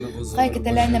Kaikki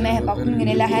tällainen mehän pakungin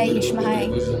ila häish mahai.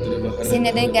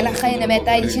 Sinne dengellä haina me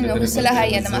täisin nukusella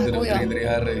haina mahkujo.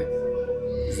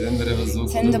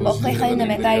 Sende bokkai haina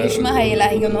me täish mahai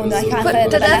ila yununa haina.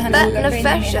 Put to death that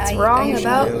nefesh it's wrong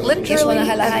about literally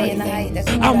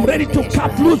everything. I'm ready to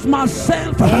cut loose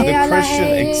myself. The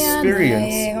Christian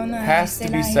experience has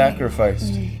to be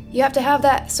sacrificed. You have to have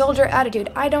that soldier attitude.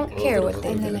 I don't care what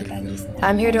they think.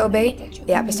 I'm here to obey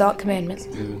the apostolic commandments.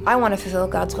 I want to fulfill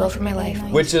God's will for my life.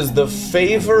 Which is the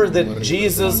favor that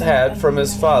Jesus had from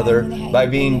his Father by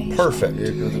being perfect.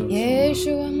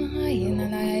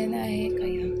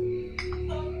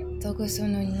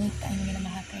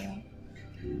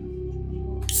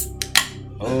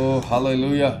 Oh,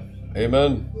 hallelujah.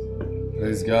 Amen.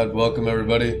 Praise God. Welcome,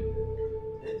 everybody.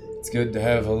 It's good to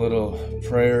have a little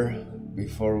prayer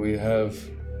before we have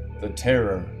the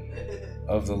terror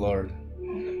of the Lord.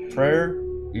 Prayer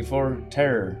before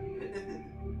terror.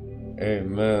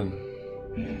 Amen.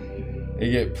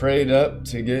 You get prayed up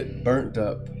to get burnt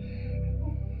up.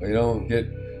 We don't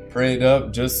get prayed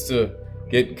up just to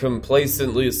get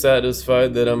complacently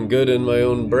satisfied that I'm good in my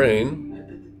own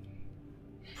brain.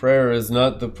 Prayer is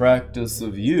not the practice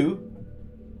of you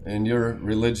and your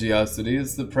religiosity.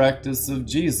 It's the practice of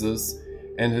Jesus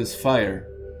and his fire.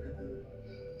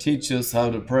 Teach us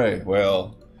how to pray.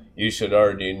 Well, you should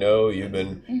already know. You've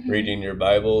been reading your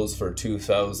Bibles for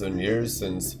 2,000 years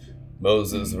since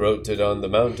Moses wrote it on the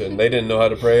mountain. They didn't know how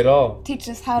to pray at all. Teach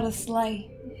us how to slay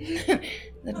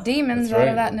the demons out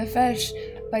of that nefesh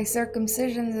by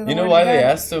circumcisions of the You know why they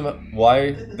asked them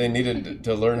why they needed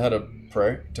to learn how to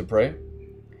pray?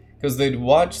 Because they'd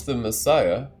watch the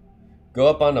Messiah go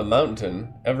up on a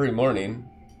mountain every morning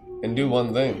and do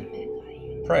one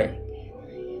thing: pray.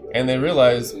 And they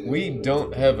realize we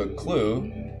don't have a clue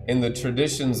in the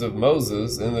traditions of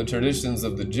Moses, in the traditions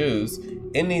of the Jews,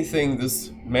 anything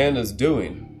this man is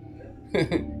doing.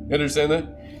 You understand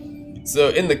that? So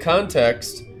in the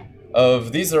context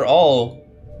of these are all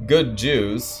good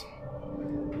Jews,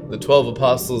 the 12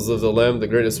 apostles of the Lamb, the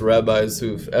greatest rabbis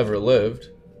who've ever lived.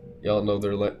 Y'all know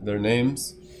their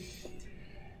names.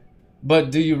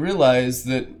 But do you realize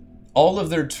that all of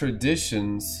their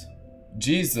traditions,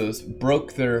 Jesus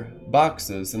broke their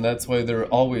boxes, and that's why they're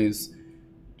always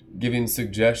giving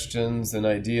suggestions and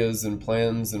ideas and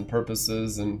plans and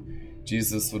purposes, and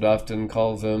Jesus would often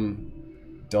call them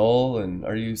dull, and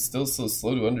are you still so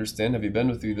slow to understand? Have you been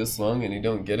with me this long and you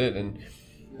don't get it? And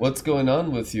what's going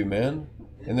on with you, man?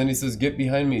 And then he says, get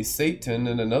behind me, Satan,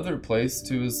 in another place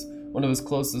to one of his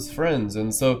closest friends.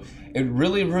 And so it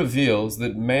really reveals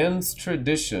that man's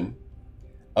tradition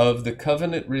of the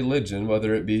covenant religion,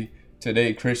 whether it be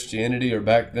today Christianity or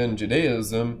back then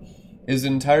Judaism, is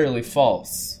entirely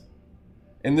false.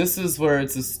 And this is where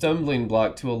it's a stumbling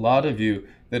block to a lot of you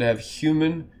that have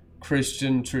human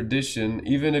Christian tradition,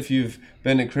 even if you've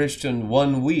been a Christian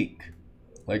 1 week.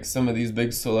 Like some of these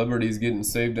big celebrities getting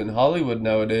saved in Hollywood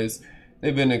nowadays,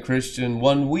 they've been a Christian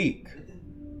 1 week.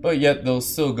 But yet they'll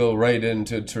still go right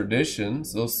into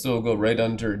traditions. They'll still go right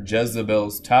under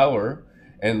Jezebel's tower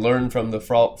and learn from the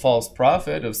false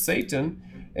prophet of Satan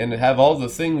and have all the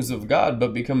things of God,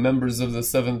 but become members of the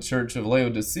seventh church of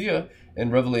Laodicea in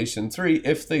Revelation 3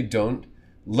 if they don't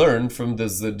learn from the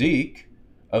Zadik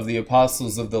of the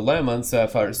apostles of the Lamb on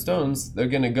sapphire stones. They're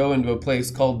going to go into a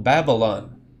place called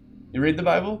Babylon. You read the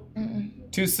Bible?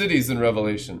 2 cities in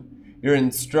Revelation. You're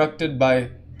instructed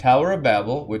by Tower of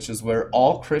Babel, which is where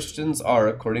all Christians are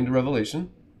according to Revelation,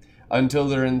 until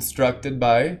they're instructed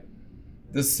by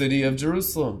the city of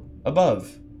Jerusalem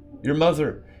above, your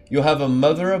mother. You'll have a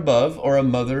mother above or a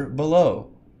mother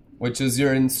below, which is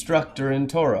your instructor in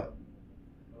Torah.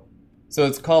 So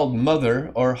it's called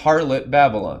Mother or Harlot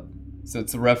Babylon. So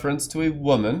it's a reference to a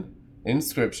woman in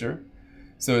Scripture.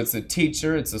 So it's a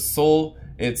teacher, it's a soul,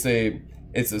 it's a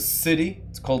city.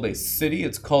 It's called a city,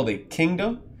 it's called a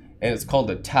kingdom, and it's called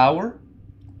a tower.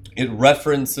 It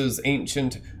references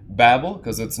ancient Babel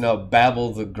because it's now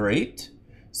Babel the Great.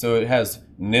 So it has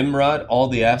Nimrod, all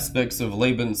the aspects of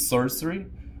Laban's sorcery.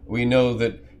 We know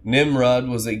that Nimrod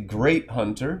was a great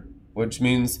hunter, which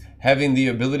means having the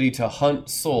ability to hunt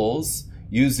souls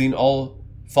using all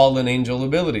fallen angel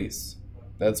abilities.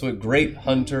 That's what great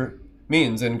hunter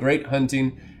means. And great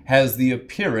hunting has the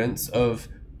appearance of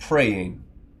praying.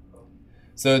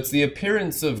 So it's the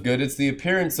appearance of good. It's the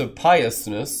appearance of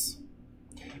piousness.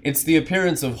 It's the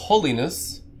appearance of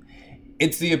holiness.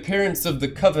 It's the appearance of the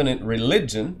covenant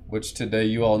religion, which today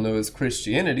you all know as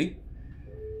Christianity.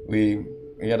 We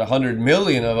got 100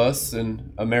 million of us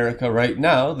in America right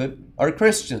now that are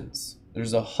Christians.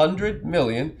 There's 100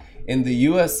 million in the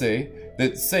USA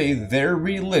that say their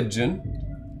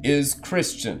religion is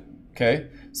Christian. Okay?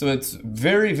 So it's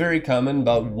very, very common.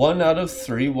 About 1 out of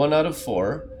 3, 1 out of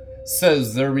 4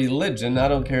 says their religion, I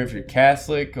don't care if you're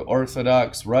Catholic,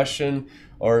 Orthodox, Russian,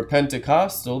 or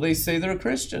Pentecostal, they say they're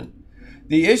Christian.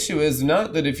 The issue is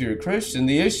not that if you're a Christian,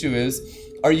 the issue is,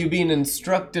 are you being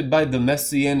instructed by the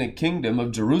Messianic kingdom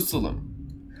of Jerusalem?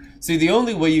 See, the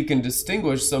only way you can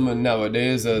distinguish someone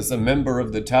nowadays as a member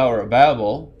of the Tower of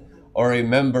Babel or a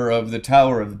member of the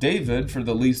Tower of David, for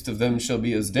the least of them shall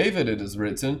be as David, it is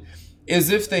written, is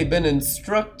if they've been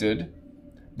instructed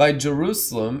by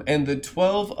Jerusalem and the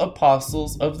 12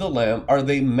 apostles of the Lamb. Are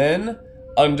they men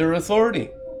under authority?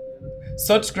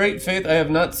 Such great faith I have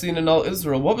not seen in all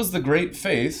Israel. What was the great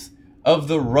faith of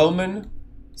the Roman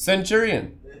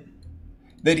centurion?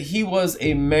 That he was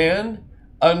a man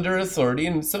under authority.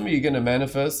 And some of you are going to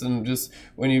manifest, and just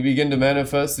when you begin to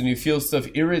manifest and you feel stuff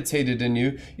irritated in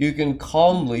you, you can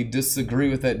calmly disagree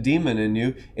with that demon in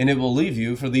you, and it will leave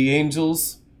you. For the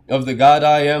angels of the God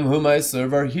I am whom I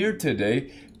serve are here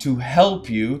today to help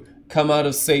you come out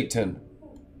of Satan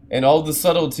and all the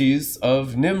subtleties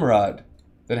of Nimrod,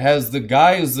 that has the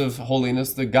guise of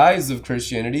holiness, the guise of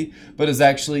Christianity, but is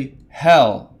actually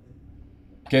hell.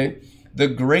 Okay? The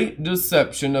great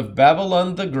deception of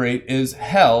Babylon the Great is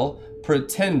hell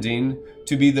pretending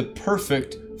to be the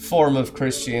perfect form of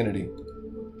Christianity.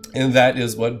 And that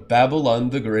is what Babylon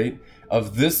the Great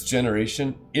of this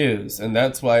generation is. And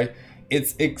that's why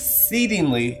it's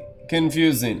exceedingly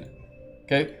confusing.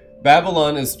 Okay?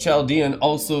 Babylon is Chaldean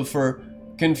also for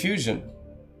confusion.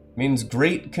 It means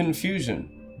great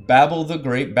confusion. Babel the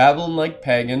Great, Babylon like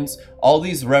pagans, all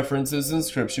these references in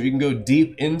Scripture. You can go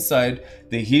deep inside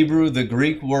the Hebrew, the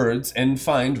Greek words and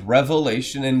find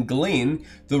revelation and glean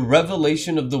the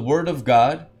revelation of the Word of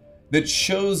God that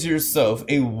shows yourself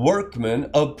a workman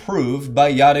approved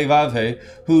by Yarevavhe,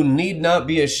 who need not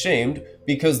be ashamed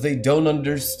because they don't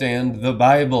understand the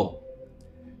Bible.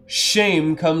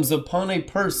 Shame comes upon a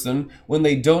person when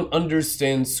they don't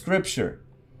understand Scripture.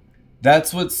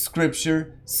 That's what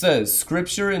Scripture says.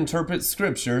 Scripture interprets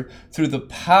Scripture through the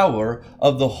power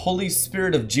of the Holy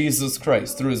Spirit of Jesus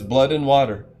Christ, through His blood and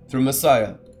water, through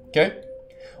Messiah. Okay?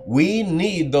 We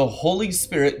need the Holy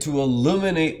Spirit to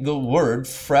illuminate the Word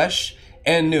fresh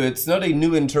and new. It's not a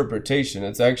new interpretation.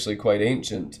 It's actually quite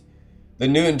ancient. The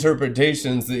new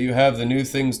interpretations that you have, the new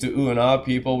things to ooh and ah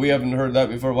people, we haven't heard that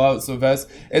before. Wow, it's so fast.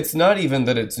 It's not even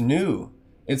that it's new.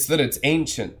 It's that it's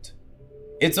ancient.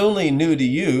 It's only new to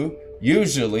you,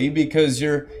 usually because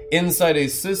you're inside a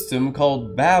system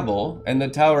called Babel, and the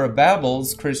Tower of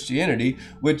Babel's Christianity,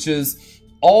 which is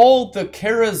all the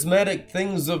charismatic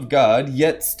things of God,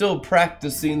 yet still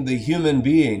practicing the human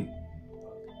being.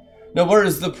 Now, where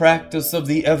is the practice of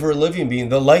the ever-living being,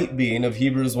 the light being of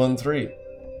Hebrews 1:3?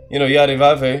 You know,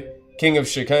 Yarevavhe, King of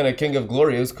Shekinah, King of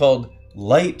Glory, is called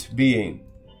light being.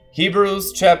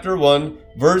 Hebrews chapter 1,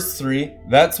 verse 3,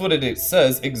 that's what it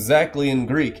says exactly in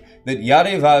Greek, that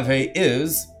Yarevavhe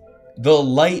is the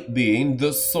light being,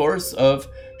 the source of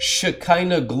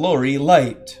Shekinah glory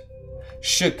light.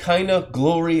 Shekinah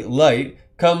glory light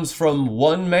comes from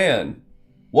one man.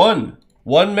 One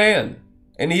man.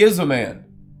 And he is a man.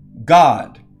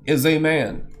 God is a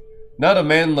man. Not a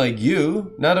man like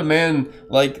you, not a man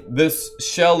like this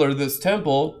shell or this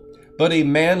temple, but a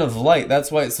man of light.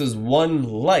 That's why it says one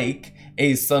like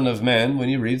a son of man when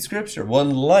you read Scripture.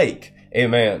 One like a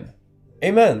man.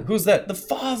 Amen. Who's that? The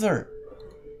Father.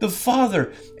 The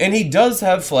Father. And he does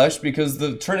have flesh because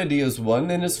the Trinity is one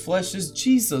and his flesh is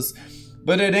Jesus.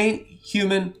 But it ain't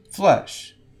human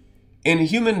flesh. In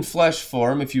human flesh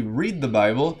form, if you read the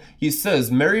Bible, he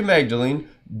says, Mary Magdalene,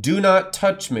 do not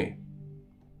touch me,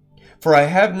 for I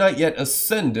have not yet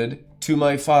ascended to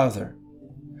my Father.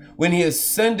 When he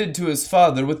ascended to his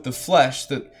Father with the flesh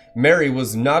that Mary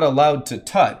was not allowed to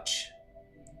touch,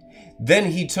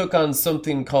 then he took on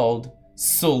something called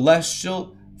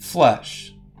celestial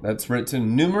flesh. That's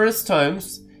written numerous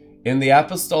times in the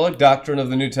apostolic doctrine of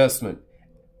the New Testament.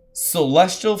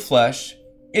 Celestial flesh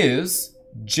is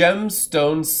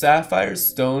gemstone, sapphire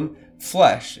stone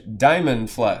flesh, diamond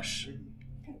flesh,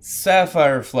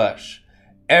 sapphire flesh,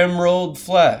 emerald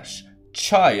flesh,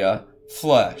 chaya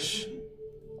flesh.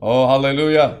 Oh,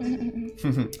 hallelujah.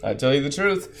 I tell you the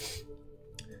truth.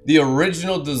 The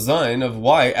original design of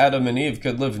why Adam and Eve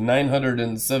could live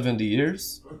 970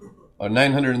 years, or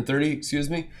 930, excuse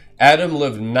me. Adam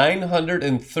lived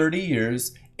 930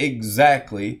 years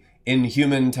exactly in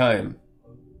human time.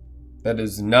 That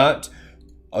is not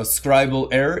a scribal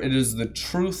error. It is the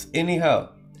truth anyhow.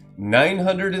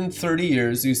 930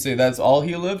 years, you say that's all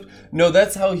he lived? No,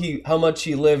 that's how much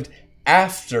he lived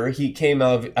after he came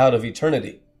out of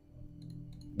eternity.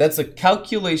 That's a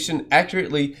calculation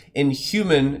accurately in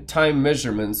human time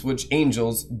measurements, which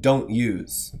angels don't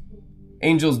use.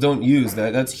 Angels don't use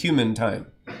that. That's human time.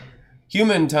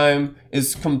 Human time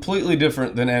is completely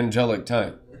different than angelic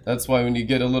time. That's why when you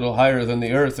get a little higher than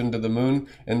the earth into the moon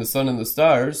and the sun and the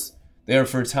stars, they are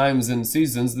for times and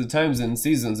seasons. The times and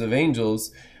seasons of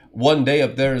angels, one day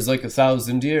up there is like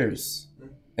 1,000 years.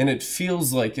 And it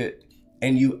feels like it,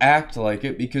 and you act like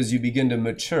it because you begin to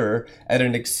mature at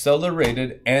an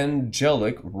accelerated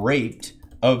angelic rate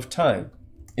of time.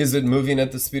 Is it moving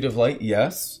at the speed of light?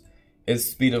 Yes. It's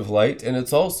speed of light, and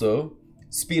it's also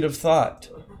speed of thought.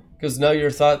 Because now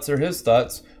your thoughts are his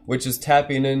thoughts, which is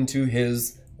tapping into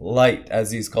his light,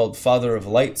 as he's called Father of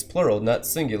Lights, plural, not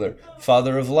singular.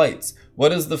 Father of Lights.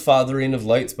 What is the fathering of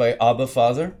lights by Abba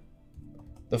Father?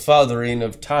 The fathering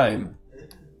of time.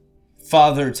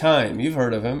 Father Time. You've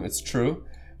heard of him. It's true.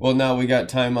 Well, now we got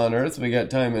time on earth. We got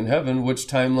time in heaven. Which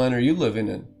timeline are you living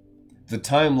in? The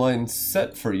timeline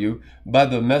set for you by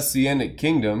the Messianic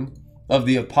kingdom of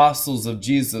the apostles of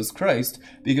Jesus Christ,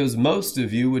 because most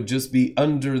of you would just be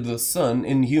under the sun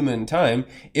in human time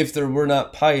if there were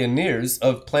not pioneers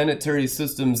of planetary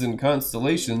systems and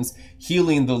constellations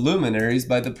healing the luminaries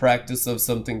by the practice of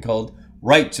something called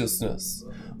righteousness.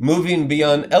 Moving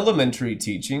beyond elementary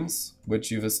teachings,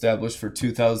 which you've established for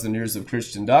 2,000 years of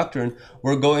Christian doctrine,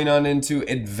 we're going on into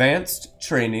advanced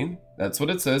training. That's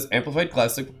what it says, Amplified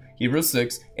Classic, Hebrews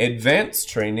 6, advanced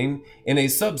training in a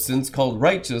substance called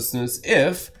righteousness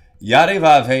if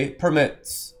Yarevave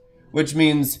permits, which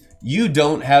means you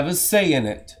don't have a say in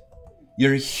it.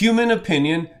 Your human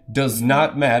opinion does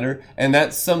not matter, and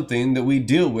that's something that we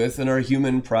deal with in our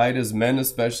human pride as men,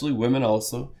 especially women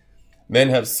also. Men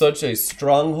have such a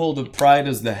stronghold of pride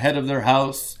as the head of their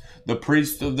house, the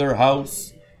priest of their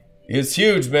house. It's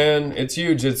huge, man. It's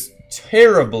huge. It's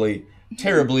terribly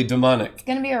demonic. It's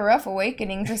going to be a rough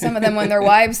awakening for some of them when their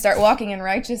wives start walking in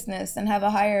righteousness and have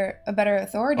a better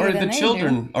authority than they do. Or the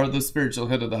children are the spiritual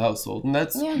head of the household, and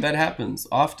that happens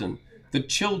often. The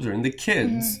children, the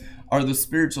kids, are the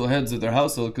spiritual heads of their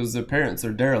household because their parents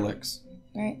are derelicts.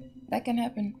 Right, that can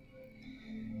happen.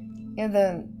 Yeah,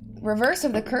 the reverse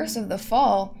of the curse of the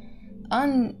fall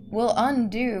will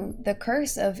undo the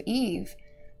curse of Eve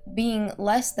being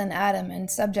less than Adam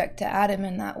and subject to Adam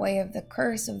in that way of the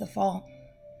curse of the fall.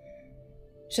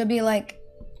 She'll be like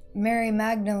Mary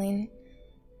Magdalene,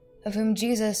 of whom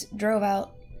Jesus drove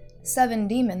out 7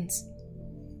 demons.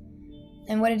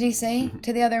 And what did he say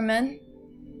to the other men?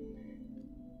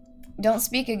 Don't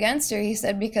speak against her, he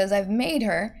said, because I've made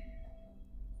her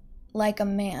like a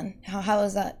man. How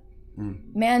is that?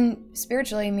 Man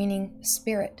spiritually meaning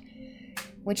spirit,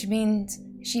 which means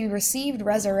she received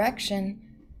resurrection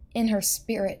in her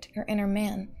spirit, her inner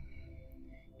man.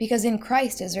 Because in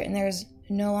Christ is written, there's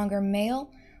no longer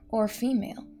male or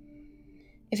female.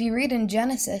 If you read in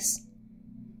Genesis,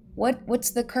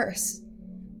 what's the curse?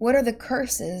 What are the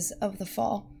curses of the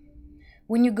fall?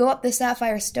 When you go up the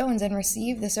sapphire stones and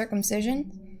receive the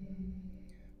circumcision,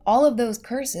 all of those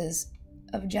curses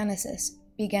of Genesis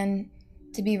begin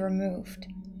to be removed,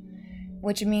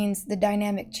 which means the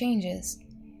dynamic changes,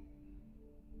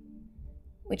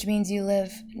 which means you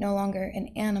live no longer an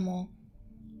animal,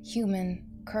 human,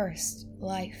 cursed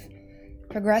life.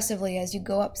 Progressively, as you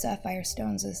go up sapphire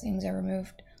stones, those things are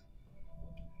removed.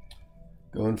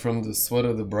 Going from the sweat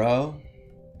of the brow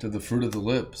to the fruit of the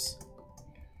lips.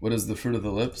 What is the fruit of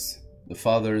the lips? The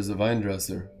Father is a vine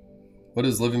dresser. What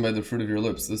is living by the fruit of your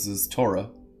lips? This is Torah.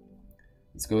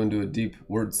 Let's go into a deep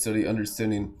word study,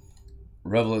 understanding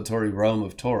revelatory realm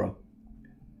of Torah.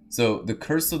 So the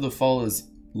curse of the fall is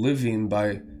living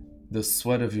by the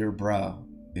sweat of your brow,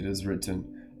 it is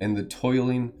written, and the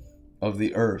toiling of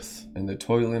the earth, and the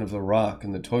toiling of the rock,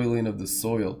 and the toiling of the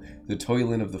soil, the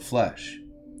toiling of the flesh.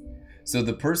 So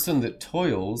the person that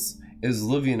toils is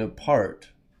living apart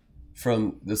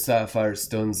from the sapphire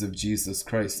stones of Jesus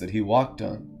Christ that he walked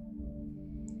on.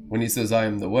 When he says, I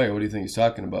am the way, what do you think he's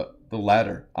talking about? The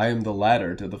ladder. I am the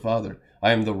ladder to the Father.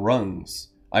 I am the rungs.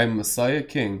 I am Messiah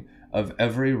King of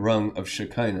every rung of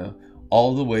Shekinah,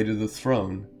 all the way to the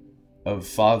throne of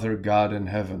Father God in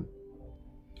heaven.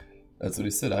 That's what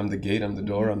he said. I'm the gate, I'm the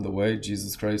door, I'm the way.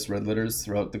 Jesus Christ, red letters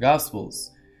throughout the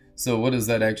Gospels. So what does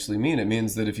that actually mean? It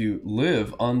means that if you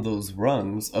live on those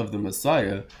rungs of the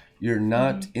Messiah, you're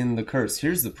not in the curse.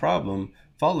 Here's the problem.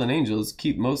 Fallen angels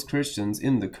keep most Christians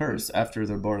in the curse after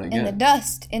they're born again. In the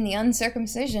dust, in the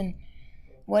uncircumcision.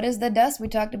 What is the dust? We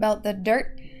talked about the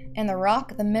dirt and the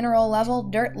rock, the mineral level,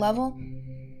 dirt level.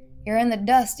 You're in the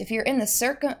dust. If you're in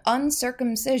the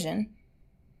uncircumcision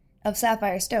of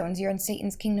sapphire stones, you're in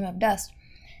Satan's kingdom of dust.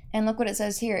 And look what it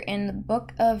says here in the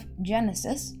book of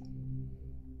Genesis.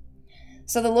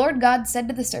 So the Lord God said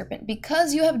to the serpent,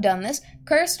 because you have done this,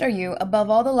 cursed are you above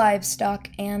all the livestock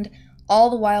and all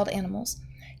the wild animals.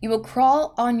 You will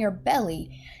crawl on your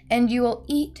belly, and you will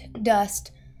eat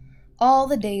dust all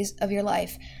the days of your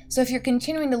life. So if you're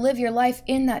continuing to live your life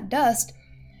in that dust,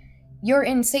 you're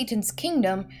in Satan's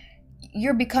kingdom.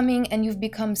 You've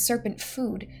become serpent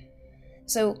food.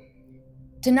 So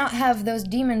to not have those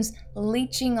demons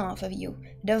leeching off of you,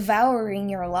 devouring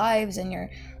your lives and your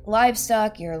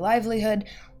livestock, your livelihood,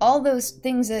 all those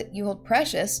things that you hold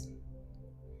precious,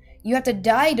 you have to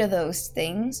die to those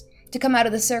things to come out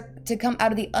of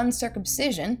the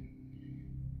uncircumcision.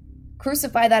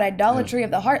 Crucify that idolatry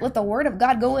of the heart. Let the word of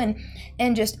God go in,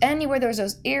 and just anywhere there's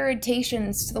those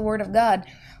irritations to the word of God,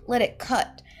 let it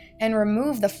cut and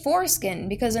remove the foreskin,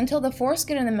 because until the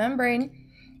foreskin and the membrane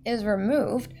is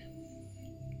removed,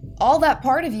 all that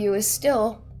part of you is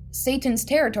still Satan's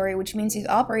territory, which means he's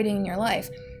operating in your life,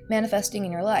 manifesting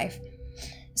in your life.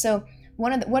 So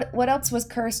what else was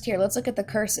cursed here? Let's look at the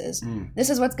curses. This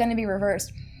is what's going to be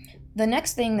reversed. The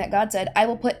next thing that God said, I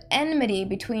will put enmity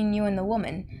between you and the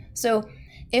woman. So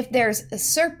if there's a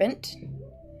serpent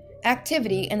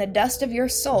activity in the dust of your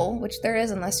soul, which there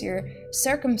is unless you're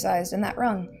circumcised in that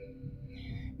rung,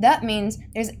 that means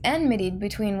there's enmity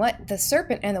between the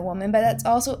serpent and the woman, but that's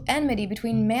also enmity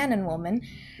between man and woman,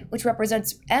 which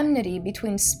represents enmity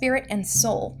between spirit and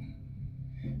soul.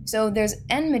 So there's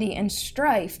enmity and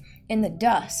strife in the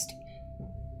dust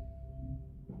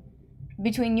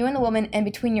between you and the woman, and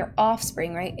between your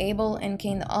offspring, right? Abel and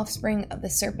Cain, the offspring of the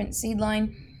serpent seed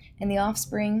line, and the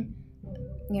offspring,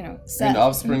 Seth. And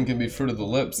offspring can be fruit of the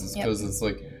lips. It's because it's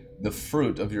like the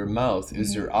fruit of your mouth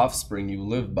is your offspring. You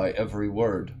live by every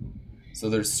word. So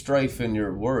there's strife in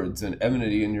your words and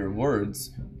enmity in your words,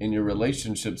 in your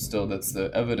relationship still. That's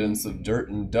the evidence of dirt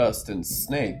and dust and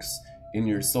snakes in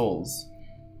your souls.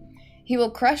 He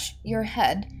will crush your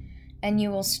head, and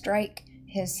you will strike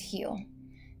his heel.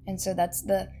 And so that's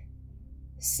the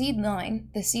seed line,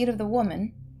 the seed of the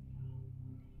woman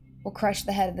will crush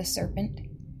the head of the serpent,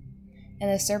 and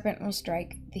the serpent will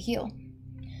strike the heel.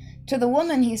 To the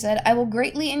woman he said, I will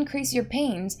greatly increase your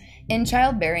pains in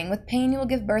childbearing. With pain you will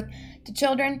give birth to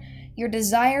children. Your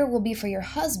desire will be for your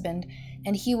husband,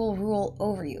 and he will rule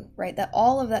over you. Right? That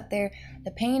all of that there,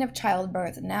 the pain of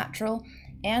childbirth, natural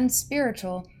and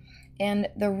spiritual, and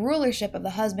the rulership of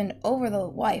the husband over the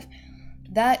wife,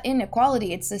 that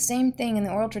inequality, it's the same thing in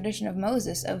the oral tradition of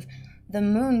Moses, of the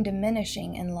moon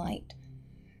diminishing in light.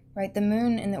 Right? The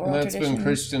moon in the oral tradition. And that's been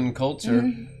Christian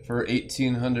culture for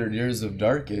 1,800 years of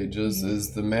dark ages,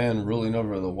 is the man ruling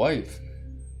over the wife.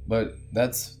 But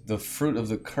that's the fruit of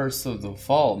the curse of the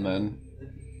fall, men.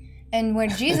 And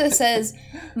when Jesus says,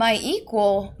 my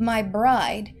equal, my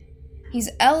bride, he's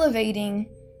elevating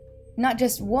not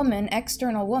just woman,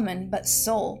 external woman, but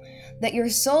soul. That your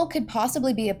soul could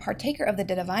possibly be a partaker of the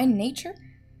divine nature,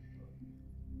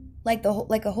 like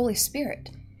a Holy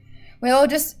Spirit. Well,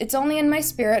 it's only in my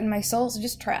spirit, and my soul's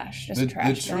just trash. The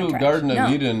true Garden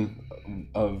of Eden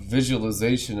of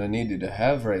visualization I need you to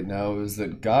have right now is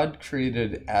that God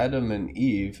created Adam and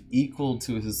Eve equal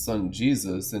to his son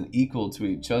Jesus and equal to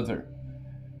each other.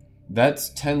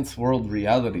 That's 10th world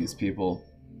realities, people.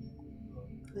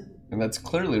 And that's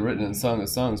clearly written in Song of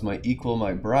Songs, my equal,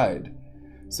 my bride.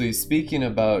 So he's speaking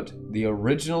about the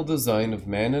original design of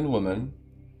man and woman,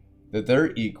 that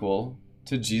they're equal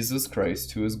to Jesus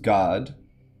Christ, who is God,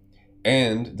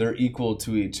 and they're equal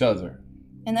to each other.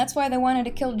 And that's why they wanted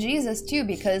to kill Jesus too,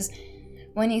 because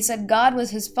when he said God was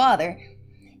his father,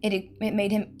 it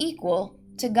made him equal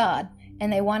to God,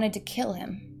 and they wanted to kill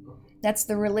him. That's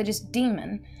the religious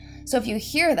demon. So if you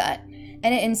hear that, and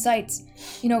it incites,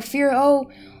 fear,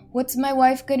 what's my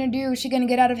wife going to do? Is she going to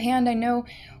get out of hand? I know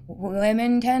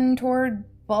women tend toward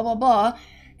blah, blah, blah.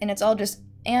 And it's all just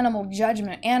animal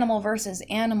judgment, animal versus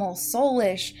animal,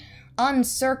 soulish,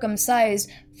 uncircumcised,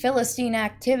 Philistine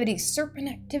activity, serpent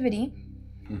activity.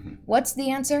 What's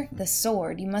the answer? The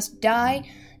sword. You must die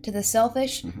to the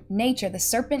selfish nature, the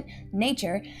serpent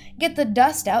nature. Get the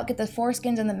dust out, get the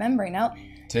foreskins and the membrane out,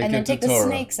 and then take the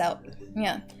snakes out.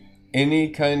 Yeah. Any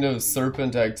kind of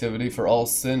serpent activity, for all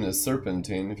sin is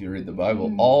serpentine, if you read the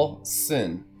Bible. All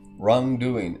sin,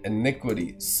 wrongdoing,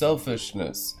 iniquity,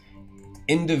 selfishness,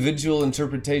 individual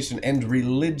interpretation, and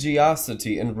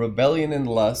religiosity and rebellion and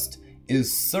lust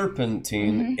is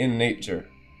serpentine in nature.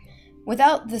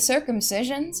 Without the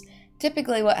circumcisions,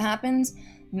 typically what happens,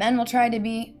 men will try to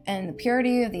be in the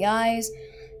purity of the eyes,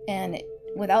 and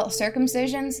without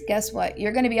circumcisions, guess what?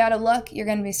 You're going to be out of luck. You're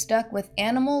going to be stuck with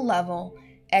animal level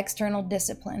external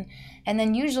discipline. And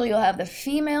then usually you'll have the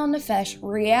female nefesh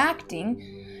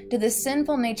reacting to the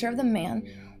sinful nature of the man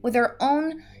with her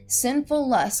own sinful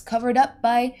lust covered up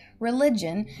by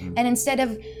religion, and instead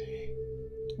of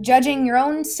judging your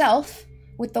own self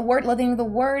with the word, letting the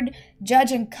word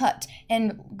judge and cut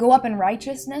and go up in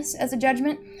righteousness as a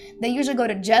judgment, they usually go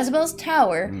to Jezebel's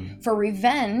tower for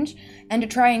revenge and to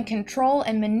try and control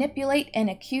and manipulate and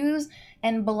accuse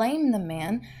and blame the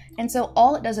man. And so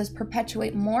all it does is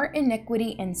perpetuate more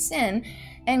iniquity and sin.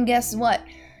 And guess what?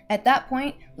 At that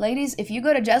point, ladies, if you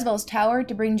go to Jezebel's tower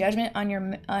to bring judgment on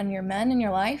your men in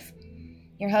your life,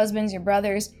 your husbands, your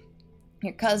brothers,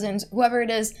 your cousins, whoever it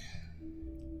is,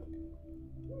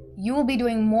 you will be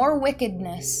doing more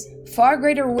wickedness, far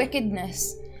greater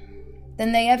wickedness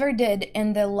than they ever did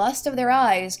in the lust of their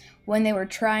eyes when they were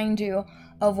trying to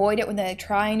avoid it, when they were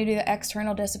trying to do the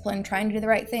external discipline, trying to do the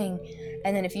right thing.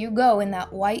 And then if you go in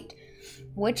that white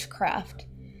witchcraft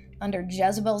under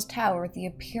Jezebel's tower with the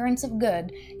appearance of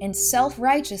good and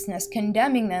self-righteousness,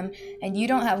 condemning them, and you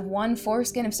don't have one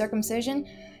foreskin of circumcision,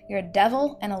 you're a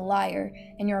devil and a liar,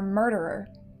 and you're a murderer.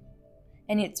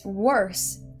 And it's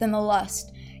worse than the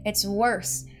lust. It's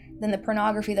worse than the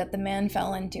pornography that the man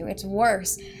fell into. It's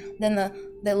worse than the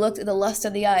lust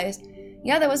of the eyes.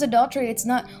 Yeah, that was adultery. It's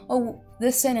not, oh,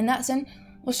 this sin and that sin.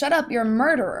 Well, shut up. You're a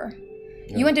murderer.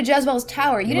 Yeah. You went to Jezebel's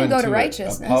tower. You didn't go to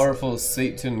righteousness. A powerful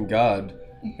Satan god,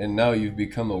 and now you've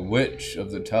become a witch of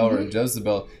the tower of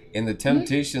Jezebel. And the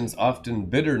temptation's often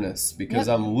bitterness because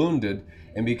I'm wounded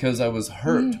and because I was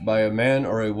hurt by a man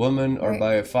or a woman or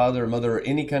by a father or mother or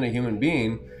any kind of human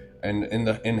being. And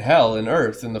in hell, in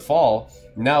earth, in the fall,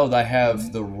 now I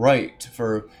have the right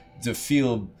to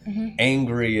feel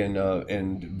angry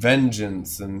and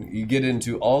vengeance, and you get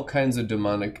into all kinds of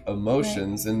demonic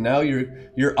emotions, and now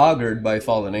you're augured by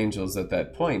fallen angels at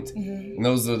that point. And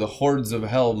those are the hordes of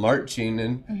hell marching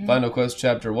in Final Quest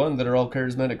Chapter 1 that are all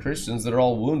charismatic Christians that are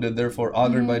all wounded, therefore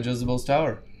augured by Jezebel's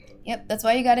tower. Yep, that's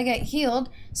why you got to get healed.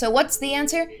 So what's the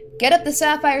answer? Get up the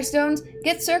sapphire stones,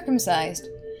 get circumcised.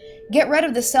 Get rid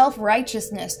of the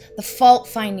self-righteousness, the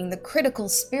fault-finding, the critical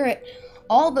spirit,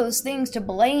 all those things to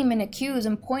blame and accuse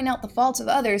and point out the faults of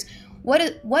others.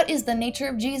 What is the nature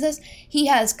of Jesus? He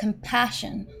has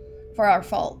compassion for our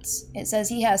faults. It says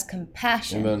he has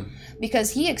compassion. Amen.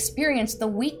 Because he experienced the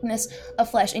weakness of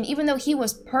flesh. And even though he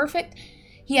was perfect,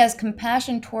 he has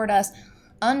compassion toward us,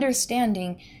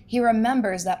 understanding. He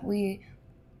remembers that we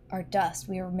are dust.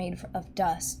 We are made of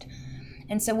dust.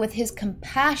 And so with his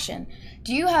compassion,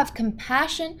 do you have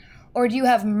compassion or do you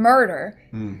have murder?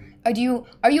 Are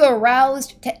you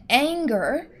aroused to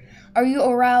anger? Are you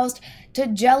aroused to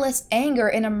jealous anger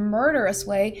in a murderous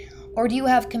way? Or do you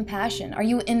have compassion? Are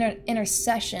you in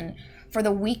intercession for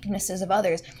the weaknesses of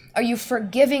others? Are you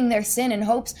forgiving their sin in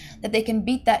hopes that they can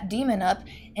beat that demon up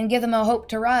and give them a hope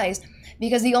to rise?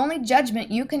 Because the only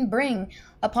judgment you can bring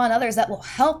upon others that will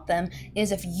help them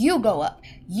is if you go up,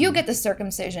 you get the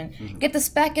circumcision, get the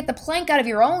speck, get the plank out of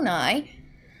your own eye,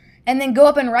 and then go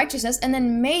up in righteousness, and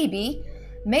then maybe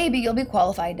you'll be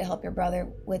qualified to help your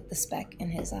brother with the speck in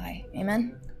his eye.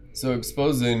 Amen? So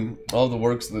exposing all the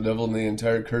works of the devil and the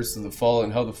entire curse of the fall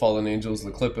and how the fallen angels,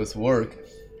 the clippeth, work,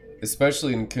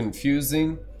 especially in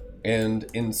confusing and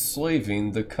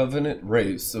enslaving the covenant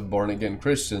race of born-again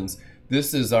Christians,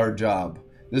 this is our job.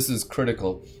 This is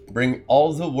critical. Bring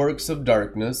all the works of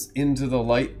darkness into the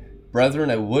light. Brethren,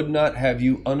 I would not have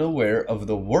you unaware of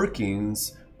the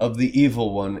workings of the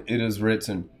evil one, it is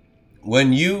written.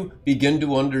 When you begin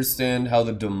to understand how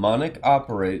the demonic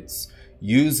operates,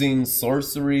 using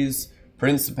sorceries,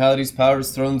 principalities,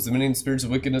 powers, thrones, dominion,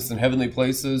 spiritual wickedness in heavenly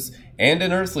places and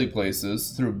in earthly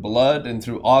places, through blood and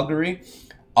through augury.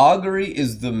 Augury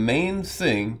is the main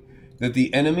thing that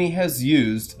the enemy has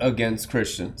used against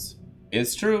Christians.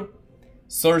 It's true.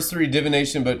 Sorcery,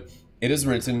 divination, but it is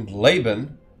written,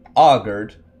 Laban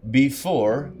augured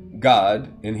before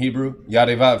God, in Hebrew,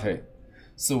 Yarevavhe.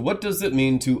 So what does it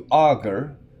mean to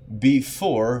augur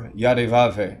before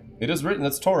Yarevavhe? It is written,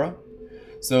 that's Torah.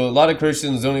 So a lot of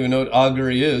Christians don't even know what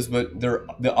augury is, but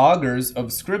the augurs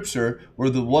of Scripture were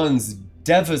the ones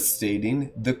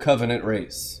devastating the covenant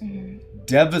race.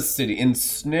 Devastating,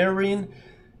 ensnaring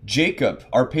Jacob,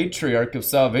 our patriarch of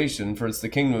salvation, for it's the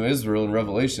kingdom of Israel in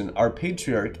Revelation, our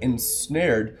patriarch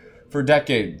ensnared for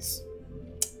decades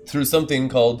through something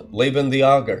called Laban the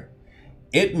augur.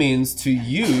 It means to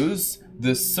use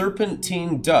the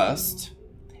serpentine dust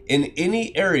in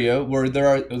any area where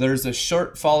there's a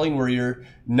short falling, where you're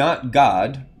not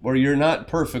God, where you're not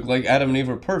perfect, like Adam and Eve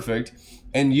were perfect,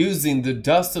 and using the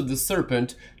dust of the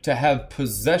serpent to have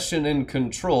possession and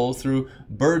control through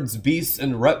birds, beasts,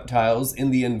 and reptiles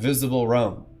in the invisible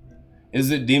realm. Is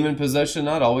it demon possession?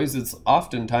 Not always. It's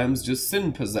oftentimes just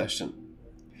sin possession.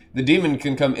 The demon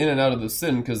can come in and out of the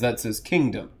sin because that's his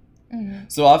kingdom.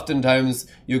 So oftentimes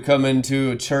you come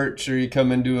into a church or you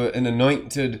come into an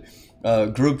anointed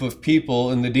group of people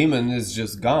and the demon is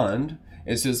just gone.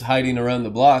 It's just hiding around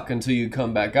the block until you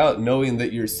come back out knowing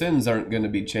that your sins aren't going to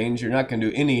be changed. You're not going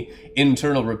to do any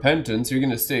internal repentance. You're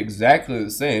going to stay exactly the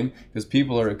same because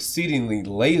people are exceedingly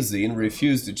lazy and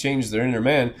refuse to change their inner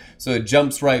man. So it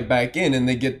jumps right back in and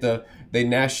they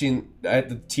gnashing at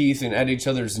the teeth and at each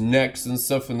other's necks and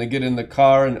stuff when they get in the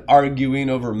car and arguing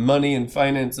over money and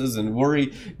finances and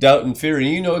worry, doubt, and fear. And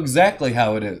you know exactly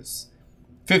how it is.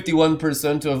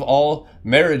 51% of all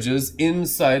marriages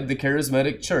inside the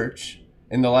charismatic church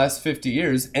in the last 50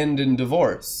 years end in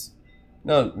divorce.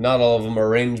 Now, not all of them are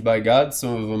arranged by God.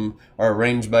 Some of them are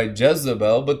arranged by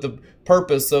Jezebel. But the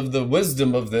purpose of the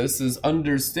wisdom of this is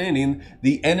understanding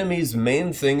the enemy's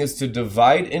main thing is to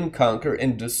divide and conquer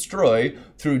and destroy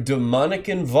through demonic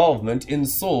involvement in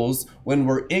souls when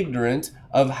we're ignorant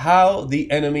of how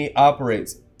the enemy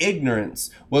operates. Ignorance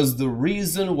was the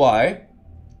reason why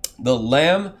the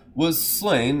lamb was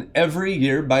slain every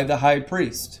year by the high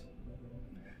priest.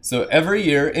 So every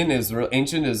year in Israel,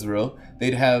 ancient Israel,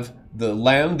 they'd have the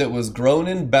lamb that was grown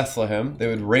in Bethlehem. They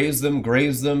would raise them,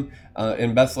 graze them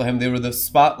in Bethlehem. They were the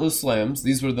spotless lambs.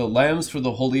 These were the lambs for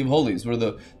the Holy of Holies, where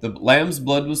the lamb's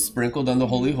blood was sprinkled on the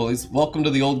Holy of Holies. Welcome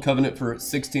to the Old Covenant for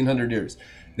 1,600 years.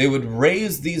 They would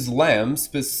raise these lambs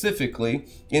specifically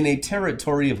in a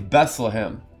territory of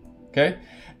Bethlehem. Okay?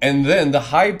 And then the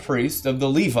high priest of the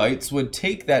Levites would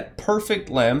take that perfect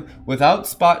lamb without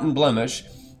spot and blemish,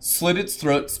 slit its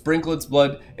throat, sprinkle its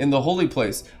blood in the holy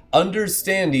place,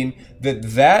 understanding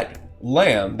that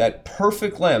lamb, that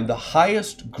perfect lamb, the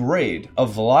highest grade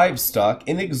of livestock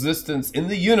in existence in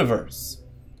the universe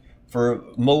for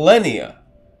millennia,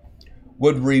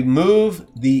 would remove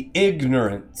the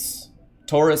ignorance.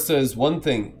 Torah says one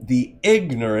thing, the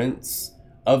ignorance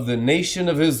of the nation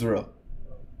of Israel.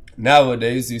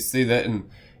 Nowadays, you see that in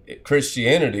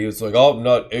Christianity. It's like, oh, I'm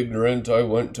not ignorant. I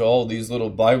went to all these little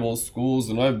Bible schools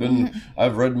and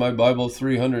I've read my Bible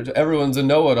 300. Everyone's a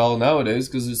know-it-all nowadays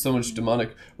because there's so much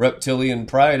demonic reptilian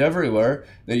pride everywhere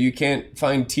that you can't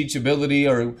find teachability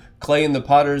or clay in the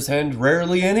potter's hand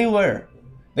rarely anywhere.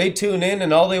 They tune in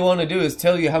and all they want to do is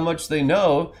tell you how much they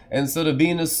know instead of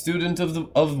being a student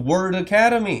of Word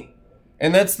Academy.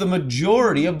 And that's the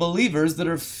majority of believers that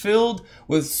are filled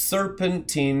with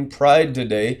serpentine pride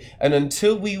today. And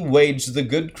until we wage the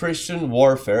good Christian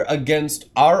warfare against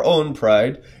our own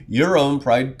pride, your own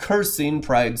pride, cursing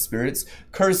pride spirits,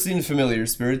 cursing familiar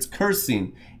spirits,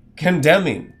 cursing,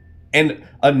 condemning, and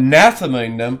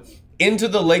anathemaing them into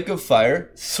the lake of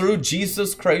fire through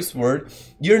Jesus Christ's word,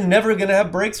 you're never going to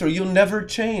have breakthrough. You'll never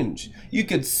change. You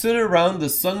could sit around the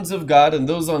sons of God and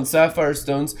those on sapphire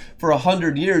stones for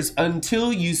 100 years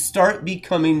until you start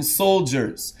becoming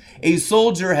soldiers. A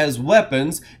soldier has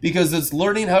weapons because it's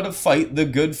learning how to fight the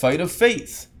good fight of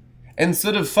faith.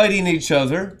 Instead of fighting each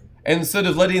other, instead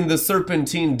of letting the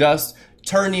serpentine dust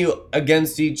turn you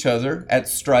against each other at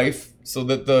strife, so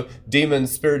that the demon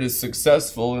spirit is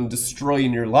successful in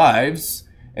destroying your lives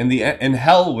and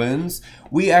hell wins,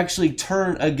 we actually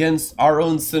turn against our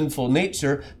own sinful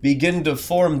nature, begin to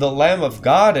form the Lamb of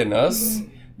God in us,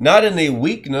 not in a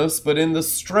weakness, but in the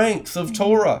strength of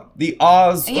Torah, the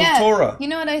Oz of Torah. You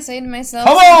know what I say to myself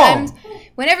Come sometimes? on!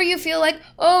 Whenever you feel like,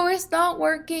 oh, it's not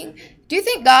working, do you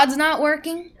think God's not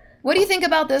working? What do you think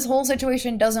about this whole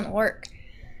situation doesn't work?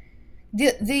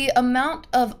 The amount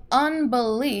of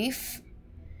unbelief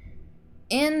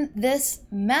in this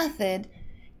method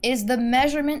is the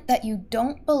measurement that you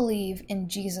don't believe in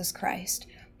Jesus Christ.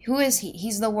 Who is he?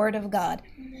 He's the Word of God.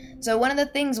 So one of the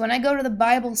things, when I go to the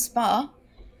Bible spa,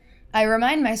 I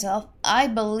remind myself, I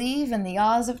believe in the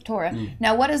Oz of Torah.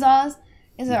 Now, what is Oz?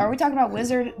 Are we talking about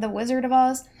the Wizard of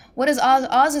Oz? What is Oz?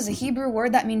 Oz is a Hebrew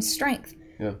word that means strength.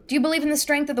 Yeah. Do you believe in the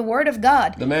strength of the Word of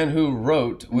God? The man who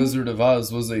wrote Wizard of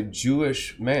Oz was a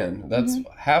Jewish man. That's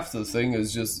half the thing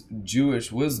is just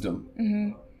Jewish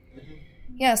wisdom.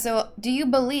 Yeah, so do you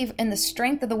believe in the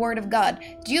strength of the Word of God?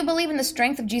 Do you believe in the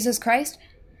strength of Jesus Christ?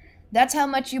 That's how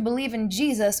much you believe in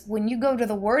Jesus when you go to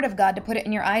the Word of God to put it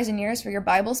in your eyes and ears for your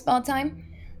Bible spell time.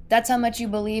 That's how much you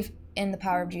believe in the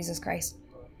power of Jesus Christ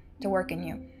to work in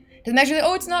you. To measure that,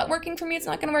 oh, it's not working for me, it's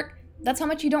not going to work. That's how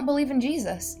much you don't believe in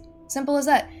Jesus. Simple as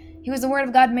that. He was the Word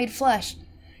of God made flesh.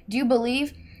 Do you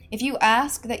believe if you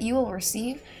ask that you will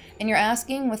receive, and you're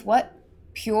asking with what?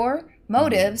 Pure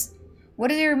motives.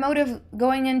 What is your motive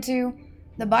going into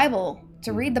the Bible?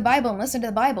 To read the Bible and listen to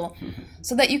the Bible.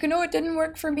 So that you can, oh, it didn't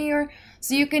work for me, or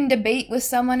so you can debate with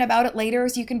someone about it later,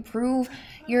 so you can prove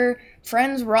your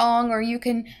friends wrong, or you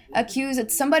can accuse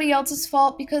it's somebody else's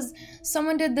fault because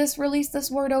someone did this, released this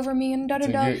word over me, and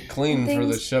da-da-da. To get clean for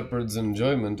the shepherd's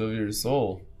enjoyment of your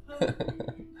soul.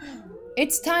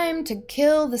 It's time to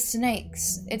kill the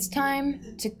snakes. It's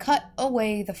time to cut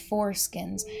away the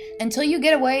foreskins. Until you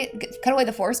cut away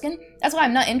the foreskin, that's why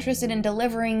I'm not interested in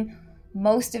delivering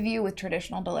most of you with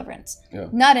traditional deliverance. Yeah.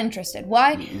 Not interested.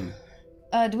 Why?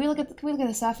 Can we look at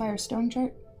the sapphire stone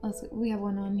chart? We have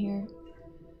one on here.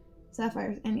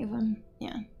 Sapphires, any of them?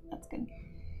 Yeah, that's good.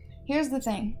 Here's the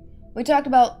thing. We talked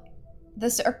about the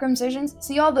circumcisions.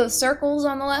 See all those circles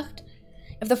on the left?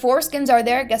 If the foreskins are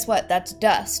there, guess what? That's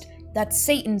dust. That's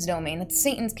Satan's domain. That's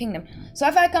Satan's kingdom. So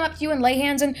if I come up to you and lay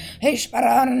hands and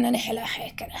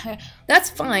that's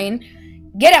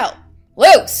fine. Get out.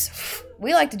 Loose.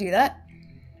 We like to do that.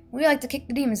 We like to kick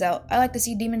the demons out. I like to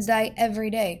see demons die every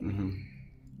day. Mm-hmm.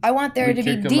 I want there to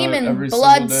be demon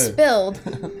blood spilled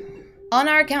on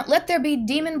our account. Let there be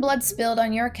demon blood spilled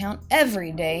on your account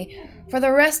every day for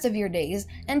the rest of your days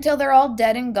until they're all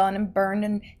dead and gone and burned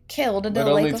and killed in the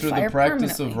lake of fire permanently. But only through the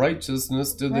practice of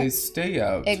righteousness do they stay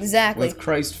out. Exactly. With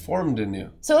Christ formed in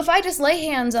you. So if I just lay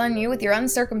hands on you with your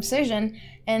uncircumcision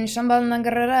and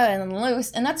and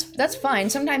loose, and that's fine.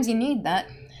 Sometimes you need that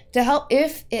to help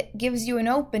if it gives you an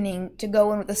opening to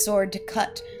go in with a sword to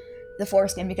cut the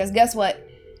foreskin. Because guess what?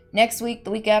 Next week,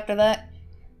 the week after that,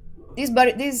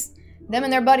 them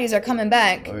and their buddies are coming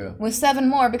back with 7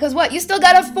 more. Because what? You still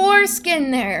got a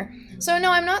foreskin there. So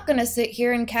no, I'm not going to sit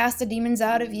here and cast the demons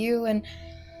out of you. And,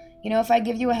 if I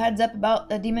give you a heads up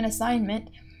about a demon assignment,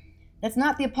 that's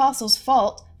not the apostle's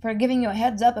fault for giving you a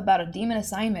heads up about a demon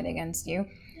assignment against you.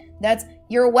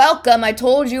 You're welcome. I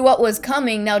told you what was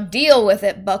coming. Now deal with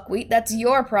it, buckwheat. That's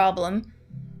your problem.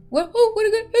 What are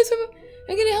you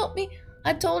going to help me?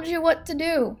 I told you what to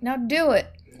do. Now do it.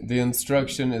 The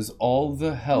instruction is all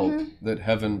the help that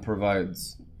heaven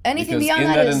provides. Anything because beyond in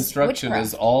that that is instruction witchcraft.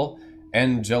 is all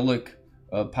angelic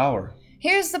power.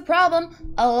 Here's the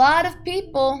problem. A lot of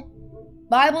people,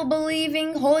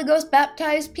 Bible-believing, Holy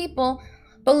Ghost-baptized people,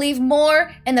 believe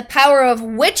more in the power of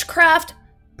witchcraft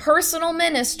personal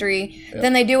ministry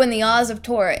than they do in the Oz of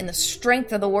Torah, in the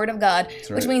strength of the Word of God,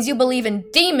 which means you believe in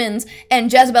demons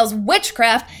and Jezebel's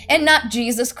witchcraft and not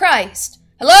Jesus Christ.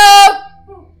 Hello?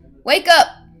 Wake up.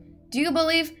 Do you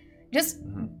believe? Just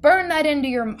burn that into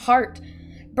your heart.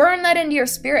 Burn that into your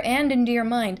spirit and into your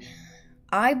mind.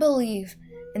 I believe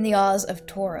in the Oz of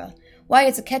Torah. Why?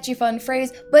 It's a catchy, fun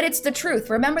phrase, but it's the truth.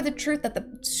 Remember the truth that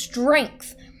the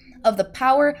strength of the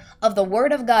power of the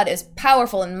Word of God is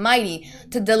powerful and mighty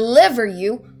to deliver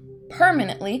you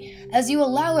permanently as you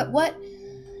allow it,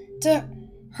 to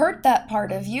hurt that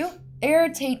part of you,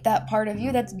 irritate that part of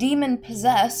you that's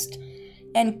demon-possessed,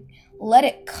 and let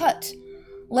it cut.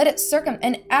 Let it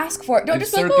and ask for it. Don't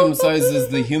just circumcises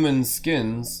the human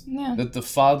skins that the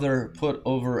Father put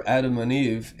over Adam and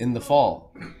Eve in the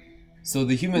fall. So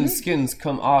the human skins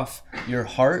come off your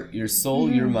heart, your soul,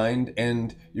 your mind,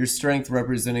 and your strength,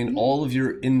 representing all of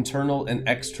your internal and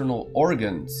external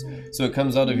organs. So it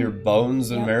comes out of your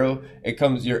bones and marrow. It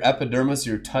comes, your epidermis,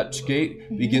 your touch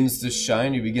gate begins to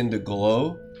shine. You begin to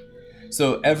glow.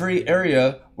 So every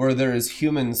area where there is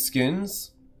human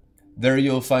skins, there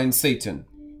you'll find Satan.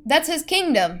 That's his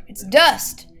kingdom. It's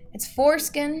dust. It's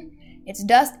foreskin. It's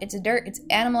dust. It's dirt. It's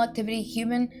animal activity,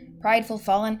 human, prideful,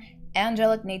 fallen,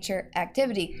 angelic nature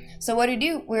activity. So what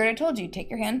do? We already told you.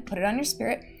 Take your hand, put it on your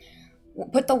spirit,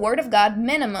 put the Word of God,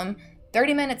 minimum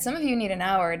 30 minutes. Some of you need an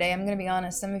hour a day. I'm going to be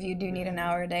honest. Some of you do need an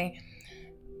hour a day.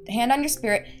 Hand on your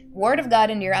spirit, Word of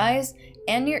God into your eyes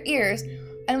and your ears.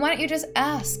 And why don't you just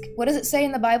ask? What does it say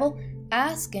in the Bible?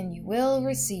 Ask and you will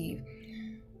receive.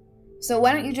 So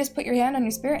why don't you just put your hand on your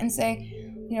spirit and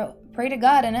say, pray to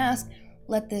God and ask,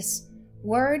 let this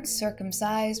Word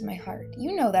circumcise my heart.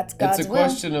 You know that's God's will. It's a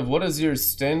question of what is your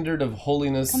standard of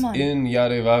holiness in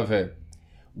Yarevave?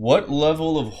 What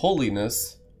level of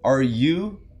holiness are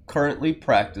you currently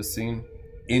practicing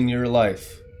in your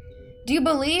life? Do you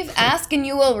believe, ask and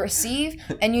you will receive,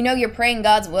 and you're praying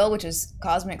God's will, which is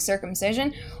cosmic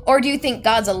circumcision? Or do you think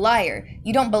God's a liar?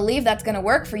 You don't believe that's going to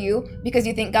work for you because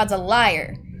you think God's a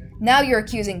liar. Now you're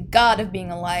accusing God of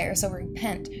being a liar, so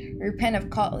repent. Repent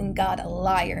of calling God a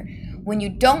liar. When you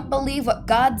don't believe what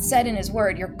God said in His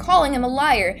Word, you're calling Him a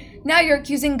liar. Now you're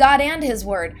accusing God and His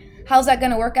Word. How's that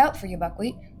going to work out for you,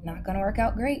 buckwheat? Not going to work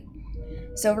out great.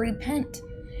 So repent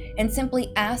and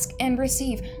simply ask and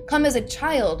receive. Come as a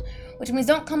child, which means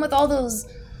don't come with all those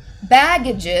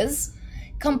baggages,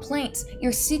 complaints.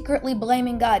 You're secretly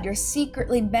blaming God. You're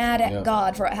secretly mad at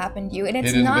God for what happened to you, and it's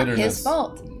hidden not bitterness. His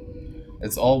fault.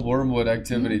 It's all wormwood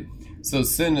activity. So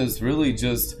sin is really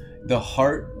just the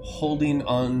heart holding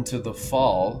on to the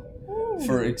fall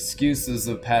for excuses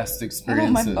of past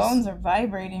experiences. Oh, my bones are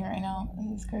vibrating right now.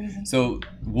 This is crazy. So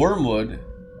wormwood,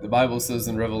 the Bible says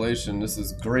in Revelation, this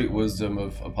is great wisdom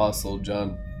of Apostle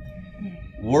John.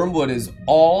 Wormwood is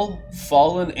all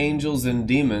fallen angels and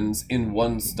demons in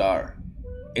one star.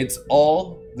 It's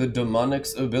all the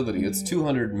demonic's ability. It's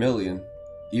 200 million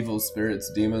evil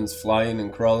spirits, demons, flying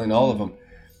and crawling, all of them.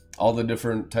 All the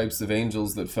different types of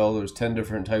angels that fell. There's 10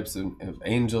 different types of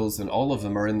angels, and all of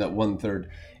them are in that 1/3.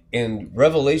 And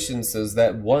Revelation says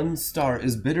that one star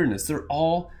is bitterness. They're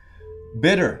all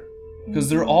bitter because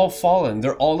they're all fallen.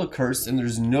 They're all accursed, and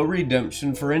there's no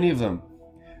redemption for any of them.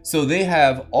 So they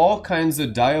have all kinds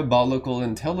of diabolical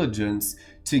intelligence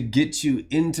to get you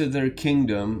into their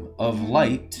kingdom of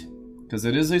light, because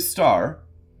it is a star.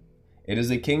 It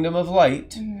is a kingdom of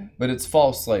light, but it's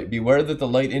false light. Beware that the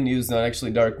light in you is not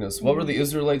actually darkness. What were the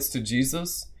Israelites to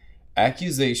Jesus?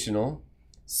 Accusational,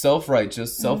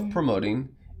 self-righteous, self-promoting,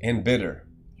 and bitter.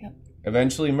 Yep.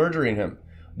 Eventually murdering him.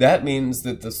 That means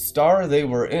that the star they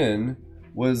were in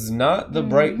was not the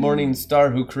bright morning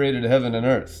star who created heaven and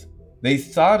earth. They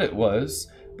thought it was,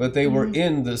 but they were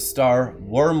in the star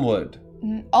wormwood.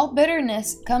 All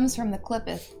bitterness comes from the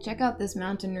clippeth. Check out this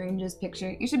mountain ranges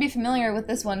picture. You should be familiar with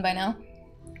this one by now.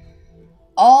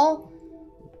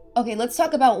 Okay, let's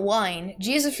talk about wine.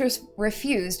 Jesus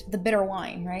refused the bitter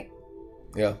wine, right?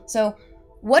 Yeah. So,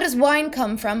 what does wine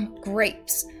come from?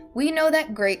 Grapes. We know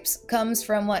that grapes comes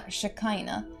from what?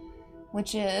 Shekinah,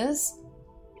 which is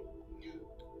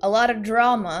a lot of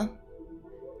drama.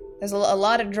 There's a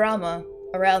lot of drama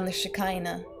around the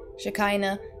Shekinah.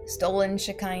 Shekinah, stolen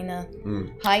Shekinah,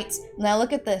 heights. Now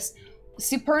look at this.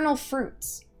 Supernal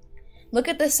fruits. Look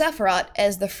at the Sephiroth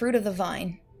as the fruit of the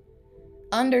vine.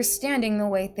 Understanding the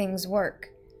way things work.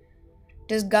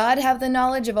 Does God have the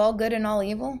knowledge of all good and all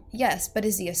evil? Yes, but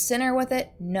is he a sinner with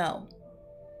it? No.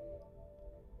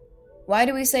 Why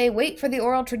do we say wait for the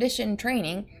oral tradition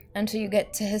training until you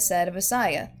get to Hesed of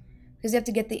Messiah? Because you have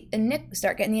to get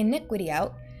start getting the iniquity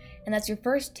out, and that's your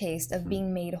first taste of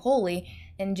being made holy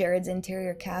in Jared's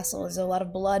interior castle. There's a lot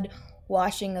of blood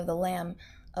washing of the Lamb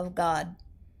of God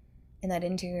in that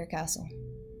interior castle.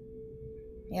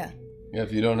 Yeah. Yeah,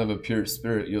 if you don't have a pure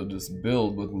spirit, you'll just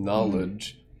build with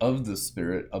knowledge of the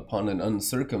spirit upon an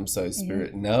uncircumcised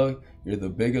spirit. Now you're the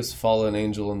biggest fallen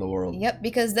angel in the world. Yep,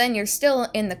 because then you're still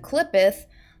in the clippeth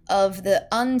of the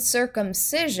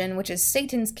uncircumcision, which is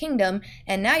Satan's kingdom,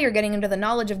 and now you're getting into the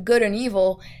knowledge of good and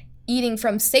evil, eating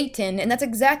from Satan, and that's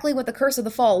exactly what the curse of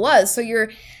the fall was. So you're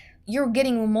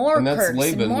getting more and that's curse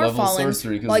Laban, and more level fallen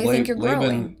sorcery, while you think you're growing.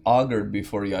 Laban augured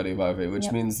before Yadivave,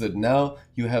 which means that now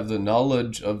you have the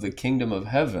knowledge of the kingdom of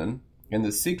heaven and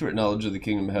the secret knowledge of the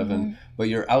kingdom of heaven, but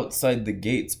you're outside the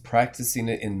gates practicing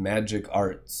it in magic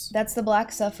arts. That's the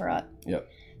black Sephiroth. Yep.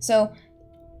 So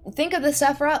think of the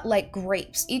Sephiroth like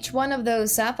grapes. Each one of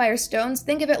those sapphire stones,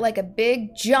 think of it like a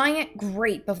big, giant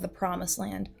grape of the promised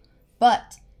land.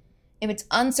 But if it's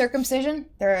uncircumcision,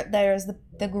 there's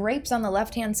the grapes on the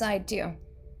left-hand side too.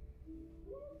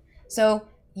 So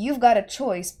you've got a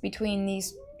choice between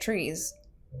these trees.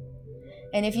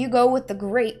 And if you go with the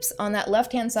grapes on that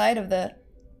left-hand side of the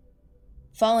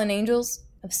fallen angels,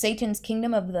 of Satan's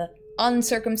kingdom, of the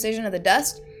uncircumcision of the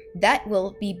dust, that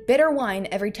will be bitter wine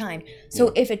every time.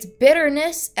 So if it's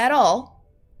bitterness at all,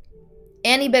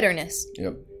 any bitterness,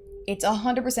 it's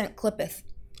 100% clippeth.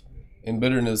 And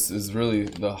bitterness is really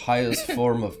the highest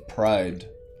form of pride.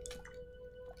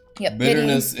 Yep,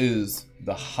 bitterness is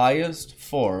the highest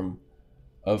form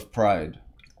of pride.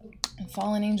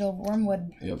 Fallen angel of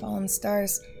wormwood, fallen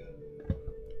stars.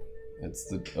 It's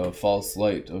the false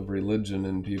light of religion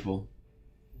in people.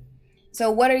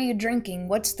 So what are you drinking?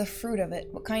 What's the fruit of it?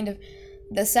 What kind of...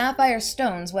 The sapphire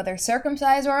stones, whether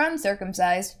circumcised or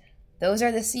uncircumcised, those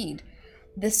are the seed.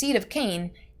 The seed of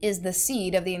Cain is the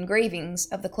seed of the engravings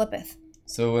of the clippeth.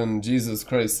 So when Jesus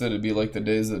Christ said it'd be like the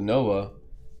days of Noah,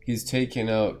 he's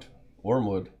taking out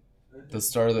wormwood, the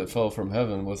star that fell from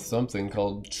heaven, with something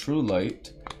called true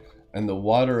light, and the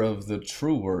water of the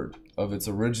true word, of its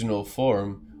original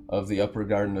form of the upper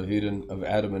Garden of Eden, of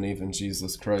Adam and Eve and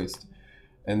Jesus Christ.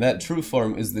 And that true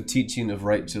form is the teaching of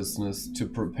righteousness to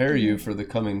prepare you for the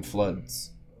coming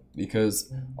floods.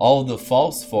 Because all the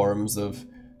false forms of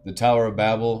the Tower of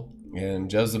Babel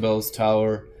and Jezebel's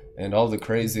tower and all the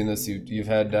craziness you've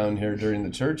had down here during the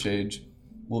church age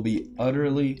will be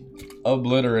utterly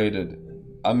obliterated.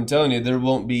 I'm telling you, there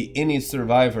won't be any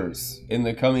survivors in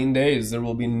the coming days. There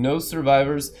will be no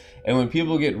survivors. And when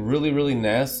people get really, really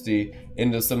nasty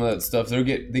into some of that stuff, they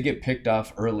get picked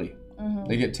off early.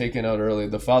 They get taken out early.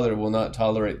 The Father will not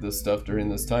tolerate this stuff during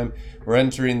this time. We're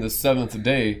entering the 7th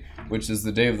day, which is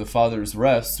the day of the Father's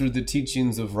rest, through the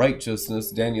teachings of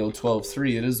righteousness, Daniel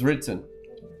 12:3, it is written.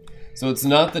 So it's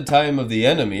not the time of the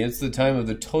enemy, it's the time of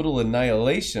the total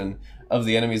annihilation of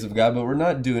the enemies of God, but we're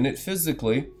not doing it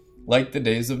physically like the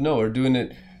days of Noah. We're doing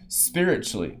it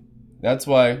spiritually. That's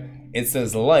why it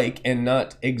says like and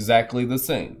not exactly the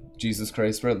same. Jesus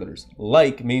Christ red letters.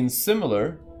 Like means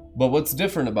similar, but what's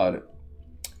different about it?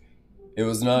 It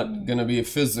was not going to be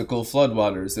physical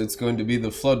floodwaters. It's going to be the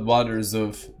floodwaters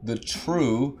of the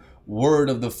true word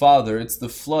of the Father. It's the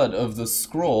flood of the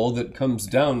scroll that comes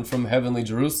down from heavenly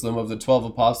Jerusalem of the 12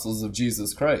 apostles of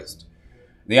Jesus Christ.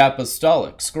 The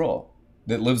apostolic scroll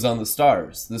that lives on the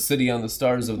stars, the city on the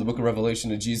stars of the book of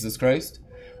Revelation of Jesus Christ.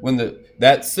 When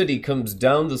that city comes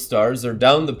down the stars or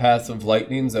down the path of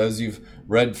lightnings, as you've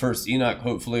read First Enoch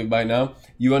hopefully by now,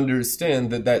 you understand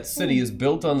that that city is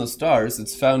built on the stars.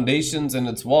 Its foundations and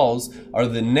its walls are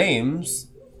the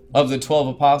names of the 12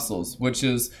 apostles, which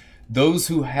is those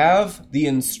who have the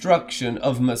instruction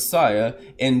of Messiah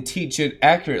and teach it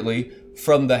accurately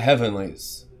from the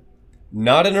heavenlies.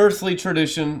 Not an earthly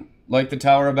tradition like the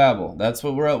Tower of Babel. That's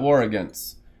what we're at war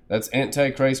against. That's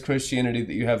Antichrist Christianity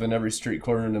that you have in every street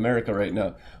corner in America right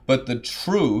now. But the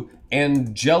true,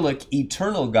 angelic,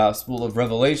 eternal gospel of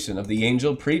Revelation, of the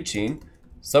angel preaching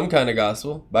some kind of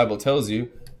gospel, Bible tells you,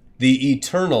 the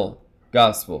eternal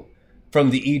gospel from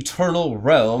the eternal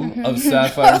realm of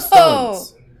sapphire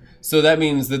stones. So that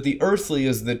means that the earthly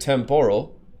is the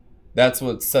temporal. That's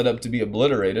what's set up to be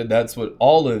obliterated. That's what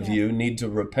all of you need to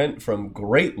repent from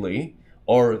greatly,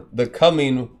 or the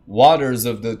coming waters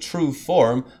of the true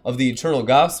form of the eternal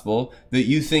gospel that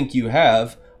you think you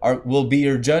have will be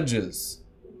your judges.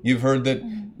 You've heard that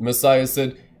Messiah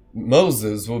said,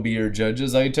 Moses will be your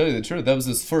judges. I tell you the truth, that was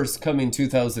his first coming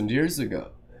 2,000 years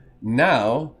ago.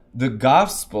 Now, the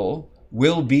gospel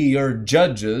will be your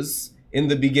judges in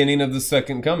the beginning of the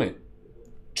second coming.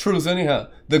 Truth anyhow.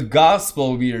 The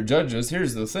gospel will be your judges.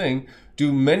 Here's the thing.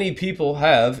 Do many people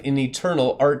have an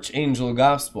eternal archangel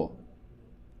gospel?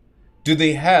 Do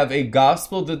they have a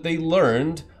gospel that they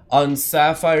learned on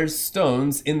sapphire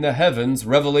stones in the heavens?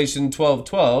 Revelation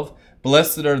 12:12.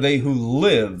 Blessed are they who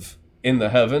live in the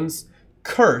heavens.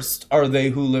 Cursed are they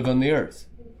who live on the earth.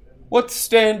 What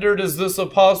standard is this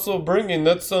apostle bringing?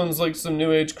 That sounds like some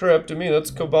New Age crap to me. That's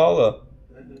Kabbalah.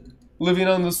 Living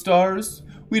on the stars?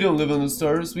 We don't live on the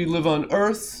stars. We live on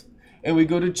earth, and we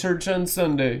go to church on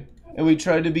Sunday, and we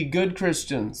try to be good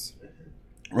Christians.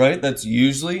 Right? That's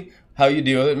usually how you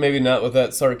deal with it. Maybe not with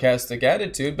that sarcastic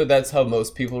attitude, but that's how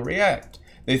most people react.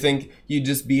 They think you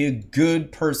just be a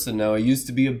good person now. I used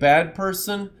to be a bad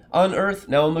person on earth.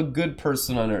 Now I'm a good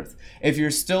person on earth. If you're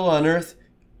still on earth,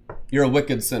 you're a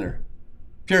wicked sinner.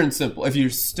 Pure and simple. If you're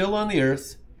still on the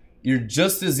earth, you're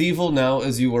just as evil now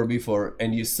as you were before.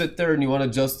 And you sit there and you want to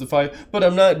justify, but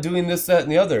I'm not doing this, that,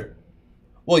 and the other.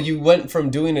 Well, you went from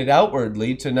doing it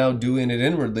outwardly to now doing it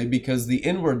inwardly, because the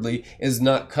inwardly is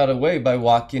not cut away by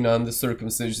walking on the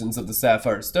circumcisions of the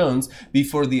sapphire stones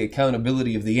before the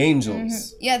accountability of the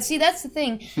angels. Yeah, see, that's the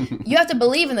thing. You have to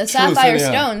believe in the sapphire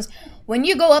stones. When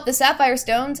you go up the sapphire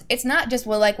stones, it's not just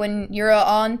like when you're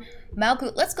on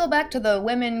Malkut. Let's go back to the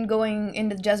women going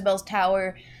into Jezebel's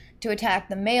tower to attack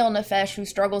the male Nefesh who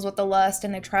struggles with the lust,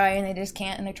 and they try and they just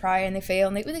can't, and they try and they fail,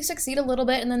 and they succeed a little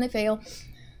bit and then they fail.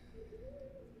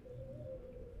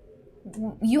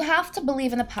 You have to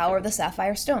believe in the power of the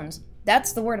sapphire stones.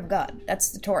 That's the word of God.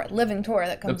 That's the Torah, living Torah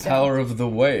that comes down. The power of the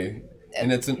way.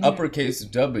 And it's an uppercase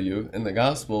W in the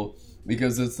gospel,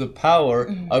 because it's the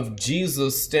power of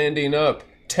Jesus standing up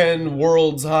 10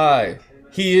 worlds high.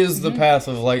 He is the path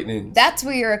of lightning. That's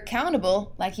where you're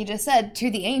accountable, like you just said, to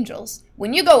the angels.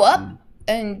 When you go up,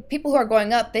 and people who are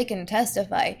going up, they can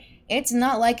testify. It's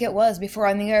not like it was before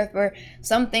on the earth, where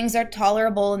some things are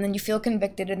tolerable and then you feel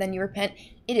convicted and then you repent.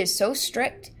 It is so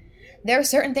strict. There are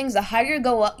certain things, the higher you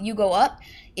go up,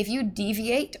 if you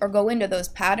deviate or go into those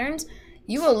patterns,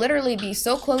 you will literally be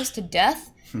so close to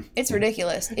death. It's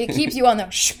ridiculous. It keeps you on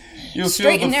the You'll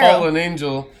straight feel and the narrow. fallen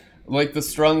angel like the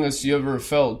strongest you ever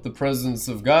felt the presence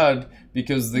of God,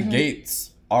 because the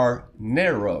gates are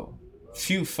narrow.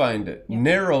 Few find it. Yep.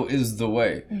 Narrow is the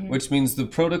way, which means the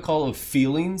protocol of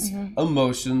feelings,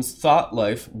 emotions, thought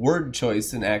life, word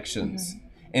choice, and actions.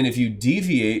 And if you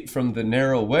deviate from the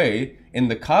narrow way in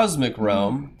the cosmic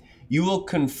realm, you will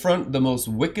confront the most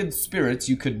wicked spirits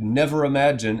you could never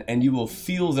imagine, and you will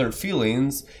feel their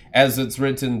feelings, as it's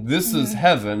written, this is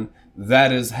heaven,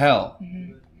 that is hell.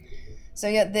 So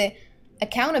yeah, the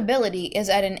accountability is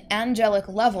at an angelic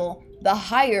level the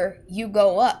higher you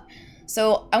go up.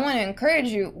 So I want to encourage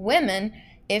you, women,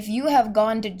 if you have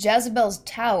gone to Jezebel's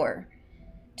tower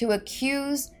to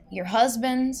accuse your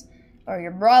husbands or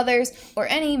your brothers or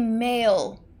any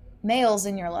males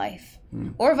in your life,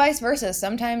 or vice versa.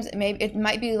 Sometimes it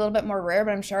might be a little bit more rare,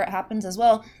 but I'm sure it happens as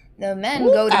well. The men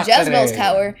go to Jezebel's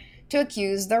tower to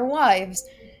accuse their wives.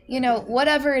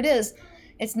 Whatever it is,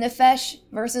 it's Nefesh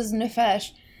versus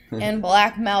Nefesh and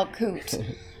Black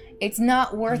Malkut. It's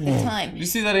not worth the time. Did you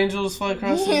see that angel just fly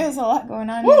across? There's a lot going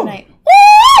on tonight. Woo!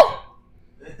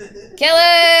 Kill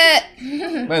it!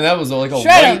 Man, that was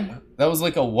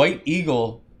like a white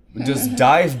eagle just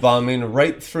dive bombing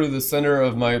right through the center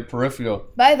of my peripheral.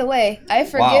 By the way, I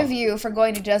forgive you for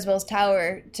going to Jezebel's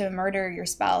tower to murder your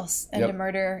spouse and to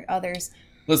murder others.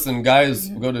 Listen, guys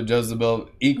go to Jezebel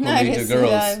equally to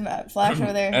girls. Flash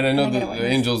over there. And I know the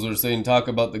angels were saying talk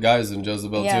about the guys in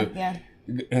Jezebel too. Yeah.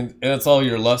 And it's all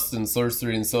your lust and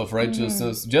sorcery and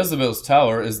self-righteousness. Jezebel's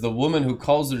tower is the woman who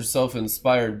calls herself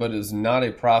inspired but is not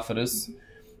a prophetess.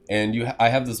 And I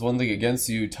have this one thing against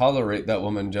you. Tolerate that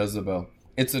woman, Jezebel.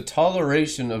 It's a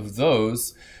toleration of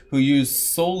those who use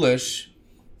soulish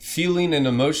feeling and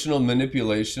emotional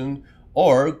manipulation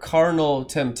or carnal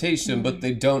temptation, but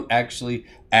they don't actually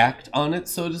act on it,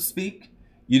 so to speak.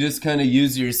 You just kind of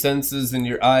use your senses and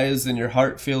your eyes and your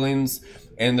heart feelings,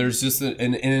 and there's just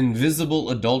an invisible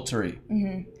adultery.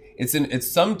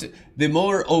 The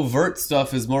more overt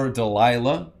stuff is more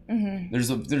Delilah.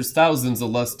 There's thousands of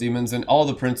lust demons, and all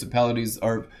the principalities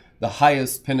are the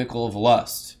highest pinnacle of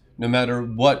lust, no matter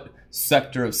what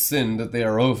sector of sin that they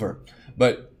are over.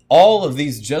 But all of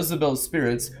these Jezebel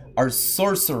spirits are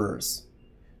sorcerers.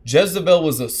 Jezebel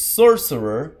was a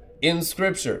sorcerer in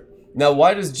Scripture. Now,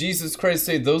 why does Jesus Christ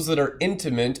say those that are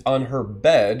intimate on her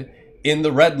bed in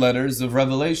the red letters of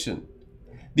Revelation?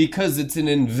 Because it's an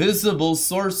invisible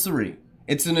sorcery.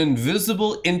 It's an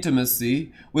invisible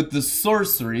intimacy with the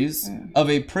sorceries of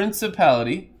a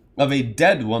principality, of a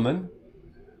dead woman,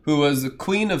 who was a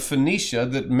queen of Phoenicia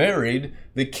that married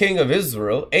the king of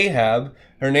Israel, Ahab.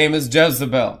 Her name is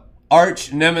Jezebel,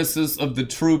 arch nemesis of the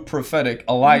true prophetic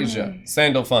Elijah,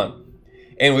 Sandalphon.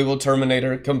 And we will terminate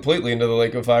her completely into the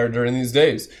lake of fire during these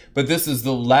days. But this is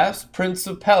the last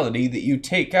principality that you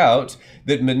take out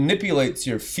that manipulates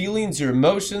your feelings, your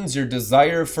emotions, your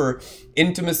desire for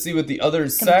intimacy with the other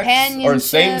sex or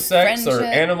same sex or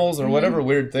animals or whatever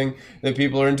weird thing that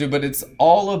people are into. But it's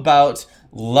all about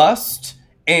lust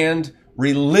and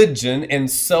religion and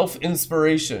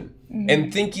self-inspiration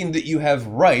and thinking that you have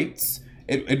rights.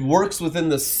 It works within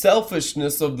the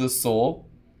selfishness of the soul,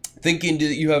 thinking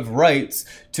that you have rights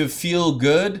to feel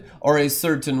good or a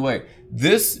certain way.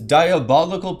 This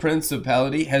diabolical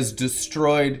principality has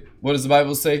destroyed, what does the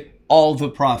Bible say? All the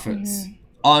prophets.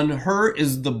 On her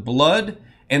is the blood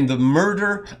and the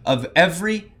murder of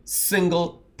every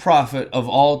single prophet of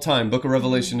all time. Book of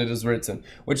Revelation, it is written.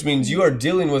 Which means you are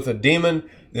dealing with a demon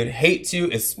that hates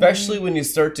you, especially when you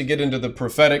start to get into the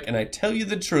prophetic. And I tell you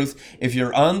the truth, if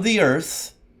you're on the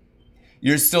earth,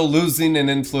 you're still losing an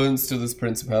influence to this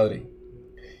principality.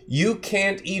 You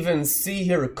can't even see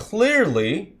her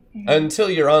clearly until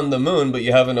you're on the moon, but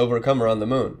you haven't overcome her on the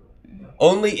moon.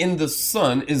 Only in the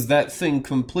sun is that thing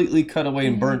completely cut away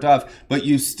and burnt off, but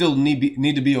you still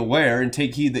need to be aware and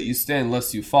take heed that you stand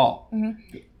lest you fall.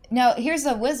 Now, here's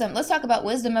the wisdom. Let's talk about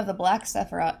wisdom of the Black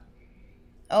Sephiroth.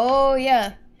 Oh,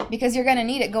 yeah, because you're going to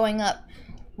need it going up.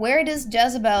 Where does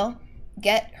Jezebel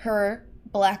get her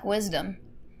black wisdom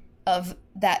of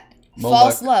that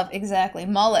false love? Exactly,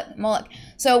 Moloch.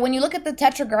 So when you look at the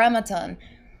Tetragrammaton,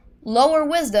 lower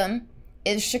wisdom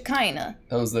is Shekinah.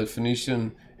 That was the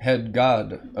Phoenician head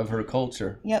god of her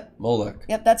culture. Yep. Moloch.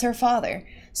 Yep, that's her father.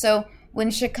 So when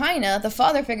Shekinah, the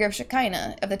father figure of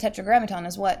Shekinah, of the Tetragrammaton,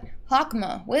 is what?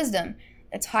 Hakma, wisdom.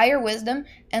 It's higher wisdom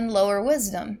and lower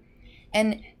wisdom.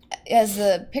 And as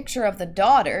the picture of the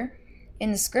daughter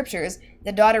in the scriptures,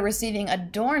 the daughter receiving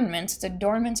adornments, it's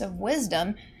adornments of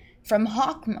wisdom from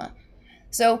Hakma.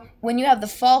 So when you have the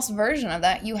false version of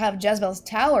that, you have Jezebel's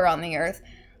tower on the earth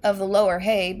of the lower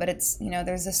hay, but it's,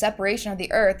 there's a separation of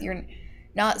the earth. You're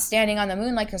not standing on the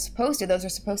moon like you're supposed to. Those are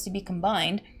supposed to be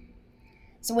combined.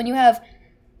 So when you have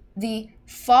the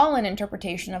fallen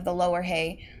interpretation of the lower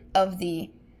hay, of the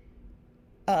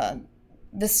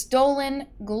stolen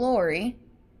glory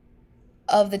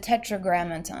of the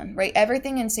Tetragrammaton, right?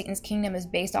 Everything in Satan's kingdom is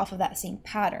based off of that same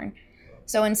pattern.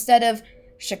 So instead of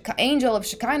angel of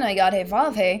Shekinah, Yad-Heh,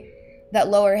 Vav-Heh, that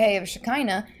lower hay of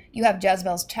Shekinah, you have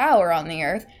Jezebel's tower on the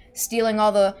earth, stealing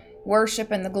all the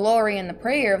worship and the glory and the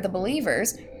prayer of the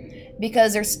believers,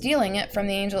 because they're stealing it from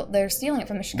the angel, they're stealing it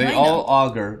from the Shekinah. They all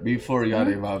augur before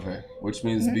Yad-Heh, Vav-Heh, which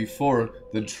means before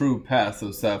the true path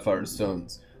of sapphire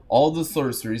stones. all the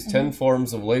sorceries, 10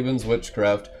 forms of Laban's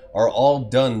witchcraft are all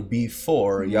done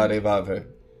before Yarevave.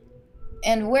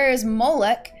 And whereas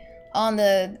Molech on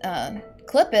the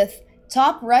Clippeth,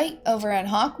 top right over at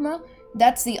Hakma,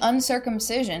 that's the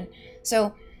uncircumcision.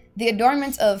 So the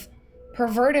adornments of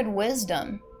perverted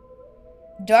wisdom,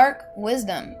 dark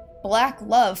wisdom, black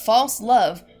love, false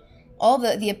love, all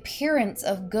the appearance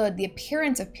of good, the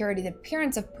appearance of purity, the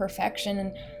appearance of perfection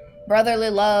and brotherly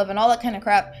love and all that kind of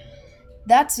crap,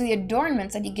 that's the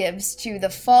adornments that he gives to the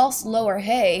false lower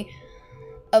hay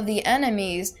of the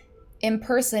enemy's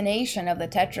impersonation of the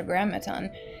Tetragrammaton.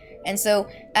 And so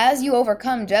as you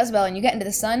overcome Jezebel and you get into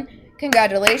the sun,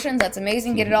 congratulations, that's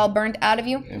amazing, get it all burnt out of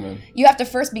you. Amen. You have to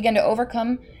first begin to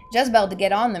overcome Jezebel to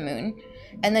get on the moon,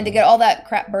 and then to get all that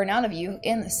crap burned out of you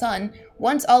in the sun.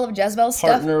 Once all of Jezebel's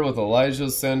Partner with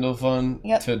Elijah's Sandal Fund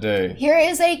today. Here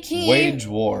is a key. Wage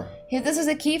war. This is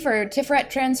a key for Tiferet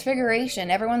Transfiguration.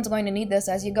 Everyone's going to need this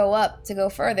as you go up to go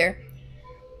further.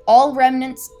 All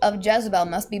remnants of Jezebel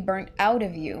must be burnt out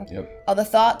of you. Yep. All the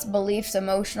thoughts, beliefs,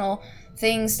 emotional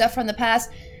things, stuff from the past,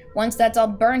 once that's all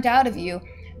burnt out of you,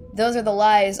 those are the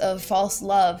lies of false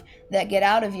love that get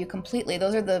out of you completely.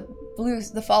 Those are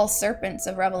the false serpents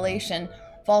of Revelation,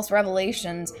 false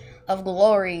revelations of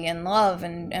glory and love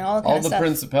and all that kind of stuff. All the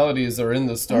principalities are in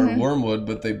the star wormwood,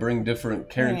 but they bring different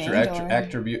character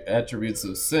attributes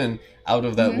of sin out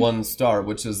of that one star,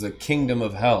 which is the kingdom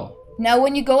of hell. Now,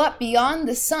 when you go up beyond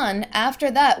the sun,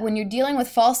 after that, when you're dealing with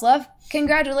false love,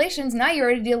 congratulations, now you're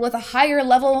ready to deal with a higher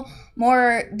level,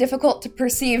 more difficult to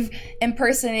perceive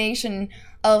impersonation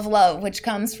of love, which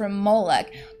comes from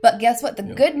Molech. But guess what? The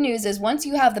good news is once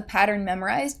you have the pattern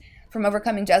memorized from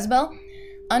overcoming Jezebel,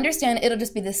 understand it'll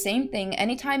just be the same thing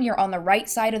anytime you're on the right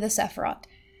side of the Sephiroth,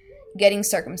 getting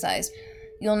circumcised.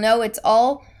 You'll know it's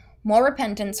all more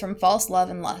repentance from false love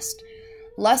and lust.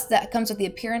 Lust that comes with the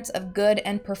appearance of good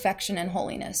and perfection and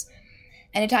holiness.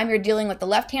 Anytime you're dealing with the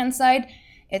left-hand side,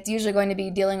 it's usually going to be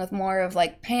dealing with more of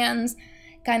like Pan's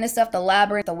kind of stuff, the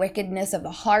labyrinth, the wickedness of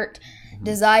the heart,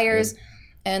 desires,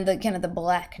 and the kind of the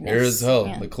blackness. Here is hell,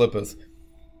 the Clippeth.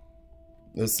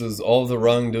 This is all the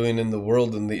wrongdoing in the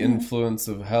world and the influence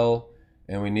of hell,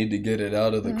 and we need to get it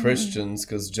out of the Christians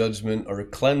because judgment or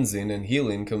cleansing and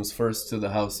healing comes first to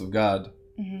the house of God.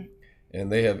 And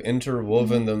they have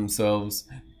interwoven themselves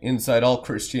inside all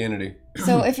Christianity.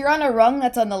 So if you're on a rung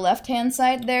that's on the left-hand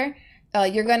side there,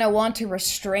 you're going to want to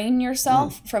restrain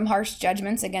yourself from harsh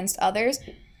judgments against others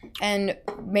and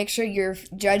make sure you're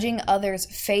judging others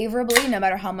favorably no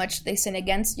matter how much they sin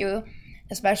against you,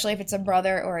 especially if it's a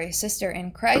brother or a sister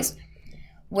in Christ.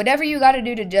 Whatever you got to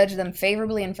do to judge them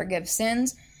favorably and forgive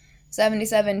sins,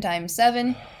 77 times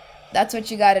 7, that's what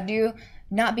you got to do.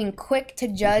 Not being quick to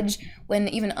judge when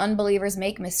even unbelievers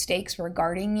make mistakes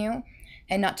regarding you,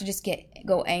 and not to just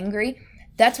go angry.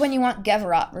 That's when you want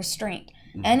Geverot, restraint.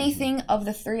 Anything of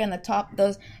the three on the top,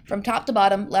 those from top to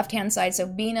bottom, left-hand side, so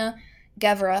Bina,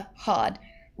 Gevra, Hod,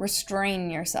 restrain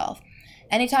yourself.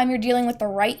 Anytime you're dealing with the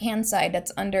right-hand side,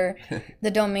 that's under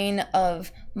the domain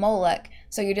of Molech.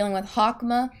 So you're dealing with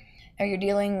Hakma, or you're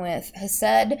dealing with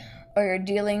Hesed, or you're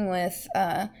dealing with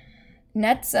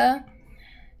Netzah.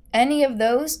 Any of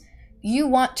those, you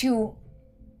want to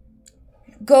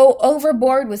go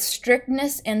overboard with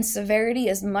strictness and severity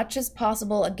as much as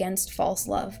possible against false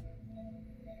love.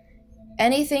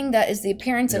 Anything that is the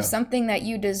appearance of something that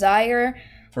you desire.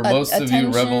 For most of you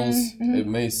rebels, it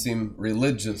may seem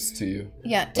religious to you.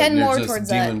 Yeah, 10 more towards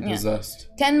that. Demon-possessed.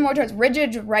 10 more towards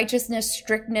rigid righteousness,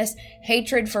 strictness,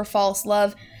 hatred for false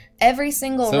love. Every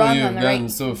single rung on the right. Some of you have gotten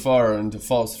so far into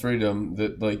false freedom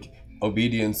that, like,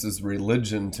 obedience is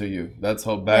religion to you. That's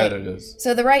how bad it is.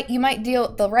 So the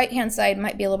right-hand side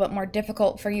might be a little bit more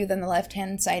difficult for you than the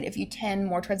left-hand side if you tend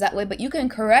more towards that way, but you can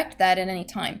correct that at any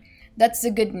time. That's the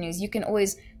good news. You can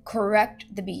always correct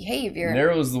the behavior.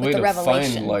 Narrow is the way to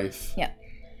find life. Yeah.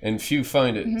 And few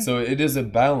find it. So it is a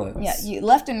balance. Yeah,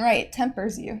 left and right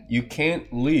tempers you. You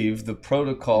can't leave the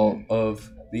protocol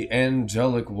of the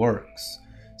angelic works.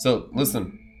 So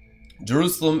listen,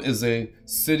 Jerusalem is a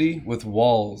city with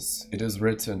walls, it is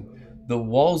written. The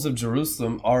walls of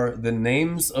Jerusalem are the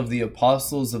names of the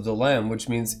apostles of the Lamb, which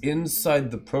means inside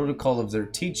the protocol of their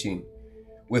teaching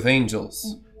with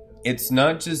angels. It's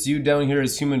not just you down here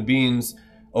as human beings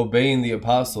obeying the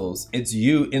apostles. It's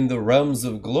you in the realms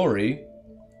of glory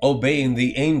obeying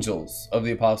the angels of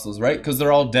the apostles, right? Because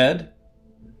they're all dead.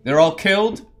 They're all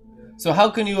killed. So how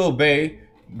can you obey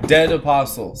dead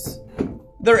apostles?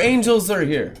 Their angels are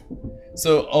here.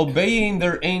 So obeying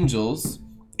their angels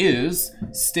is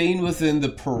staying within the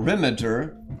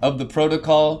perimeter of the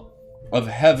protocol of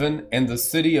heaven and the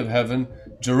city of heaven,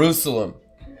 Jerusalem.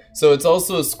 So it's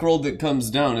also a scroll that comes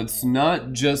down. It's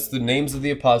not just the names of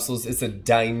the apostles. It's a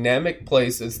dynamic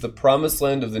place. It's the promised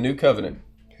land of the new covenant.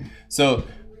 So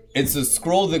it's a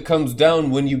scroll that comes down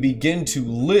when you begin to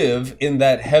live in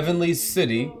that heavenly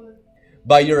city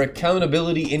by your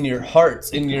accountability in your hearts,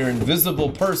 in your invisible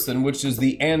person, which is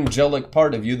the angelic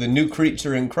part of you, the new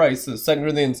creature in Christ, the 2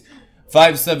 Corinthians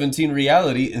 5:17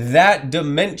 reality. That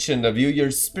dimension of you,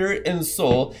 your spirit and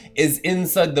soul, is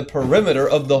inside the perimeter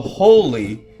of the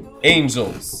holy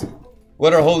angels.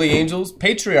 What are holy angels?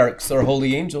 Patriarchs are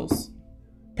holy angels.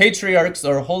 Patriarchs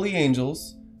are holy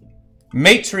angels.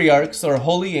 Matriarchs are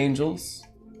holy angels.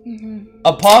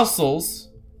 Apostles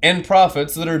and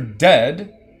prophets that are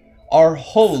dead are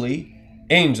holy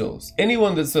angels.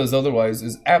 Anyone that says otherwise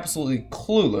is absolutely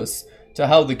clueless to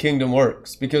how the kingdom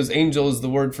works, because angel is the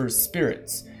word for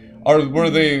spirits. Were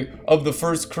they of the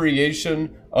first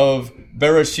creation of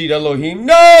Bereshit Elohim?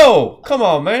 No! Come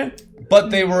on, man. But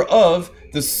they were of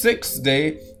the sixth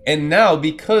day, and now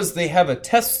because they have a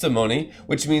testimony,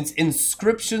 which means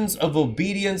inscriptions of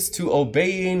obedience to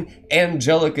obeying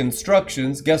angelic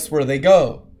instructions, guess where they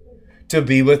go? To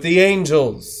be with the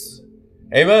angels.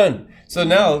 Amen. So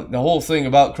now the whole thing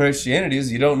about Christianity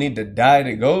is you don't need to die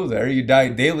to go there. You die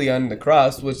daily on the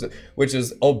cross, which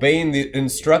is obeying the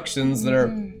instructions that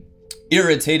are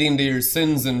irritating to your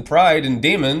sins and pride and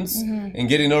demons, and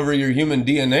getting over your human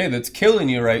DNA that's killing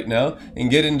you right now,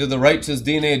 and get into the righteous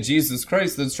DNA of Jesus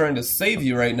Christ that's trying to save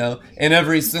you right now in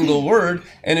every single word,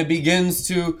 and it begins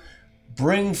to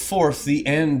bring forth the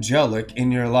angelic in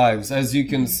your lives. As you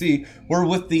can see, we're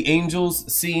with the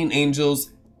angels, seeing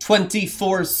angels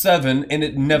 24/7, and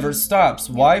it never stops.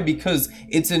 Why? Because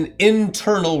it's an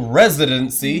internal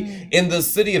residency in the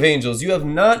city of angels. You have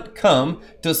not come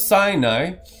to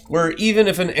Sinai, where even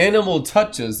if an animal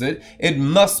touches it, it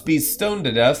must be stoned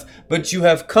to death, but you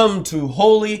have come to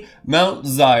holy Mount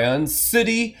Zion,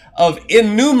 city of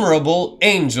innumerable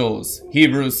angels,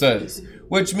 Hebrews says,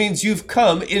 which means you've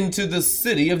come into the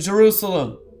city of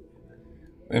Jerusalem.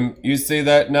 And you say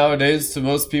that nowadays to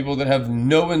most people that have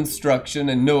no instruction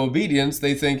and no obedience.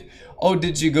 They think, oh,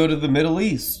 did you go to the Middle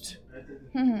East?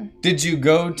 Did you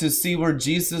go to see where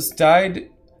Jesus died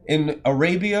in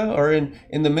Arabia or in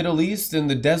the Middle East, in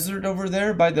the desert over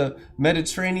there by the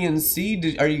Mediterranean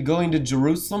Sea? Are you going to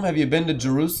Jerusalem? Have you been to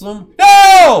Jerusalem?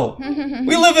 No!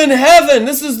 We live in heaven.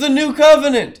 This is the new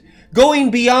covenant.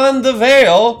 Going beyond the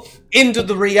veil into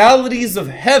the realities of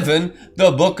heaven,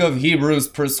 the book of Hebrews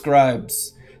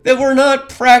prescribes. That we're not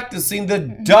practicing the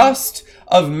dust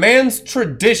of man's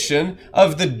tradition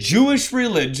of the Jewish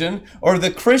religion or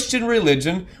the Christian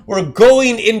religion. We're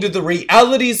going into the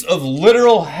realities of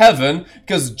literal heaven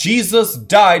because Jesus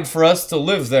died for us to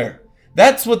live there.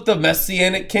 That's what the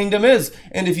Messianic kingdom is.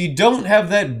 And if you don't have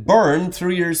that burned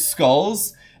through your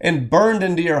skulls and burned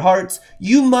into your hearts,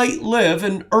 you might live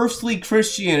in earthly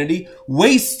Christianity,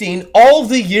 wasting all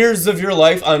the years of your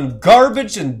life on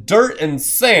garbage and dirt and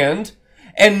sand,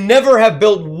 and never have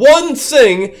built one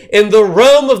thing in the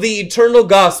realm of the eternal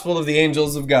gospel of the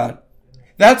angels of God.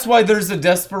 That's why there's a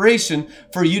desperation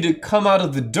for you to come out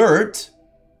of the dirt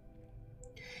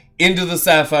into the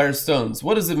sapphire stones.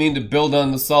 What does it mean to build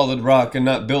on the solid rock and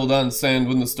not build on sand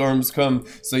when the storms come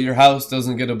so your house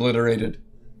doesn't get obliterated?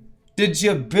 Did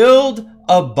you build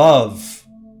above?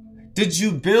 Did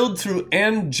you build through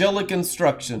angelic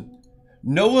instruction?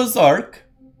 Noah's Ark,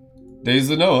 days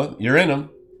of Noah, you're in them,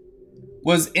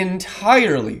 was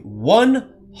entirely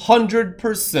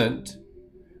 100%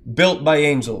 built by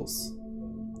angels.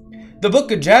 The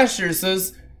book of Jasher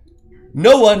says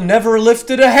Noah never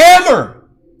lifted a hammer.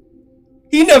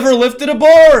 He never lifted a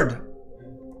board.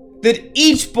 That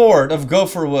each board of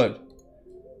gopher wood,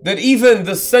 that even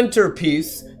the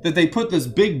centerpiece, that they put this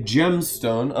big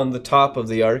gemstone on the top of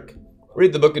the ark.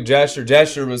 Read the book of Jasher.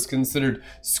 Jasher was considered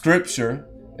scripture.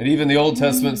 And even the Old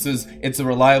Testament says it's a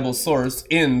reliable source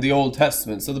in the Old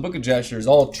Testament. So the book of Jasher is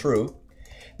all true.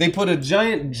 They put a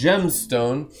giant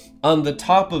gemstone on the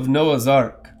top of Noah's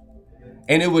Ark.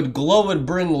 And it would glow and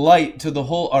bring light to the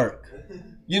whole ark.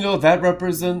 You know what that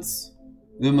represents?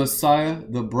 The Messiah,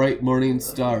 the bright morning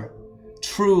star.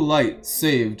 True light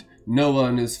saved Noah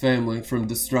and his family from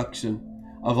destruction.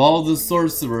 Of all the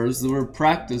sorcerers that were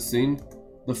practicing,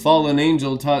 the fallen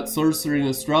angel taught sorcery and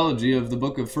astrology of the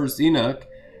book of 1 Enoch,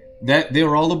 that they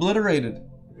were all obliterated.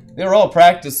 They were all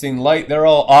practicing light. They're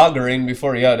all auguring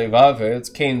before Yadevave. It's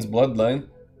Cain's bloodline.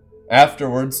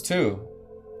 Afterwards, too.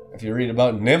 If you read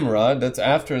about Nimrod, that's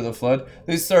after the flood.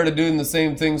 They started doing the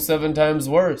same thing 7 times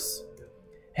worse.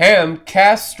 Ham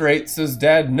castrates his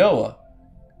dad Noah,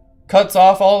 cuts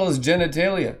off all his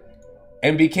genitalia,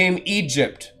 and became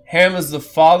Egypt. Ham is the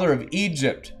father of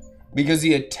Egypt. because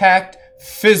he attacked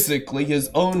physically his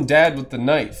own dad with the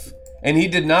knife. And he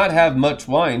did not have much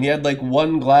wine. He had like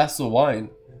 1 glass of wine.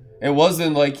 It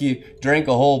wasn't like he drank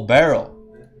a whole barrel.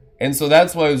 And so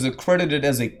that's why it was accredited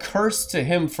as a curse to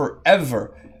him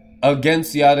forever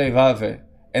against Yarevave.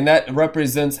 And that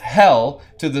represents hell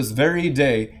to this very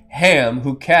day. Ham,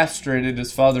 who castrated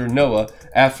his father Noah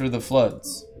after the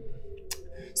floods.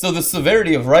 So the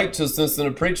severity of righteousness and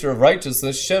a preacher of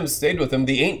righteousness, Shem stayed with him.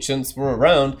 The ancients were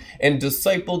around and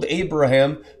discipled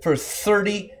Abraham for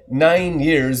 39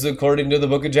 years, according to the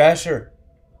book of Jasher.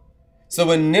 So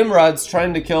when Nimrod's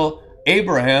trying to kill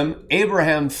Abraham,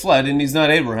 Abraham fled, and he's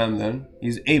not Abraham then,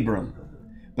 he's Abram.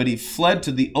 But he fled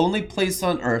to the only place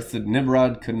on earth that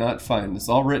Nimrod could not find. It's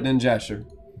all written in Jasher.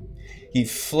 He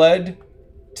fled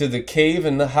to the cave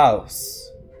in the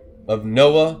house of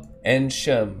Noah and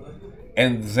Shem.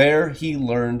 And there he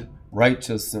learned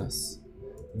righteousness.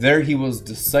 There he was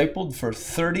discipled for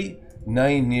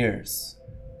 39 years.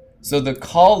 So the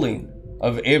calling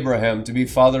of Abraham to be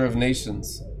father of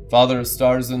nations, father of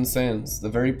stars and sands, the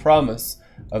very promise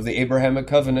of the Abrahamic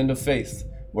covenant of faith,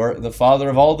 where the father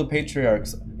of all the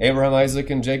patriarchs, Abraham, Isaac,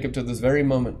 and Jacob, to this very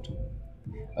moment,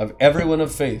 of everyone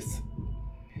of faith,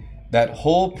 that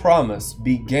whole promise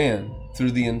began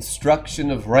through the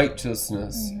instruction of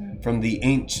righteousness from the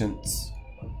ancients.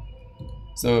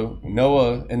 So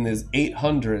Noah in his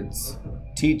 800s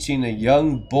teaching a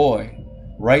young boy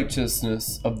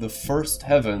righteousness of the first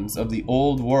heavens of the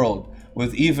old world,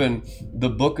 with even the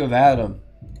book of Adam,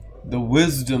 the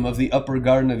wisdom of the upper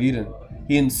Garden of Eden.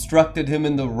 He instructed him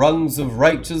in the rungs of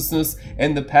righteousness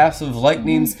and the path of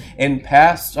lightnings, and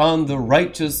passed on the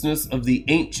righteousness of the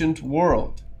ancient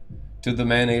world to the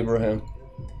man Abraham.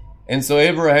 And so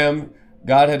Abraham,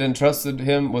 God had entrusted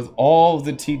him with all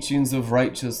the teachings of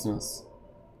righteousness.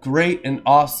 Great and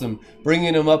awesome,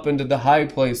 bringing him up into the high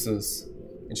places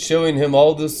and showing him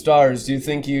all the stars. Do you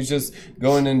think he was just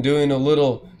going and doing a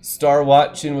little star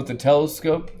watching with a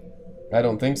telescope? I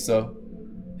don't think so.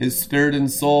 His spirit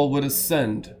and soul would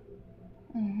ascend.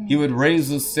 He would raise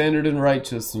the standard in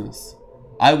righteousness.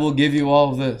 I will give you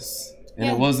all this. And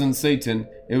it wasn't Satan,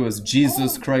 it was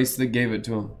Jesus Christ that gave it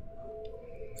to him.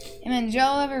 Amen. Did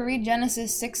y'all ever read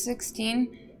Genesis 6:16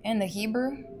 in the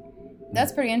Hebrew?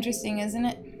 That's pretty interesting, isn't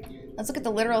it? Let's look at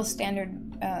the literal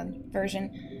standard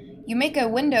version. You make a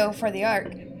window for the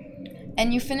ark,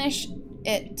 and you finish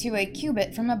it to a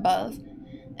cubit from above,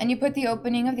 and you put the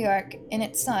opening of the ark in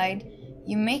its side.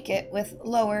 You make it with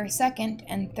lower, second,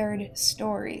 and third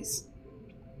stories.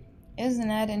 Isn't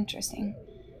that interesting?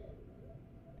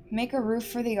 Make a roof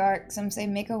for the ark. Some say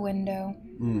make a window.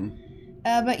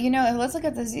 But let's look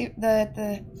at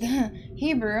the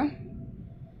Hebrew.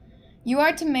 You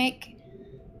are to make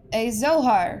a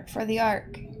zohar for the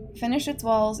ark. Finish its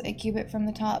walls a cubit from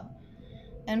the top,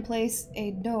 and place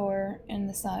a door in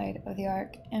the side of the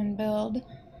ark, and build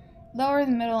lower,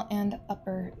 the middle, and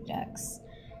upper decks.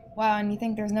 Wow, and you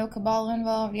think there's no Kabbalah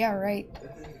involved? Yeah, right.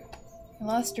 You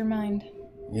lost your mind.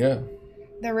 Yeah.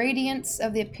 The radiance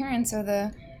of the appearance of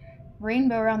the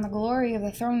rainbow around the glory of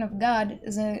the throne of God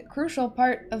is a crucial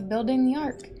part of building the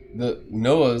ark. The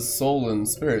Noah's soul and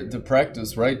spirit, to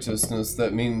practice righteousness,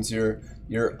 that means you're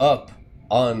up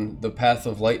on the path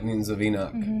of lightnings of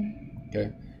Enoch.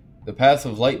 Okay? The path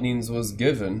of lightnings was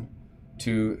given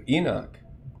to Enoch.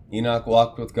 Enoch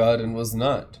walked with God and was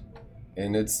not.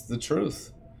 And it's the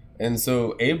truth. And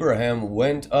so Abraham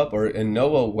went up, and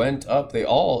Noah went up. They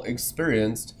all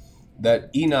experienced that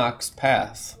Enoch's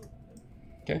path.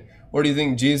 Okay? Where do you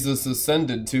think Jesus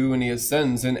ascended to when he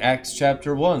ascends in Acts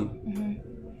chapter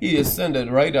 1? He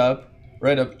ascended right up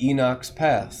Enoch's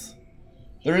path.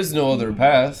 There is no other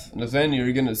path. Nathaniel,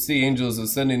 you're going to see angels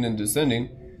ascending and descending.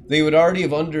 They would already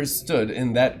have understood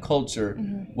in that culture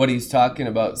what he's talking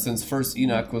about, since first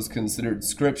Enoch was considered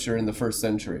scripture in the first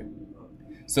century.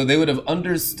 So they would have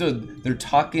understood they're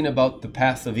talking about the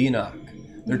path of Enoch.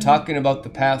 They're talking about the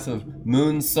path of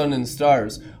moon, sun, and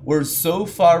stars. We're so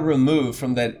far removed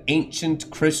from that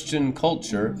ancient Christian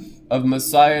culture of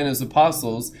Messiah and his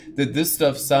apostles that this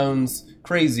stuff sounds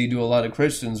crazy to a lot of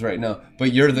Christians right now.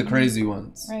 But you're the crazy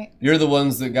ones. Right. You're the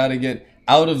ones that got to get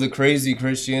out of the crazy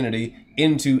Christianity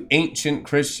into ancient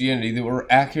Christianity that we're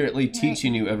accurately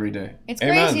teaching you every day. It's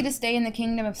Amen. crazy to stay in the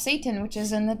kingdom of Satan, which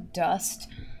is in the dust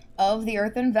of the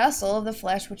earthen vessel of the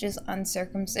flesh, which is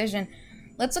uncircumcision.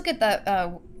 Let's look at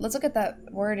that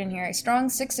word in here.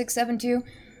 Strong's 6672,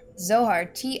 Zohar,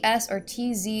 TS or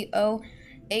TZOHAR,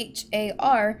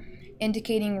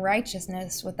 indicating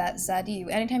righteousness with that Zadi.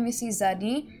 Anytime you see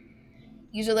Zadi,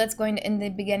 usually that's going to, in the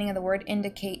beginning of the word,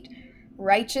 indicate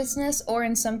righteousness, or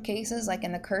in some cases, like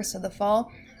in the curse of the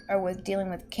fall, or with dealing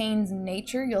with Cain's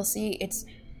nature, you'll see it's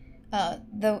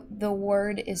the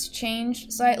word is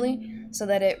changed slightly so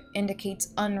that it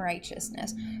indicates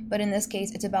unrighteousness. But in this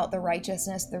case, it's about the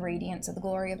righteousness, the radiance of the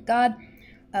glory of God.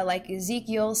 Like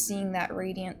Ezekiel, seeing that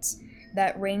radiance,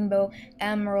 that rainbow,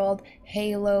 emerald,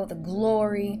 halo, the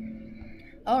glory.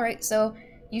 All right, so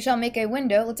you shall make a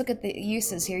window. Let's look at the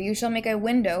uses here. You shall make a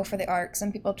window for the ark.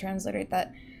 Some people translate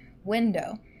that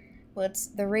window. Well, it's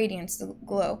the radiance, the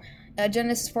glow.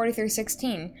 Genesis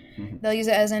 43:16. They'll use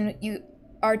it as in, you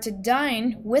are to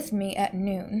dine with me at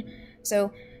noon.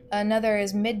 So another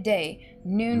is midday,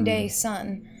 noonday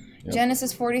sun. Yep.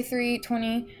 Genesis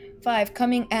 43:25,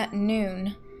 coming at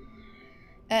noon.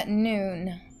 At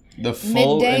noon. The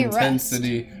full midday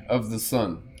intensity rest. Of the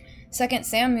sun. 2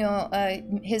 Samuel,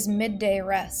 his midday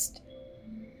rest.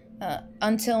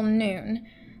 Until noon.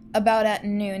 About at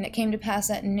noon. It came to pass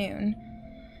at noon.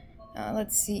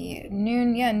 Let's see.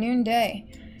 Noonday.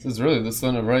 This is really the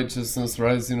sun of righteousness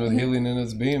rising with healing in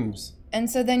its beams. And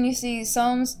so then you see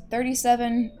Psalms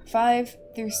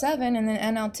 37:5-7, and then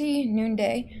NLT,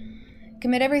 noonday.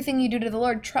 Commit everything you do to the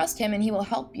Lord. Trust him, and he will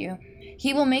help you.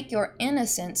 He will make your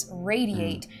innocence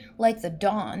radiate like the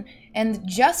dawn, and the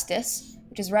justice,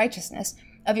 which is righteousness,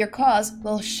 of your cause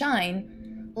will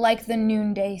shine like the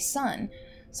noonday sun.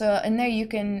 So in there you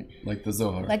can... Like the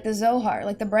Zohar. Like the Zohar,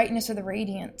 like the brightness or the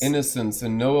radiance. Innocence.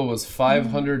 And Noah was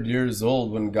 500 years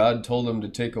old when God told him to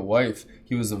take a wife.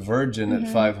 He was a virgin at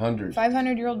 500.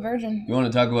 500-year-old virgin. You want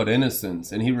to talk about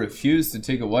innocence. And he refused to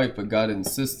take a wife, but God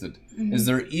insisted. Is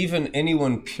there even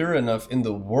anyone pure enough in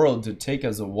the world to take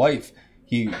as a wife?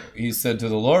 He said to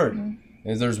the Lord. And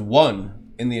there's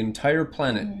one in the entire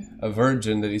planet, a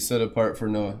virgin that he set apart for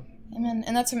Noah. Amen.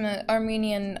 And that's from an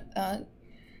Armenian...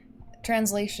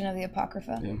 translation of the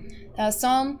Apocrypha.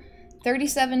 Psalm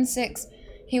 37:6.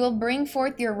 He will bring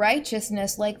forth your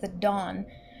righteousness like the dawn,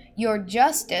 your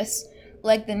justice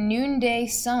like the noonday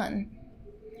sun.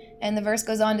 And the verse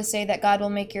goes on to say that God will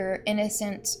make your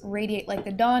innocence radiate like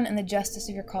the dawn, and the justice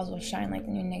of your cause will shine like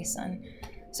the noonday sun.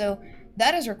 So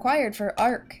that is required for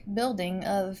ark building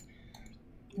of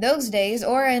those days,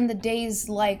 or in the days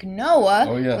like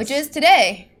Noah, which is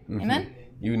today. Amen?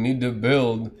 You need to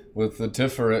build with the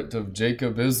Tiferet of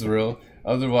Jacob Israel.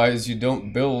 Otherwise, you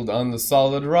don't build on the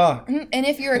solid rock. And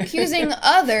if you're accusing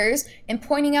others and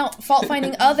pointing out,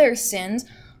 fault-finding others' sins,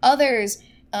 others'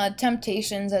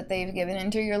 temptations that they've given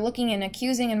into, you're looking and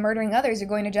accusing and murdering others, you're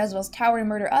going to Jezebel's tower to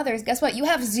murder others, guess what? You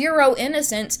have zero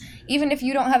innocence, even if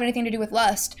you don't have anything to do with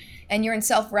lust, and you're in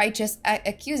self-righteous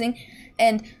accusing.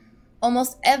 And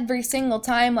almost every single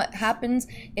time what happens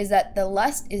is that the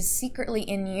lust is secretly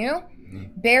in you,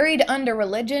 buried under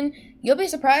religion. You'll be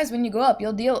surprised when you go up.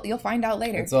 You'll find out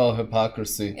later. It's all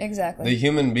hypocrisy. Exactly. The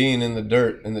human being in the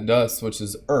dirt, in the dust, which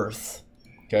is earth.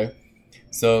 Okay?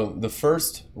 So the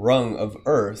first rung of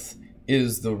earth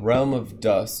is the realm of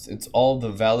dust. It's all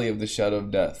the valley of the shadow of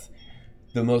death.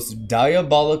 The most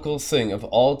diabolical thing of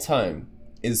all time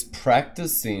is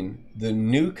practicing the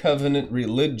new covenant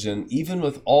religion, even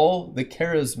with all the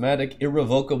charismatic,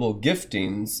 irrevocable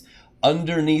giftings,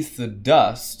 underneath the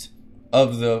dust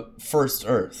of the first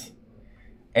earth.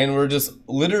 And we're just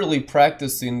literally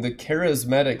practicing the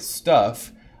charismatic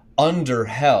stuff under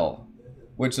hell,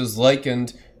 which is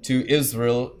likened to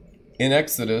Israel in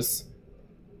Exodus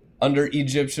under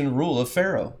Egyptian rule of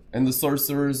Pharaoh and the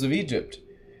sorcerers of Egypt.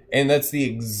 And that's the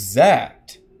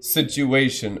exact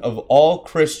situation of all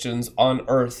Christians on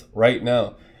earth right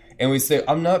now. And we say,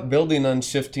 I'm not building on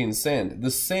shifting sand.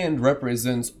 The sand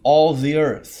represents all the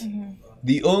earth.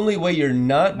 The only way you're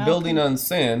not building on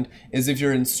sand is if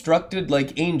you're instructed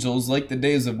like angels, like the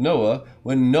days of Noah,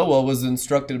 when Noah was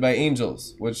instructed by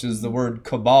angels, which is the word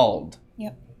caballed.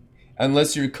 Yep.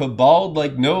 Unless you're caballed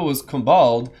like Noah was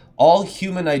caballed, all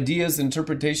human ideas,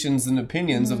 interpretations, and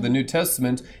opinions of the New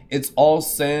Testament, it's all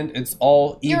sand, it's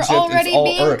all Egypt, You're already it's all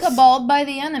being earth. Caballed by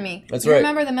the enemy. That's you right.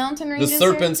 Remember the mountain ranges The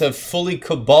serpents have fully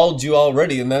caballed you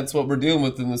already, and that's what we're dealing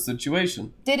with in this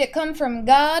situation. Did it come from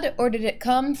God or did it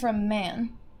come from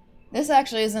man? This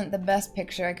actually isn't the best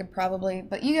picture I could probably,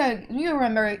 but you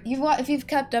remember, if you've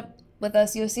kept up with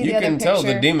us, you'll see the other picture. You can tell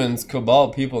the demons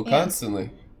cabal people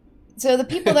constantly. So the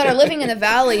people that are living in the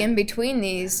valley in between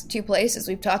these two places,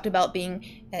 we've talked about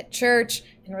being at church,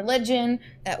 in religion,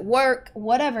 at work,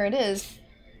 whatever it is,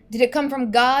 did it come from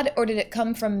God or did it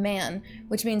come from man?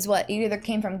 Which means what? It either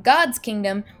came from God's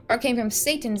kingdom or came from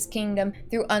Satan's kingdom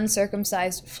through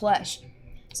uncircumcised flesh.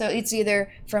 So it's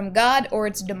either from God or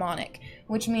it's demonic.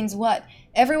 Which means what?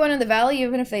 Everyone in the valley,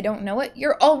 even if they don't know it,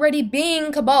 you're already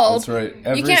being caballed. That's right.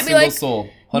 Every you can't single be like, soul.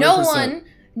 100%.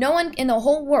 No one in the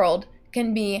whole world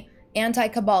can be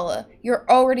anti-Kabbalah. You're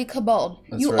already Kabbaled.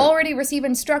 You right. already receive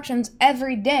instructions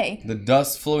every day. The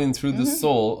dust flowing through the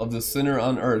soul of the sinner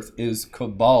on earth is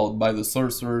caballed by the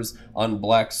sorcerers on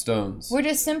black stones. We're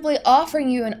just simply offering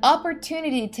you an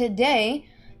opportunity today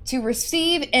to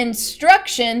receive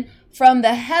instruction from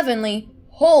the heavenly,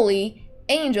 holy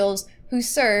angels who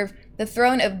serve the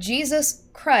throne of Jesus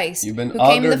Christ, You've been who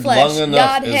came in the augured flesh. long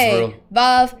enough, Yad Hey, Israel.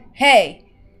 Vav Hey.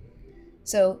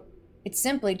 So it's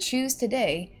simply choose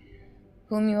today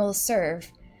whom you will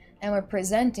serve, and we're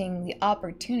presenting the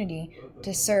opportunity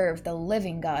to serve the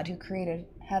living God who created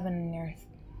heaven and earth.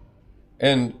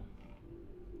 And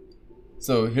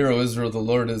so, hear, O Israel, the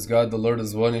Lord is God, the Lord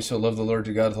is one. You shall love the Lord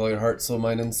your God with all your heart, soul,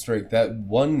 mind, and strength. That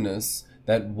oneness,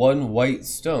 that one white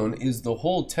stone, is the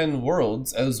whole 10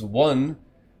 worlds as one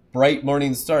bright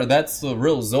morning star. That's the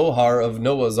real Zohar of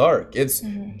Noah's Ark. It's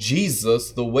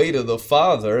Jesus, the way to the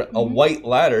Father, a white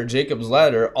ladder, Jacob's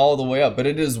ladder, all the way up. But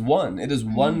it is one. It is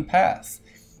one path.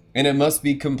 And it must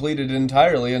be completed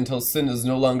entirely until sin is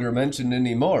no longer mentioned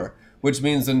anymore. Which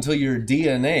means until your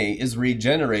DNA is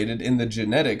regenerated in the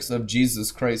genetics of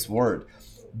Jesus Christ's word.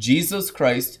 Jesus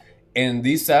Christ and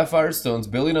these sapphire stones,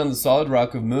 building on the solid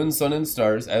rock of moon, sun, and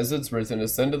stars, as it's written,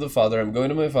 ascend to the Father, I'm going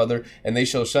to my Father, and they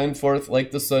shall shine forth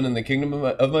like the sun in the kingdom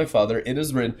of my Father. It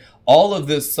is written, all of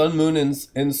this sun, moon,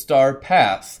 and star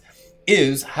path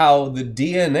is how the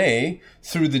DNA,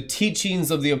 through the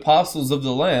teachings of the apostles of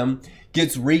the Lamb,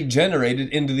 gets regenerated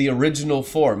into the original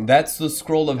form. That's the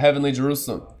scroll of heavenly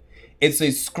Jerusalem. It's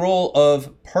a scroll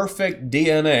of perfect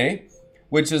DNA,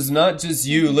 which is not just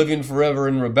you living forever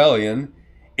in rebellion.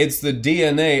 It's the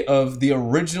DNA of the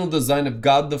original design of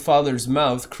God the Father's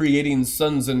mouth, creating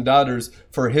sons and daughters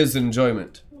for his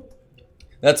enjoyment.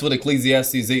 That's what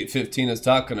Ecclesiastes 8:15 is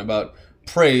talking about.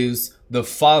 Praise the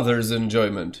Father's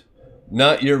enjoyment,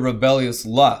 not your rebellious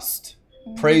lust.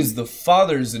 Praise the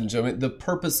Father's enjoyment, the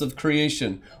purpose of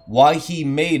creation, why he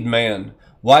made man,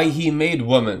 why he made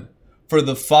woman. For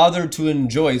the Father to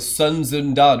enjoy sons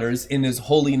and daughters in his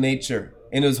holy nature,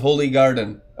 in his holy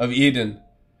garden of Eden.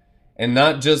 And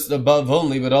not just above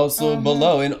only, but also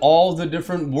below, in all the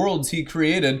different worlds he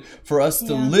created for us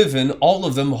to live in, all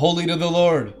of them holy to the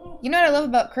Lord. You know what I love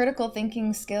about critical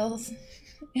thinking skills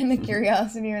and the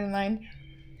curiosity of the mind?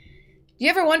 Do you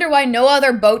ever wonder why no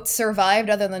other boats survived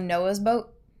other than Noah's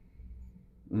boat?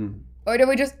 Or did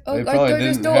we just,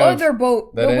 there's no other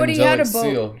boat. Nobody had a boat.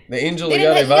 Seal. The angel They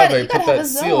of didn't Yahweh have- put that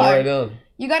seal Zohar. right on.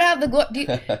 You gotta have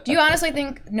the do you honestly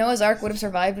think Noah's Ark would have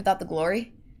survived without the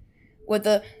glory? With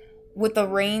the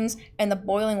rains and the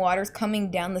boiling waters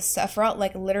coming down the Sephiroth,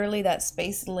 like literally that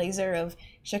space laser of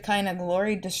Shekinah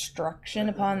glory, destruction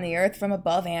upon the earth from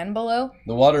above and below?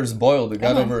 The waters boiled. It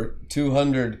got over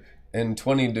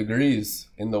 220 degrees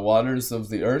in the waters of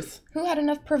the earth. Who had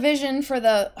enough provision for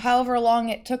the however long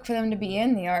it took for them to be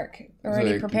in the ark?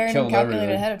 Already prepared and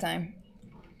calculated ahead of time.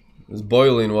 It was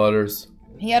boiling waters.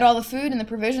 He had all the food and the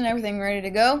provision, everything ready to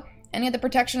go, and he had the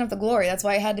protection of the glory. That's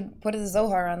why he had to put his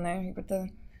Zohar on there. He put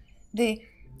the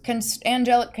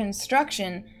angelic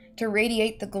construction to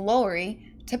radiate the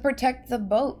glory to protect the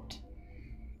boat.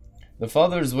 The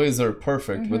Father's ways are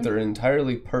perfect, but they're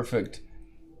entirely perfect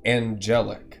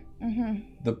angelic.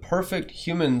 The perfect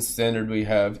human standard we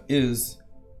have is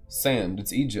sand.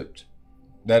 It's Egypt.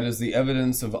 That is the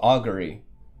evidence of augury,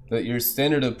 that your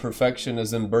standard of perfection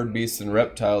is in bird, beast, and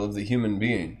reptile of the human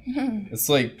being. It's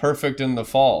like perfect in the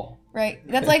fall. Right.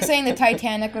 That's like saying the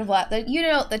Titanic would have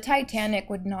the Titanic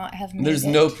would not have made There's it.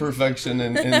 no perfection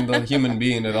in the human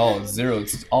being at all. It's zero.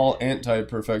 It's all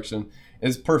anti-perfection.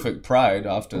 It's perfect pride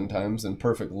oftentimes and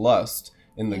perfect lust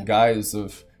in the guise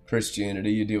of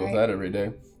Christianity. You deal with that every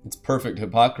day. It's perfect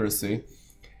hypocrisy.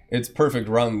 It's perfect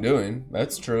wrongdoing.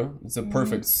 That's true. It's a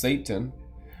perfect Satan.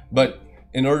 But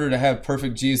in order to have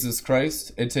perfect Jesus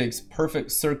Christ, it takes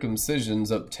perfect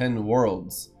circumcisions up 10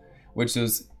 worlds, which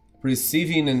is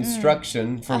receiving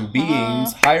instruction from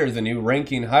beings higher than you,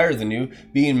 ranking higher than you,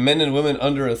 being men and women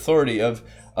under authority of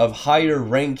higher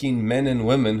ranking men and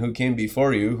women who came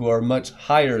before you, who are much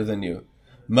higher than you.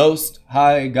 Most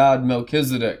High God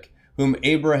Melchizedek, whom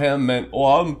Abraham meant,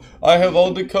 I have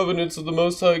all the covenants of the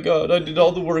Most High God. I did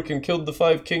all the work and killed the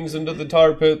 5 kings into the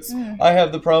tar pits. I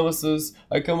have the promises.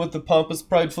 I come with the pompous,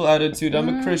 prideful attitude. I'm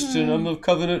a Christian. I'm of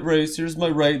covenant race. Here's my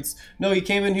rights. No, he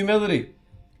came in humility.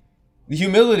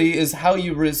 Humility is how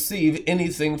you receive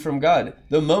anything from God.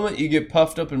 The moment you get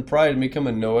puffed up in pride and become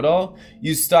a know-it-all,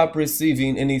 you stop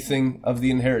receiving anything of the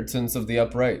inheritance of the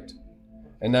upright.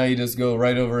 And now you just go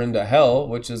right over into hell,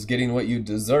 which is getting what you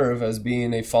deserve as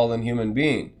being a fallen human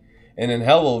being. And in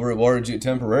hell will reward you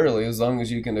temporarily as long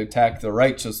as you can attack the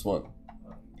righteous one.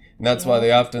 And that's why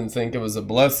they often think it was a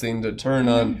blessing to turn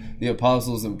on the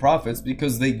apostles and prophets,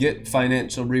 because they get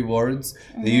financial rewards.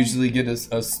 They usually get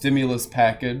a stimulus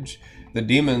package. The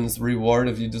demons reward,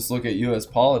 if you just look at U.S.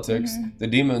 politics, the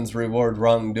demons reward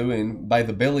wrongdoing by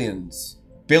the billions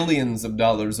of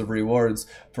dollars of rewards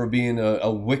for being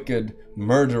a wicked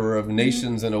murderer of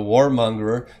nations and a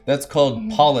warmonger. That's called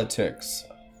politics.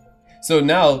 So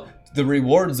now the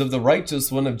rewards of the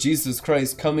righteous one of Jesus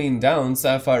Christ coming down,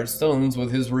 sapphire stones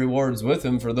with his rewards with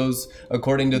him for those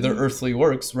according to their earthly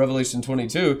works, Revelation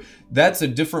 22, that's a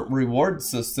different reward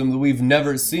system that we've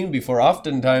never seen before.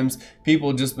 Oftentimes,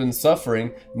 people just been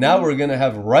suffering. Now we're going to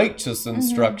have righteous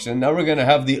instruction. Now we're going to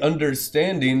have the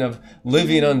understanding of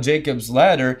living on Jacob's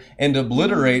ladder and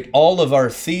obliterate all of our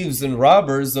thieves and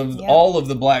robbers of all of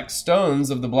the black stones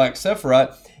of the black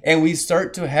Sephiroth. And we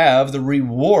start to have the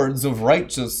rewards of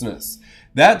righteousness.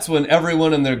 That's when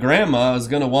everyone and their grandma is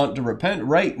going to want to repent.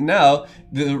 Right now,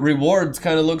 the rewards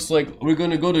kind of looks like we're going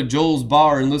to go to Joel's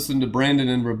bar and listen to Brandon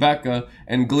and Rebecca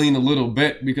and glean a little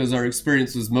bit because our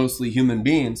experience is mostly human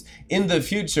beings. In the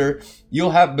future, you'll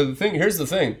have, but here's the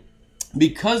thing.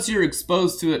 Because you're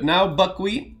exposed to it now,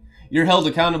 buckwheat, you're held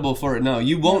accountable for it now.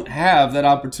 You won't have that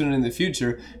opportunity in the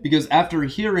future because after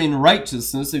hearing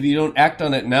righteousness, if you don't act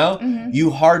on it now,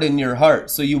 you harden your heart.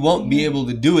 So you won't be able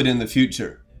to do it in the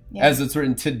future. Yeah. As it's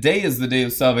written, today is the day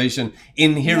of salvation.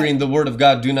 In hearing the word of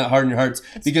God, do not harden your hearts.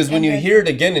 Because when you hear it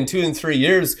again in 2 and 3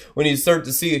 years, when you start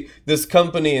to see this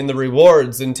company and the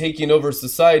rewards and taking over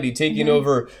society, taking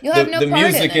over the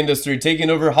music industry, taking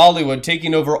over Hollywood,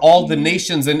 taking over all the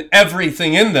nations and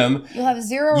everything in them, you'll have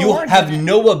zero you have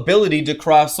no ability to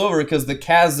cross over because the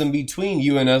chasm between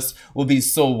you and us will be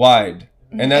so wide.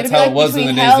 And that's how it was in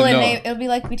the days of Noah. It'll be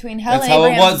like between hell and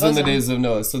Abraham's bosom. That's how it was in the days of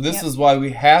Noah. So this is why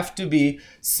we have to be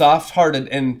soft-hearted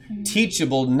and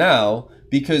teachable now,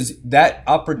 because that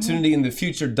opportunity in the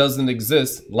future doesn't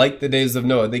exist like the days of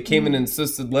Noah. They came and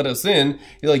insisted, let us in.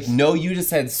 You're like, no, you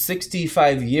just had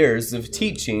 65 years of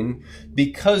teaching.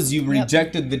 Because you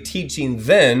rejected the teaching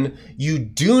then, you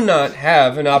do not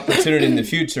have an opportunity in the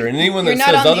future. And anyone that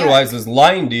says otherwise is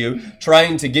lying to you,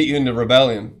 trying to get you into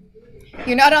rebellion.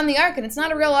 You're not on the ark, and it's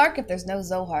not a real ark if there's no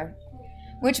Zohar.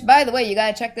 Which, by the way, you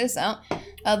gotta check this out.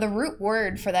 The root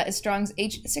word for that is Strong's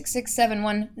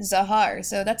H6671 Zahar.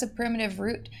 So that's a primitive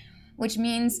root, which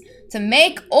means to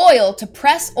make oil, to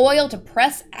press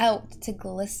out, to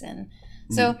glisten.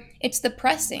 So it's the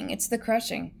pressing, it's the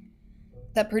crushing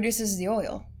that produces the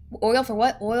oil. Oil for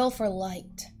what? Oil for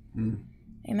light.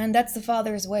 Amen. That's the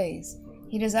Father's ways.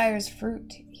 He desires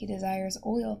fruit, he desires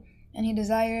oil, and he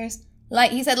desires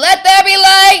light. He said, let there be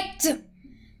light!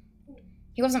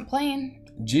 He wasn't playing.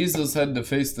 Jesus had to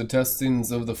face the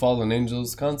testings of the fallen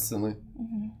angels constantly.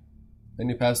 And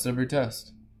he passed every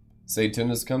test.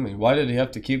 Satan is coming. Why did he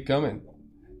have to keep coming?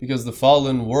 Because the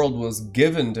fallen world was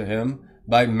given to him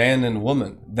by man and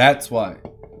woman. That's why.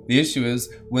 The issue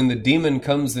is, when the demon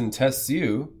comes and tests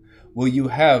you, will you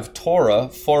have Torah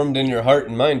formed in your heart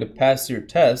and mind to pass your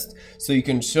test so you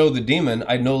can show the demon,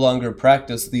 I no longer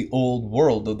practice the old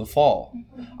world of the fall.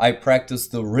 I practice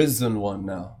the risen one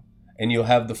now. And you'll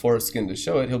have the foreskin to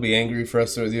show it. He'll be angry,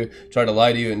 frustrated with you, try to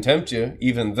lie to you and tempt you,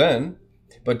 even then.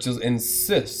 But just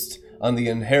insist on the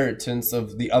inheritance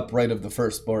of the upright of the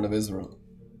firstborn of Israel.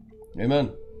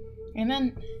 Amen.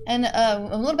 Amen. And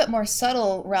a little bit more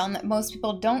subtle realm that most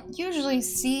people don't usually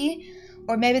see,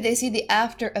 or maybe they see the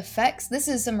after effects. This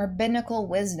is some rabbinical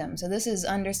wisdom. So this is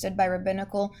understood by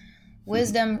rabbinical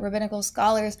wisdom, rabbinical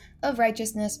scholars of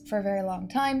righteousness for a very long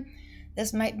time.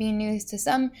 This might be news to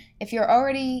some. If you're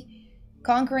already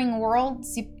conquering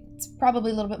worlds, it's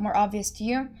probably a little bit more obvious to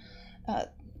you,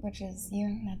 which is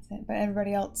you, that's it. But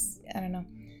everybody else, I don't know.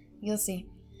 You'll see.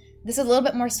 This is a little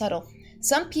bit more subtle.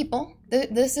 Some people,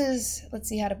 this is, let's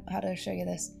see how to show you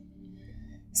this.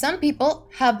 Some people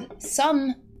have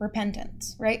some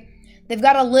repentance, right? They've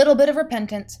got a little bit of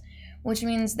repentance, which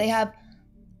means they have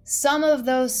some of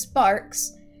those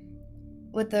sparks,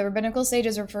 what the rabbinical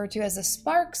sages refer to as the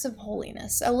sparks of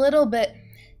holiness. A little bit,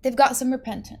 they've got some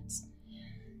repentance.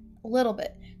 A little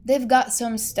bit. They've got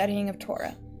some studying of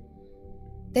Torah.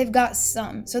 They've got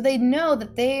some. So they know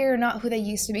that they are not who they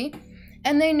used to be,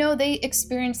 and they know they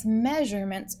experience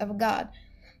measurements of God.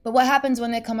 But what happens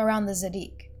when they come around the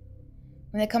Zaddik?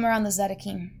 When they come around the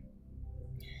Zedekim?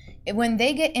 When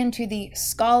they get into the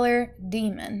scholar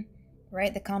demon,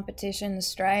 right? The competition, the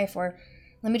strife, or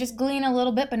let me just glean a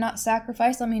little bit but not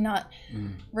sacrifice. Let me not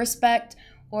respect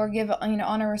or give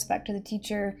honor, respect to the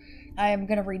teacher. I am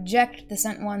going to reject the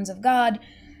sent ones of God.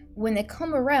 When they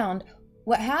come around,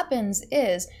 what happens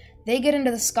is they get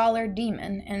into the scholar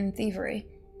demon and thievery.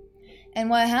 And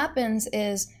what happens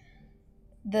is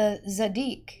the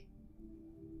Zadik,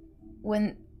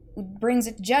 when it brings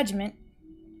its judgment,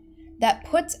 that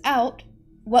puts out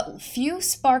what few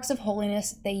sparks of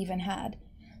holiness they even had.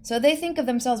 So they think of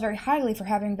themselves very highly for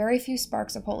having very few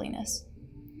sparks of holiness,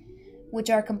 which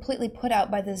are completely put out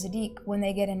by the Zadik when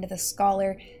they get into the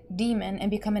scholar demon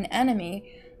and become an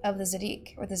enemy of the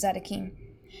Zadik or the Zadikim.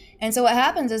 And so what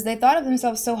happens is they thought of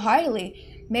themselves so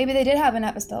highly. Maybe they did have an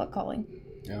apostolic calling.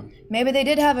 Yeah. Maybe they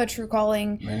did have a true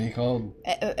calling. Many called.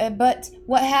 But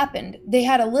what happened? They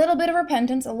had a little bit of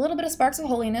repentance, a little bit of sparks of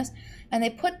holiness, and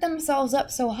they put themselves up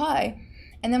so high.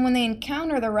 And then when they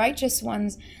encounter the righteous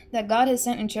ones that God has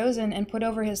sent and chosen and put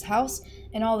over his house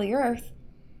and all the earth,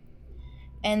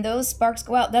 and those sparks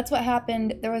go out. That's what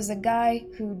happened. There was a guy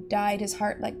who died, his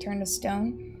heart like turned to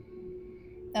stone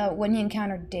when he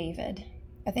encountered David.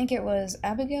 I think it was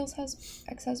Abigail's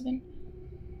ex-husband.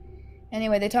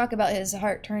 Anyway, they talk about his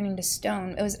heart turning to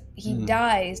stone. He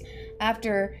dies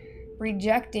after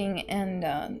rejecting and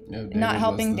not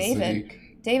helping David.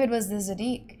 Zadik. David was the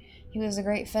Zadik. He was a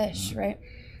great fish, right?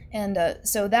 And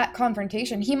so that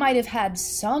confrontation, he might have had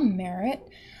some merit,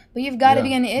 but you've got to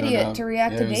be an idiot to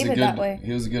react to David that way.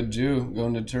 He was a good Jew,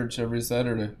 going to church every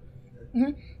Saturday.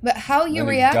 Mm-hmm. But how you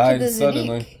react to the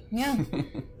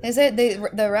Zadik, they say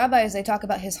the rabbis, they talk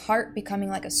about his heart becoming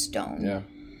like a stone. Yeah.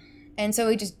 And so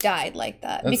he just died like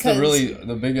that. That's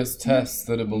the biggest test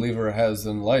that a believer has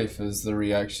in life is the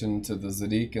reaction to the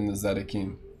Zadik and the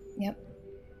Zadikim. Yep.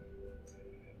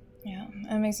 Yeah,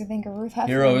 that makes you think of Ruth Heflin.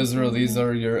 Hear, O Israel, these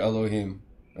are your Elohim.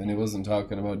 And he wasn't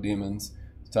talking about demons.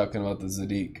 He's talking about the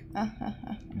Zadik.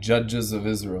 Judges of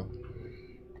Israel.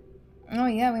 Oh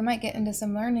yeah, we might get into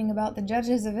some learning about the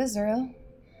judges of Israel.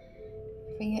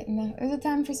 If we get into... Is it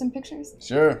time for some pictures?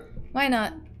 Sure. Why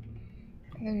not?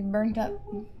 They're gonna be burnt up.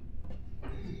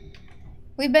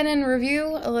 We've been in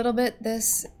review a little bit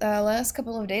this last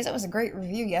couple of days. That was a great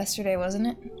review yesterday, wasn't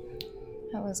it?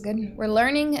 That was good. We're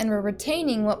learning and we're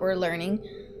retaining what we're learning,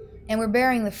 and we're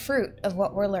bearing the fruit of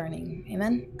what we're learning.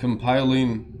 Amen?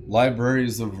 Compiling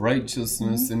libraries of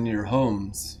righteousness in your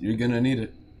homes. You're going to need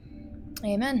it.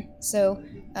 Amen. So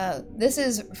this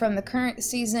is from the current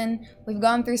season. We've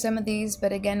gone through some of these,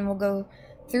 but again, we'll go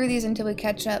through these until we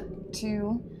catch up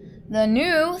to the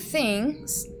new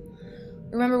things.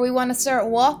 Remember, we want to start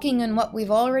walking in what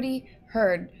we've already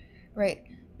heard, right?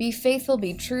 Be faithful,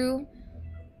 be true.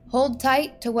 Hold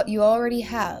tight to what you already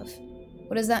have.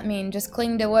 What does that mean? Just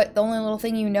cling to what the only little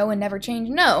thing you know and never change?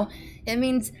 No. It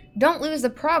means don't lose the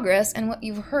progress and what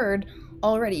you've heard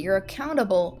already. You're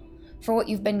accountable for what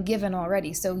you've been given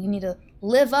already. So you need to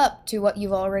live up to what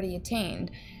you've already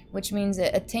attained, which means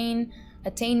that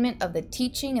attainment of the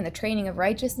teaching and the training of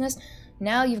righteousness.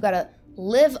 Now you've got to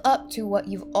live up to what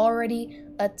you've already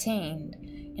attained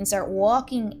and start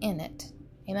walking in it.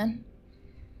 Amen?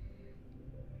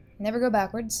 Never go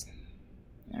backwards.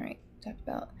 All right, talked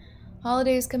about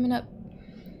holidays coming up.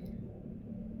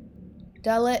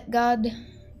 Dalet, God.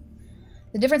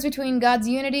 The difference between God's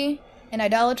unity and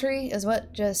idolatry is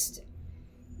what? Just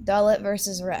Dalet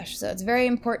versus Resh. So it's very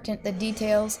important, the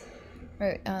details.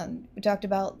 Right, we talked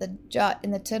about the jot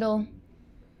and the tittle.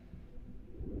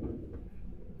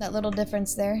 That little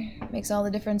difference there makes all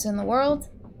the difference in the world.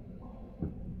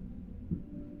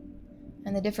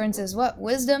 And the difference is what?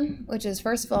 Wisdom, which is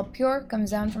first of all pure,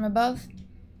 comes down from above.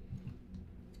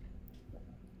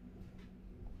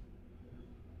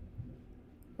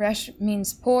 Resh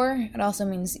means poor. It also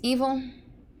means evil.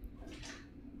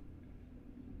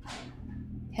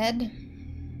 Head.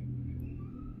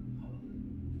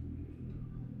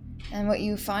 And what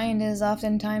you find is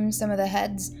oftentimes some of the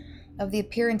heads of the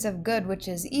appearance of good, which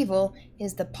is evil,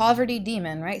 is the poverty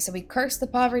demon, right? So we curse the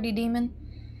poverty demon.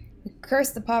 We curse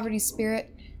the poverty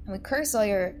spirit, and we curse all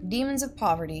your demons of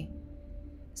poverty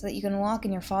so that you can walk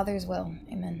in your Father's will.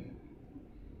 Amen.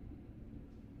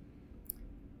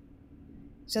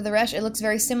 So the Resh, it looks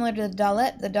very similar to the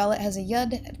Dalet. The Dalet has a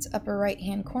Yud at its upper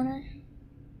right-hand corner.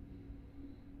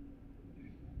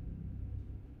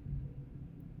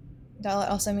 Dalet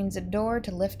also means a door,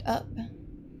 to lift up.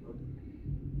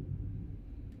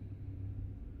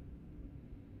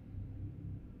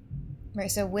 Right,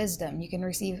 so wisdom, you can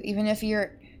receive, even if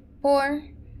you're poor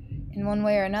in one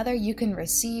way or another, you can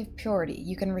receive purity,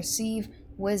 you can receive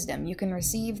wisdom, you can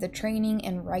receive the training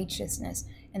in righteousness,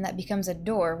 and that becomes a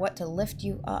door, what, to lift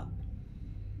you up.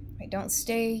 Right, don't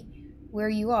stay where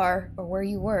you are or where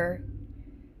you were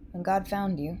when God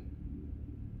found you,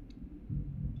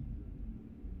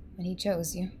 when He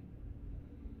chose you.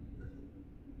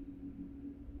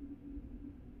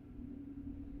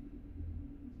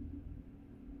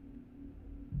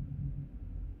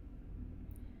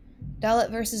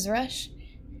 Dalet versus Resh.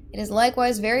 It is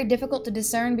likewise very difficult to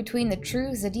discern between the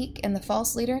true Zaddik and the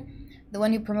false leader, the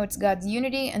one who promotes God's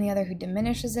unity and the other who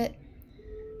diminishes it.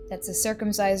 That's the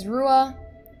circumcised Ruah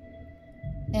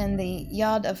and the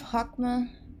Yod of Hakma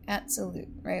Absolute,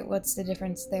 right? What's the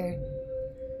difference there?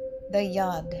 The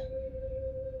Yod.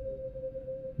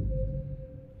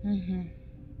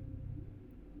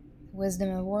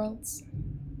 Wisdom of worlds.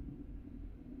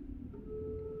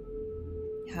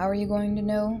 How are you going to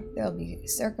know? There'll be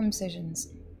circumcisions.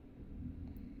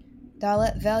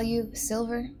 Dalet value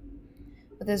silver.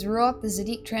 With his Ruach, the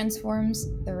Zaddik transforms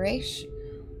the Resh,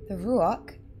 the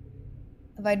Ruach,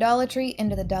 of idolatry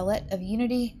into the Dalet of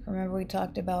unity. Remember we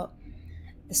talked about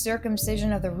the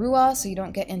circumcision of the Ruach, so you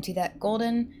don't get into that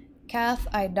golden calf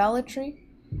idolatry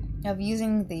of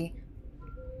using the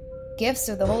gifts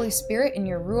of the Holy Spirit in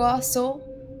your Ruach soul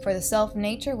for the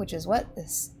self-nature, which is what?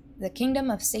 The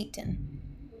kingdom of Satan.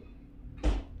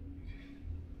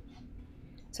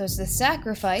 So it's the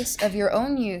sacrifice of your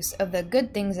own use of the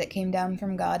good things that came down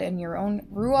from God in your own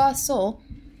Ruach soul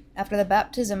after the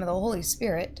baptism of the Holy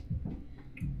Spirit.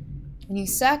 When you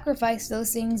sacrifice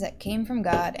those things that came from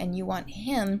God and you want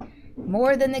Him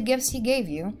more than the gifts He gave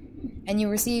you, and you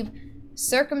receive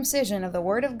circumcision of the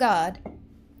Word of God,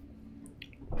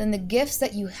 then the gifts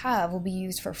that you have will be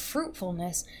used for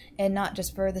fruitfulness and not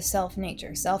just for the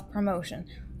self-nature, self-promotion.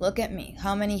 Look at me,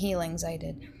 how many healings I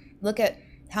did. Look at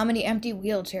how many empty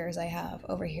wheelchairs I have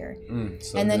over here.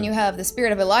 And then you have the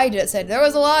spirit of Elijah that said, there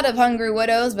was a lot of hungry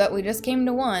widows, but we just came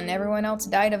to one. Everyone else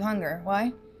died of hunger.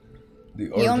 Why? The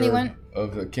order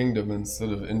of the kingdom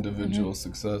instead of individual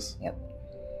success. Yep.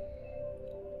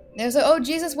 There's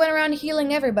Jesus went around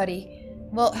healing everybody.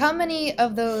 Well, how many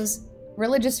of those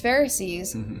religious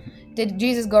Pharisees did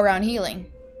Jesus go around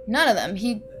healing? None of them.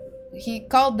 He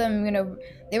called them,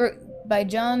 they were... By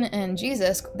John and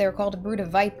Jesus, they were called a brood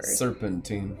of vipers.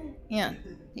 Serpentine. Yeah.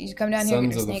 You come down here,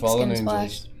 get your snake skin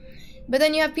splashed. Angels. But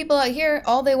then you have people out here,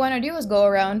 all they want to do is go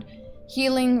around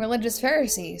healing religious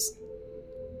Pharisees.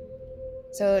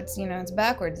 So it's, it's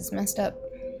backwards. It's messed up.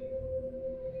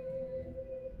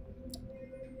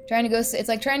 It's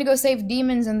like trying to go save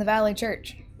demons in the Valley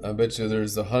Church. I bet you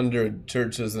there's 100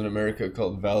 churches in America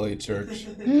called Valley Church.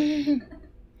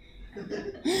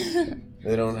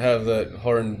 They don't have that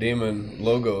horned demon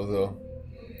logo, though.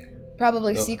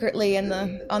 Probably secretly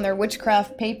on their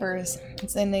witchcraft papers.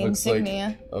 It's in the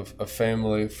insignia. Like a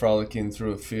family frolicking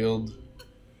through a field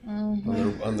on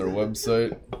their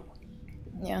website.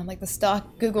 Yeah, like the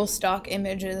Google stock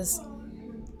images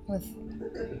with,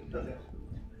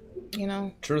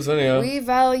 Truth anyhow. We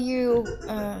value,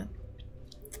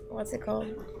 what's it called?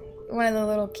 One of the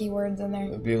little keywords in there.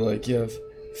 It'd be like,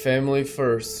 family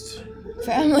first.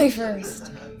 Family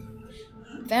first.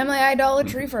 Family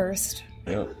idolatry first.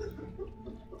 Yep.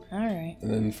 All right.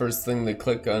 And then first thing they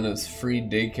click on is free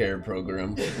daycare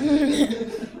program. Get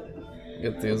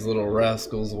these little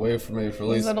rascals away from me for at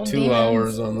least 2 demons.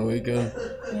 hours on the weekend.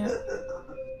 Yeah.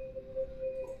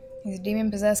 These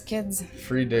demon-possessed kids.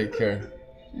 Free daycare.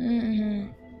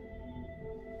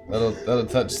 That'll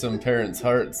touch some parents'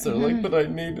 hearts. They're like, but I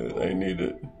need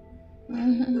it.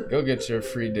 Go get your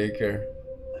free daycare.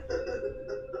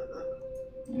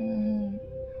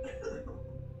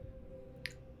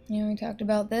 We talked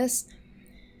about this.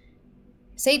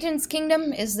 Satan's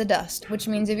kingdom is the dust, which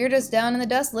means if you're just down in the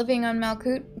dust living on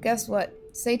Malkut, guess what?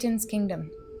 Satan's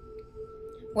kingdom.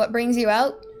 What brings you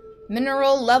out?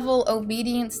 Mineral level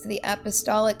obedience to the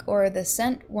apostolic or the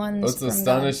sent ones. What's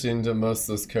astonishing to most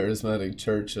of this charismatic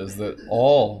church is that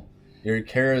all your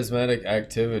charismatic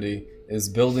activity is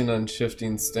building on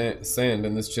shifting sand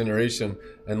in this generation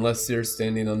unless you're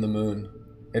standing on the moon.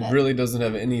 It really doesn't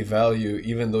have any value,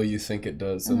 even though you think it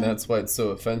does, and that's why it's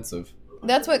so offensive.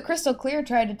 That's what Crystal Clear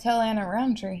tried to tell Anna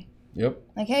Roundtree. Yep.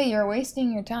 Like, hey, you're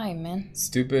wasting your time, man.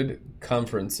 Stupid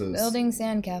conferences. Building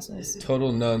sandcastles.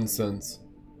 Total nonsense.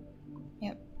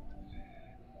 Yep.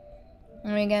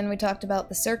 And again, we talked about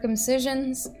the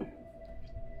circumcisions.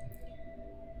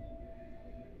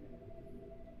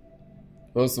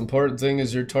 Most important thing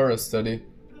is your Torah study,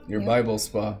 your Bible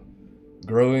spa.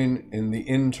 Growing in the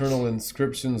internal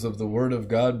inscriptions of the Word of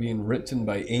God being written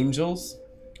by angels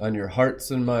on your hearts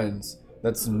and minds.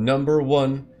 That's number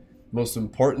one, most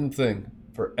important thing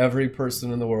for every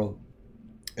person in the world.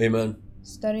 Amen.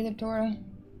 Study the Torah.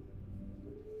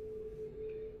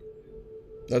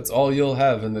 That's all you'll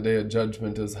have in the day of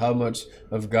judgment is how much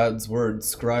of God's Word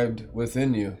scribed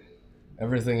within you.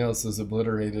 Everything else is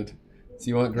obliterated. So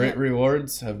you want great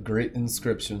rewards? Have great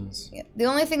inscriptions. Yeah. The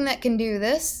only thing that can do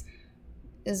this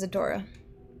is the Torah.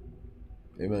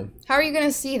 Amen. How are you going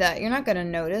to see that? You're not going to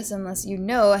notice unless you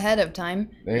know ahead of time.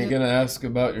 They ain't going to ask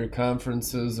about your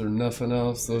conferences or nothing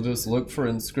else. They'll just look for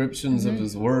inscriptions of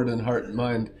his word in heart and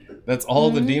mind. That's all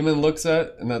the demon looks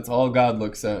at, and that's all God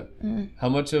looks at. How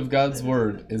much of God's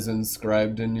word is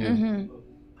inscribed in you?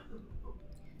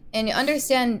 And you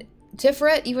understand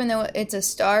Tiferet, even though it's a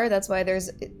star, that's why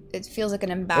it feels like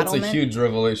an embattlement. That's a huge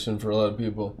revelation for a lot of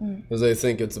people, because they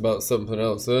think it's about something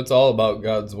else. So it's all about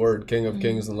God's word, King of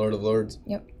Kings and Lord of Lords.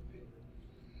 Yep.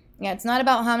 Yeah, it's not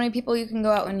about how many people you can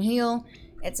go out and heal.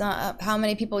 It's not how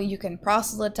many people you can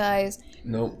proselytize.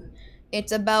 Nope.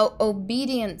 It's about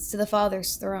obedience to the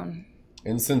Father's throne.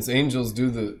 And since angels do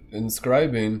the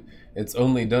inscribing, it's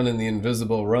only done in the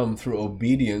invisible realm through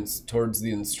obedience towards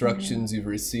the instructions you've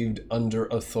received under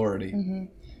authority.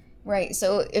 Right,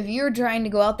 so if you're trying to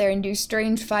go out there and do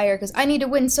strange fire, because I need to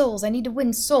win souls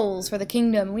for the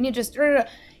kingdom, we need just...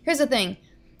 Here's the thing.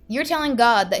 You're telling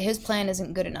God that his plan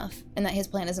isn't good enough, and that his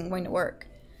plan isn't going to work.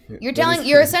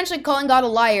 You're essentially calling God a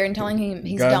liar and telling him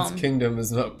he's dumb. God's kingdom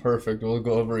is not perfect. We'll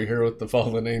go over here with the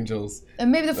fallen angels. And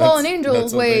maybe the fallen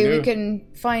angels way we can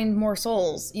find more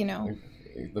souls, you know.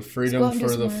 The freedom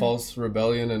for the false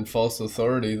rebellion and false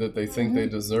authority that they think they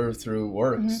deserve through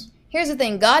works. Here's the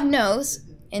thing. God knows,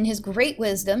 in his great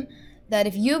wisdom, that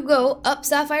if you go up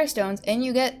sapphire stones and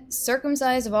you get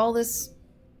circumcised of all this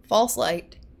false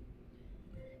light,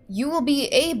 you will be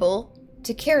able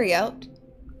to carry out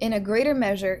in a greater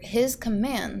measure his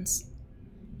commands.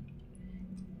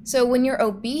 So when you're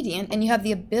obedient and you have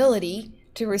the ability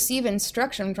to receive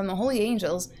instruction from the holy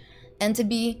angels and to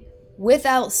be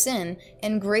without sin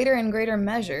in greater and greater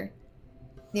measure,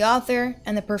 the author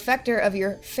and the perfecter of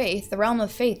your faith, the realm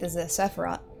of faith, is the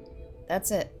Sephiroth.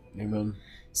 That's it. Amen.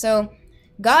 So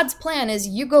God's plan is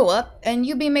you go up and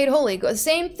you be made holy. The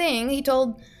same thing he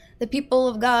told the people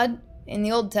of God in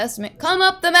the Old Testament. Come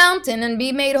up the mountain and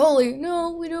be made holy. No,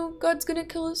 we don't. God's going to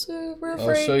kill us. We're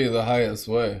afraid. I'll show you the highest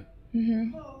way.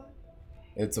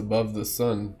 It's above the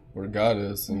sun where God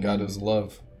is, and God is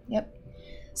love. Yep.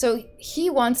 So he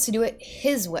wants to do it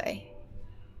his way,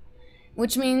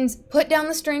 which means put down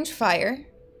the strange fire,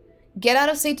 get out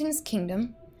of Satan's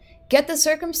kingdom, get the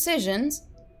circumcisions,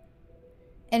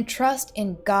 and trust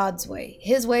in God's way.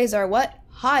 His ways are what?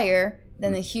 Higher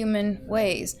than the human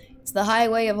ways. It's the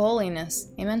highway of holiness.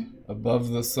 Amen? Above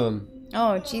the sun.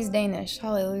 Oh, cheese Danish.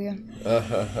 Hallelujah.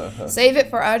 Save it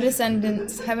for our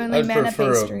descendants. Heavenly manna pastry. I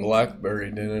prefer a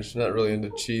blackberry Danish. Not really into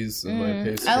cheese in my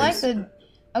pastries. I like the...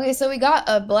 Okay, so we got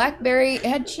a blackberry. It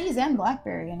had cheese and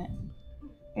blackberry in it.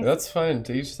 That's fine.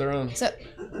 To each their own. So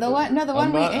the one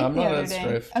we ate the other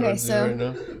day. Okay, so right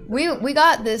now. we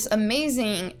got this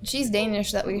amazing cheese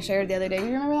Danish that we shared the other day.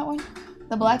 You remember that one?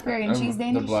 The blackberry and cheese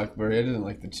Danish? The blackberry. I didn't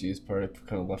like the cheese part. I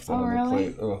kind of left that on the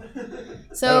plate. Oh.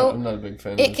 So I'm not a big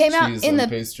fan of cheese on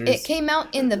pastries. It came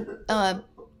out in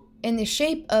the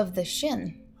shape of the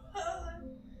shin.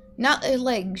 Not a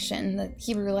leg shin, the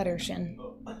Hebrew letter shin.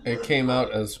 It came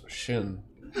out as shin.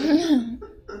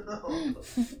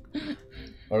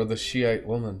 Or the Shiite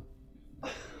woman.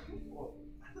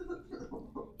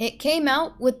 It came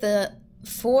out with the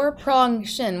 4-pronged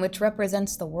shin, which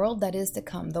represents the world that is to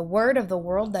come. The word of the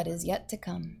world that is yet to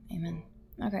come. Amen.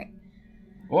 Okay.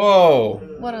 Whoa.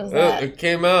 What is that? It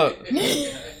came out.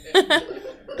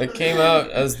 It came out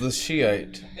as the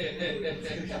Shiite.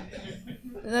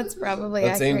 That's probably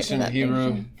That's accurate ancient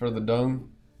Hebrew for the dung.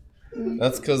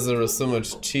 That's because there was so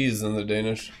much cheese in the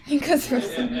Danish. Because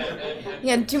he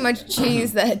had too much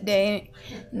cheese that day,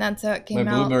 and that's how it came out.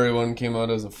 My blueberry one came out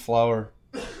as a flower.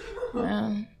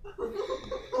 Yeah.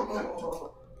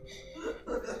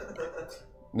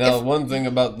 Now, one thing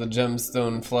about the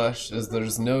gemstone flesh is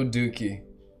there's no dookie.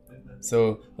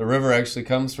 So the river actually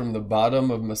comes from the bottom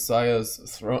of Messiah's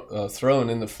throne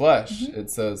in the flesh, it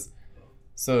says.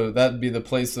 So that'd be the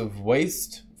place of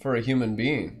waste for a human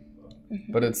being.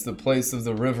 But it's the place of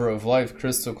the river of life,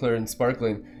 crystal clear and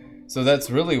sparkling. So that's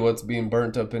really what's being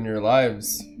burnt up in your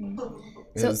lives,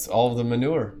 is all the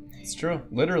manure. It's true,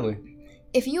 literally.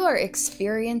 If you are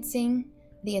experiencing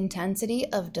the intensity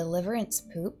of deliverance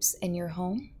poops in your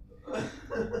home,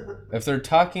 if they're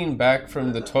talking back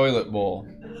from the toilet bowl,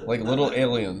 like little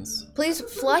aliens, please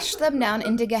flush them down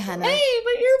into Gehenna. Hey,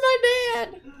 but you're my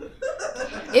dad.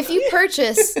 If you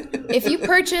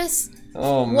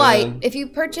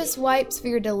purchase wipes for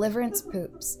your deliverance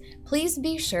poops, please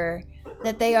be sure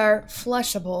that they are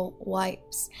flushable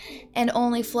wipes and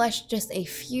only flush just a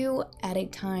few at a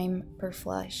time per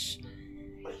flush.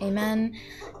 Amen.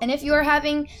 And if you are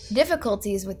having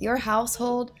difficulties with your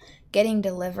household getting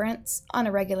deliverance on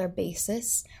a regular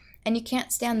basis and you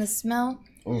can't stand the smell,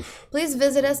 please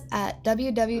visit us at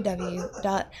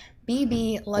www.prophetic.com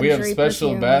BB Luxury We have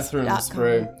special bathroom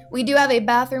spray. We do have a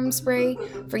bathroom spray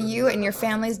for you and your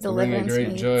family's deliverance Bring a great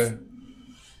needs. joy.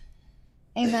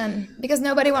 Amen. Because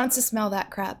nobody wants to smell that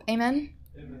crap. Amen?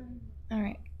 All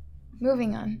right.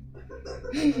 Moving on.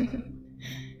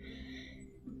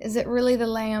 Is it really the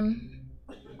lamb?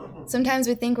 Sometimes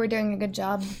we think we're doing a good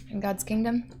job in God's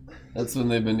kingdom. That's when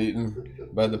they've been eaten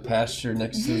by the pasture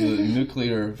next to the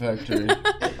nuclear factory.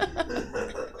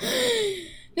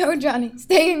 No, Johnny.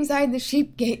 Stay inside the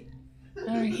sheep gate.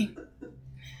 All right.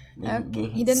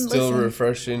 He didn't Still listen.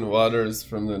 refreshing waters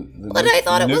from the But I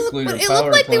thought it was. nuclear But it power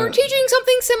looked like they were plant. teaching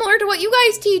something similar to what you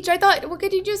guys teach. I thought, well,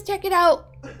 could you just check it out?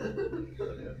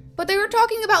 But they were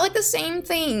talking about like the same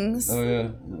things. Oh yeah.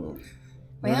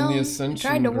 We're in Well, the I Ascension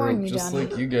tried to group, warn you, just Johnny.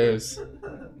 like you guys.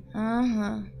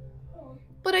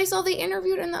 But I saw they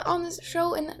interviewed on this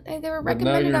show, and they were But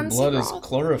now recommended your on blood is Searoth.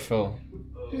 chlorophyll.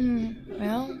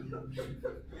 Well,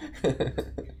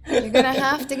 you're gonna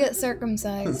have to get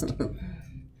circumcised.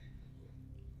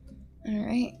 All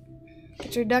right,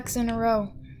 get your ducks in a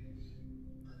row.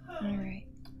 All right.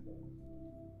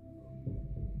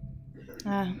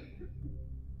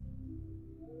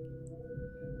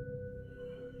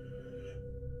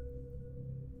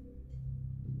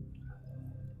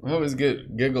 I always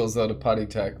get giggles out of potty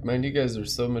tack. Man, you guys are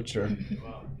so mature.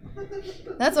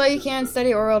 That's why you can't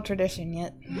study oral tradition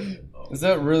yet. Is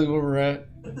that really where we're at?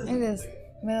 It is,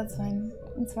 but that's fine.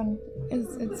 It's fun.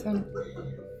 It's fun.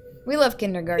 We love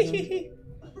kindergarten.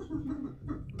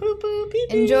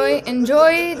 Enjoy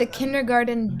the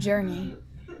kindergarten journey.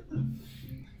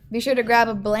 Be sure to grab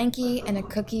a blankie and a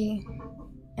cookie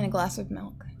and a glass of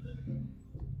milk.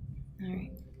 All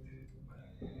right.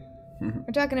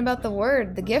 We're talking about the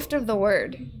word, the gift of the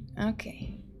word.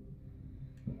 Okay.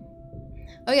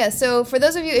 Oh yeah, so for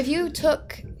those of you, if you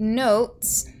took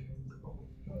notes,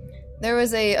 there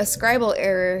was a scribal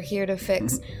error here to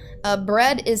fix.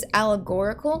 Bread is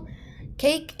allegorical.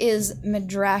 Cake is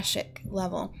midrashic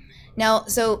level. Now,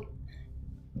 so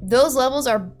those levels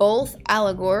are both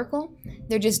allegorical.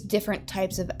 They're just different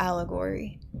types of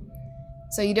allegory.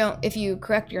 So you don't, if you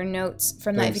correct your notes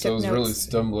from that, if you So I took was notes. really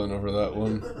stumbling over that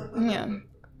one. Yeah.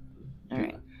 All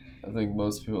right. I think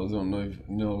most people don't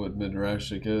know what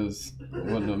midrashic is. It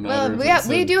wouldn't have Well, mattered if it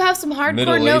we said do have some hardcore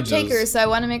Middle note Ages. takers, so I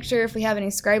want to make sure if we have any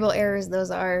scribal errors,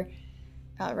 those are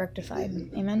rectified.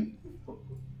 Amen.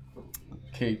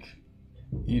 Cake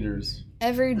eaters.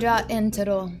 Every jot and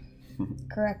tittle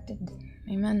corrected.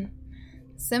 Amen.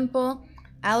 Simple,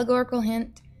 allegorical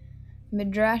hint,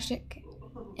 midrashic,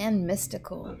 and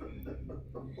mystical.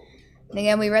 And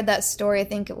again, we read that story, I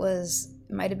think it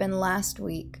might have been last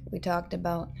week. We talked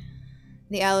about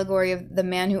the allegory of the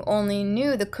man who only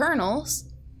knew the kernels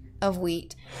of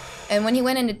wheat. And when he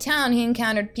went into town, he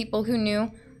encountered people who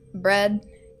knew bread,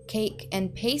 cake,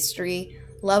 and pastry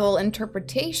level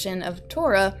interpretation of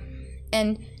Torah.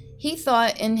 And he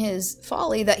thought in his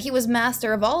folly that he was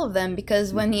master of all of them,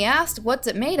 because when he asked, what's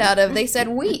it made out of, they said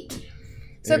wheat.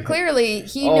 So clearly,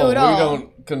 he knew it all. We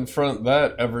don't confront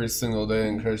that every single day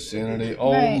in Christianity.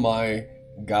 Oh Right. my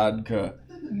Godka.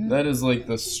 That is like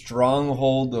the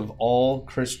stronghold of all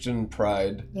Christian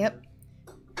pride. Yep.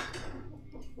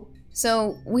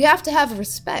 So we have to have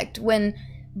respect when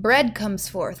bread comes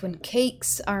forth, when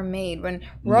cakes are made, when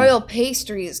royal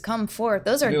pastries come forth.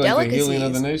 Those are Be like delicacies. the healing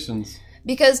of the nations.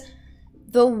 Because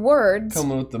the words...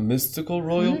 Coming with the mystical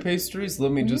royal pastries,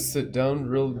 let me just sit down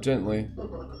real gently.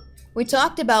 We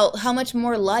talked about how much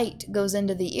more light goes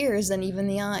into the ears than even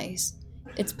the eyes.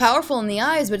 It's powerful in the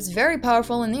eyes, but it's very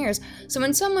powerful in the ears. So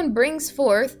when someone brings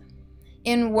forth,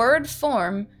 in word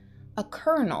form, a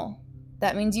kernel,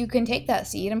 that means you can take that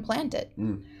seed and plant it.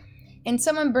 And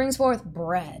someone brings forth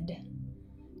bread.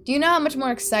 Do you know how much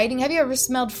more exciting? Have you ever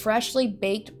smelled freshly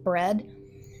baked bread?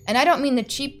 And I don't mean the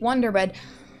cheap Wonder Bread.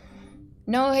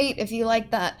 No hate if you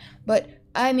like that. But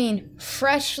I mean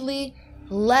freshly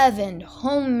leavened,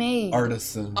 homemade.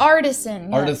 Artisan. Artisan.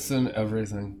 Yes. Artisan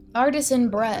everything. Artisan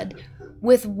bread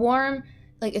with warm,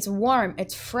 like it's warm,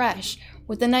 it's fresh,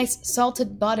 with a nice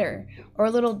salted butter or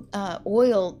a little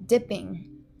oil dipping.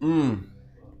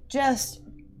 Just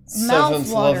Seventh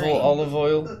mouth-watering. level olive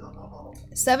oil.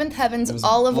 Seventh heavens It was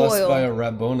olive blessed oil. by a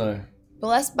Rabboni.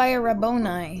 Blessed by a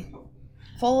Rabboni.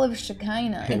 Full of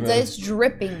Shekinah. It's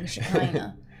dripping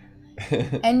Shekinah.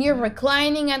 And you're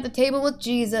reclining at the table with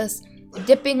Jesus,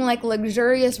 dipping like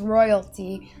luxurious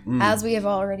royalty, as we have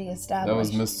already established. That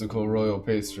was mystical royal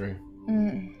pastry.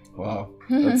 Wow.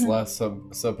 That's last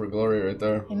supper glory right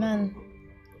there. Amen.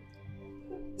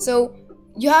 So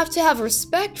you have to have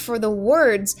respect for the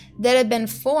words that have been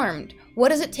formed. What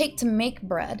does it take to make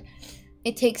bread?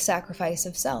 It takes sacrifice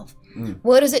of self.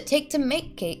 What does it take to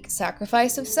make cake?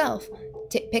 Sacrifice of self.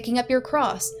 Picking up your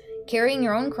cross. Carrying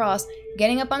your own cross.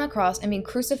 Getting up on the cross and being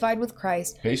crucified with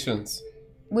Christ. Patience.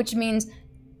 Which means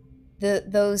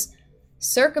those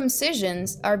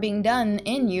circumcisions are being done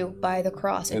in you by the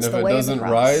cross. It's and if the it way doesn't of the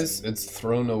cross. rise, it's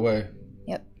thrown away.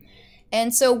 Yep.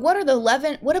 And so what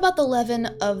about the leaven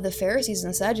of the Pharisees and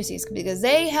the Sadducees? Because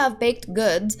they have baked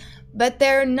goods, but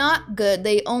they're not good.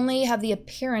 They only have the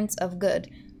appearance of good.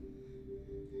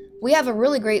 We have a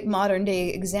really great modern day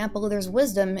example. There's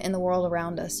wisdom in the world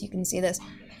around us. You can see this.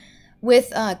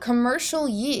 With commercial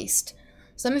yeast.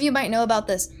 Some of you might know about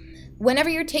this.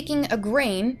 Whenever you're taking a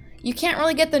grain, you can't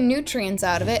really get the nutrients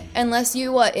out of it unless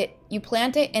you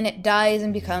plant it and it dies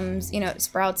and becomes, it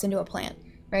sprouts into a plant,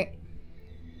 right?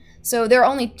 So there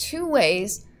are only 2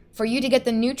 ways for you to get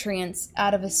the nutrients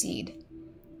out of a seed.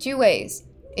 2 ways.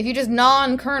 If you just gnaw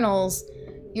on kernels,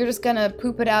 you're just going to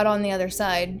poop it out on the other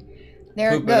side.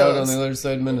 There Poop it goes. it out on the other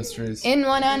side ministries. In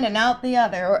one end and out the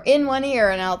other, or in one ear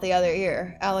and out the other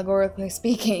ear, allegorically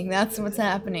speaking. That's what's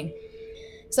happening.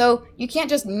 So you can't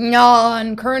just gnaw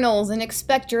on kernels and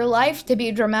expect your life to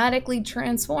be dramatically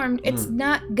transformed. It's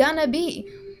not gonna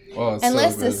be. Oh,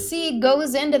 unless so the seed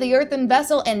goes into the earthen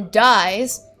vessel and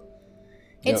dies,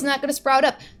 it's not gonna sprout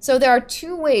up. So there are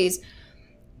 2 ways.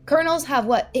 Kernels have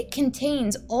what? It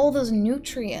contains all those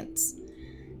nutrients.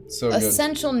 So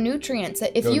essential nutrients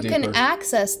that if Go you deeper. can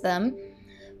access them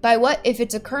by what? If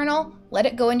it's a kernel, let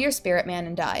it go into your spirit man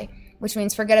and die. Which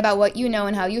means forget about what you know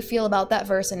and how you feel about that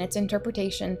verse and its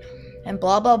interpretation and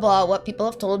blah, blah, blah, what people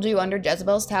have told you under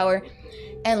Jezebel's tower,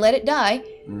 and let it die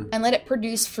and let it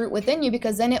produce fruit within you,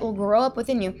 because then it will grow up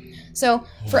within you. So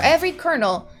for every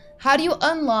kernel, how do you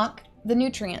unlock the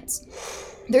nutrients?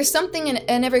 There's something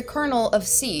in every kernel of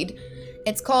seed.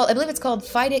 I believe it's called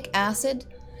phytic acid.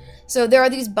 So there are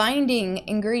these binding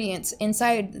ingredients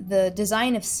inside the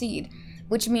design of seed,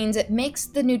 which means it makes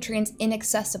the nutrients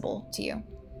inaccessible to you.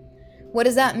 What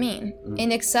does that mean?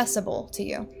 Inaccessible to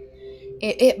you.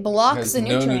 It blocks the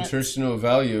nutrients. It has no nutritional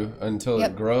value until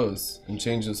it grows and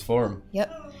changes form.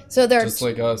 Yep. So there just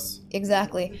like us.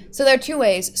 Exactly. So there are 2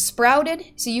 ways. Sprouted,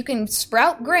 so you can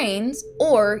sprout grains,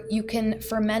 or you can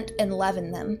ferment and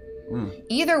leaven them.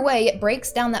 Either way, it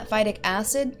breaks down that phytic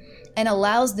acid and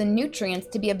allows the nutrients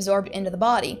to be absorbed into the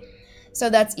body. So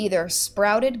that's either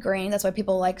sprouted grain. That's why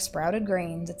people like sprouted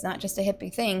grains. It's not just a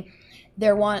hippie thing.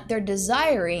 They're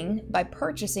desiring, by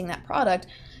purchasing that product,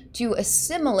 to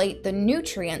assimilate the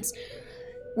nutrients,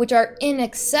 which are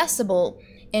inaccessible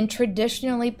in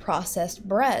traditionally processed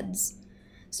breads.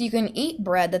 So you can eat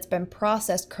bread that's been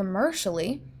processed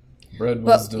commercially, bread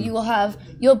but wisdom.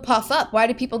 you'll puff up. Why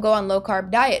do people go on low carb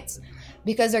diets?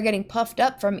 Because they're getting puffed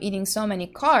up from eating so many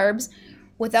carbs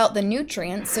without the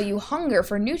nutrients. So you hunger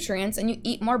for nutrients and you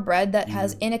eat more bread that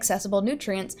has inaccessible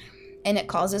nutrients, and it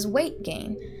causes weight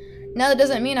gain. Now, that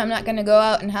doesn't mean I'm not going to go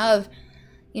out and have,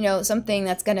 something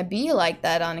that's going to be like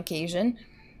that on occasion.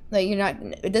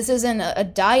 Like this isn't a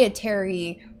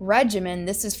dietary regimen.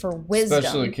 This is for wisdom.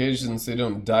 Special occasions, they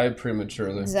don't die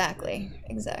prematurely. Exactly.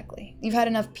 You've had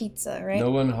enough pizza, right?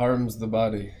 No one harms the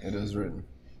body, it is written.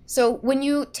 So when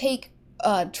you take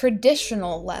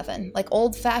traditional leaven, like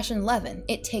old-fashioned leaven,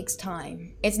 it takes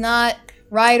time. It's not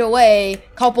right away,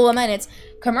 couple of minutes.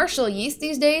 Commercial yeast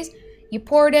these days, you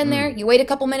pour it in there, you wait a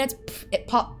couple minutes, it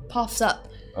puffs up.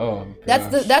 Oh,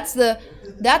 that's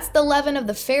the leaven of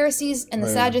the Pharisees and the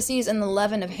Sadducees and the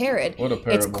leaven of Herod. What a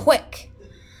parable. It's quick.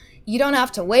 You don't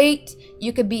have to wait.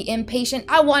 You could be impatient.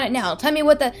 I want it now. Tell me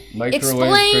what the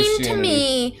explain to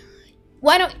me.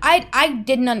 Why don't I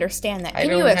didn't understand that. Can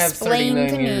you explain I don't have 39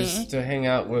 to me? years to hang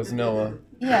out with Noah.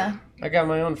 Yeah. I got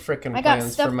my own frickin' I got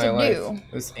plans stuff for my to life. do.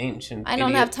 This ancient I don't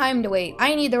idiot. have time to wait.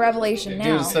 I need the revelation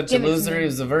now. Dude, such Give a it to loser. me. He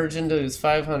was a virgin to his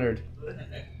 500.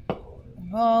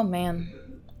 Oh man.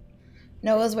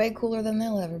 Noah's way cooler than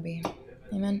they'll ever be.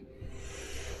 Amen.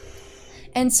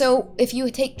 And so if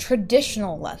you take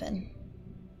traditional leaven,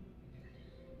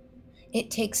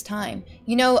 it takes time.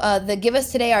 The Give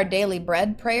Us Today Our Daily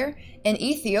Bread prayer in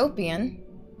Ethiopian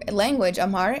language,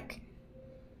 Amharic,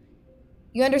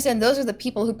 you understand those are the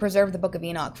people who preserved the Book of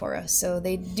Enoch for us. So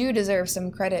they do deserve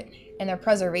some credit in their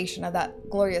preservation of that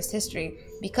glorious history.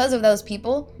 Because of those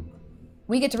people,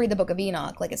 we get to read the Book of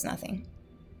Enoch like it's nothing.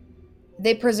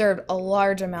 They preserved a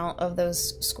large amount of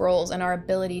those scrolls and our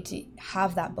ability to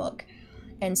have that book.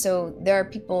 And so there are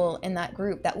people in that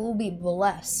group that will be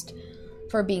blessed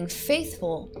for being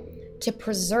faithful to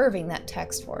preserving that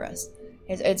text for us.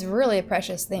 It's really a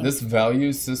precious thing. This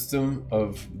value system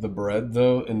of the bread,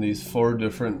 though, in these 4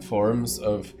 different forms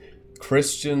of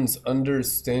Christians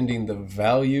understanding the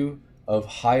value of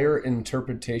higher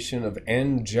interpretation, of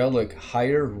angelic,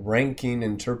 higher ranking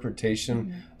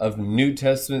interpretation of New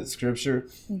Testament scripture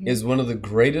is one of the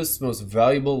greatest, most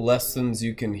valuable lessons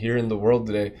you can hear in the world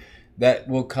today, that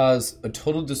will cause a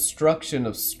total destruction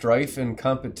of strife and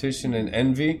competition and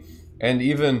envy, and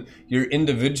even your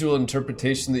individual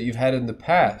interpretation that you've had in the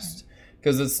past.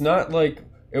 Because it's not like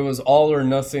it was all or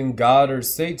nothing, God or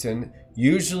Satan.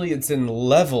 Usually it's in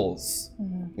levels.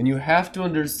 And you have to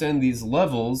understand these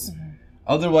levels.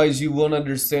 Otherwise you won't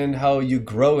understand how you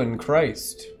grow in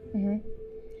Christ.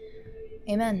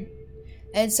 Amen.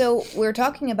 And so we're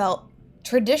talking about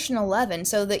traditional leaven.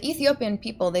 So the Ethiopian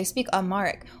people, they speak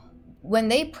Amharic. When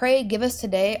they pray, give us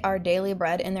today our daily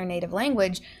bread in their native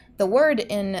language, the word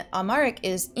in Amharic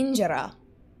is injera.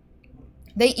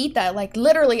 They eat that like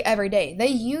literally every day. They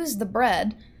use the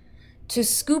bread to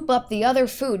scoop up the other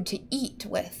food to eat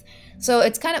with. So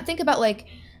it's kind of, think about like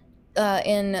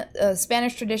in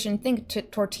Spanish tradition, think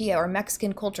tortilla, or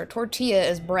Mexican culture. Tortilla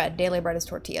is bread. Daily bread is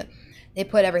tortilla. They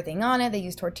put everything on it. They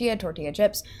use tortilla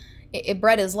chips.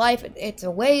 Bread is life. It's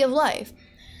a way of life.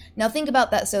 Now think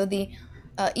about that. So the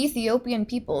Ethiopian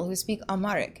people who speak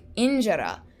Amharic,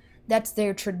 injera, that's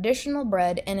their traditional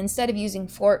bread. And instead of using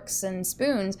forks and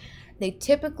spoons, they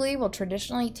typically will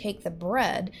traditionally take the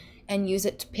bread and use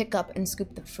it to pick up and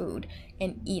scoop the food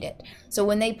and eat it. So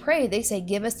when they pray, they say,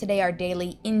 give us today our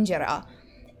daily injera,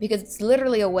 because it's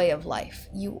literally a way of life.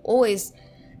 You always,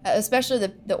 especially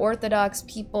the Orthodox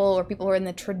people or people who are in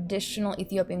the traditional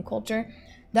Ethiopian culture,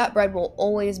 that bread will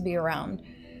always be around.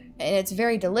 And it's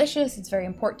very delicious, it's very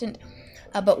important.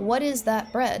 But what is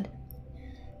that bread?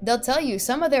 They'll tell you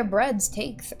some of their breads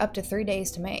take up to 3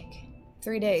 days to make.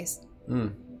 3 days.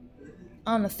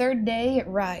 On the third day, it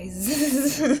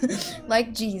rises.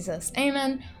 Like Jesus.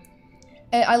 Amen.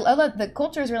 I love the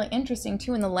culture is really interesting,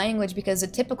 too, in the language, because the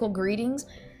typical greetings,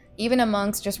 even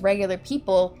amongst just regular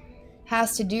people,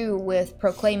 has to do with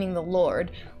proclaiming the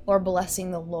Lord or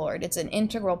blessing the Lord. It's an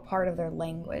integral part of their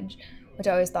language, which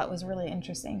I always thought was really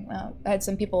interesting. I had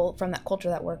some people from that culture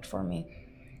that worked for me,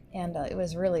 and it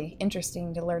was really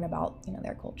interesting to learn about,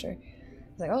 their culture.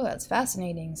 I was like, oh, that's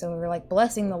fascinating. So we're like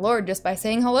blessing the Lord just by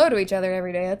saying hello to each other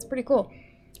every day. That's pretty cool.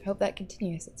 I hope that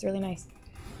continues. It's really nice.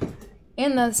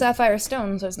 And the sapphire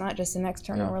stone, so it's not just an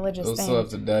external religious thing. They'll still have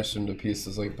to dash them to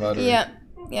pieces like pottery.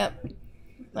 Yep.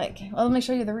 Like, well, let me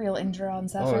show you the real injera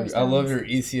and sapphire stones. I love your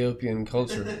Ethiopian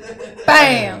culture.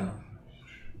 Bam!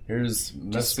 Here's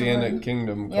Messianic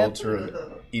kingdom culture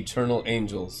of eternal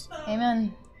angels.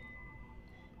 Amen.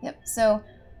 Yep,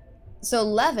 so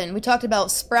leaven, we talked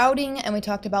about sprouting and we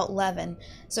talked about leaven.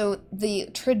 So the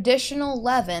traditional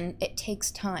leaven, it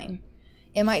takes time.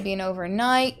 It might be an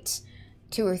overnight,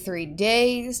 2 or 3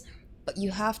 days, but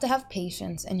you have to have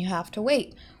patience and you have to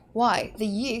wait. Why? The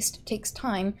yeast takes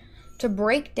time to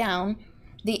break down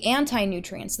the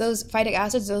anti-nutrients. Those phytic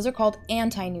acids, those are called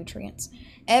anti-nutrients.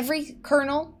 Every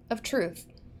kernel of truth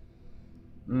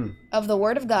of the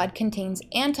Word of God contains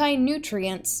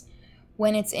anti-nutrients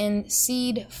when it's in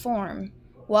seed form.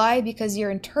 Why? Because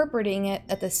you're interpreting it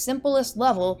at the simplest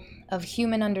level of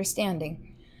human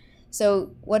understanding.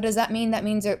 So what does that mean? That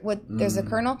means there's a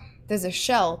kernel, there's a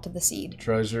shell to the seed.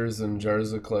 Treasures in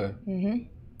jars of clay.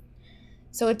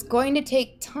 So it's going to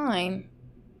take time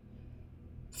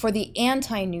for the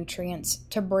anti-nutrients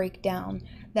to break down.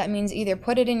 That means either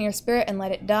put it in your spirit and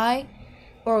let it die,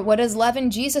 or what is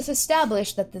leaven? Jesus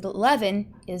established that the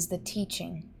leaven is the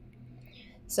teaching.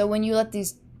 So when you let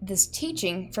this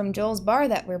teaching from Joel's bar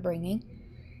that we're bringing,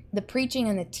 the preaching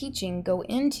and the teaching go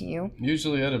into you.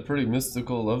 Usually at a pretty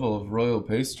mystical level of royal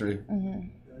pastry.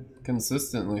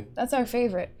 Consistently. That's our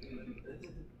favorite.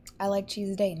 I like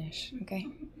cheese Danish, okay?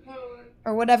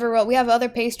 Or whatever. Well, we have other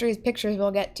pastries, pictures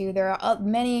we'll get to. There are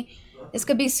many. This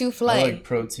could be souffle. I like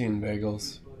protein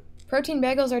bagels. Protein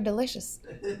bagels are delicious.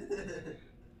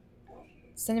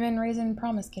 Cinnamon raisin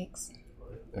promise cakes.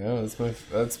 Yeah,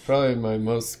 that's probably my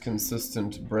most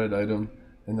consistent bread item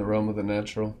in the realm of the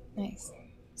natural. Nice.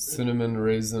 Cinnamon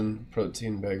raisin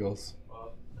protein bagels.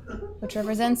 Which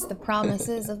represents the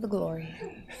promises of the glory.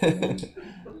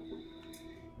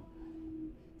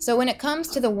 So when it comes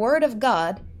to the Word of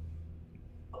God,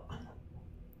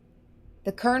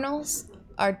 the kernels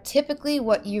are typically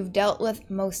what you've dealt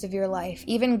with most of your life.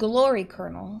 Even glory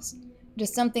kernels,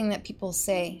 just something that people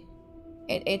say.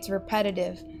 It's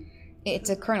repetitive.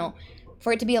 It's a kernel.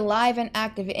 For it to be alive and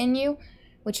active in you,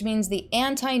 which means the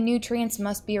anti-nutrients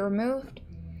must be removed,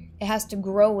 it has to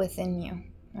grow within you,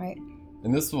 right?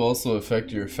 And this will also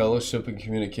affect your fellowship and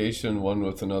communication one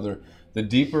with another. The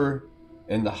deeper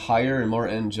and the higher and more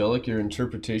angelic your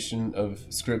interpretation of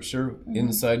Scripture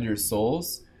inside your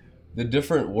souls, the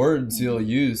different words you'll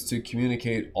use to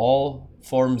communicate all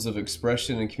forms of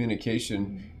expression and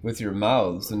communication with your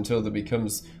mouths until it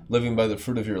becomes living by the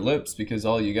fruit of your lips, because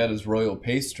all you got is royal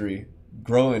pastry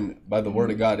growing by the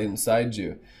word of God inside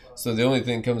you. So the only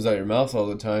thing that comes out of your mouth all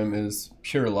the time is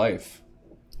pure life.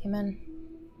 Amen.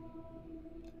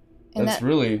 And that's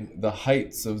really the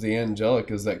heights of the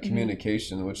angelic, is that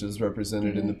communication, which is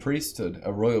represented in the priesthood.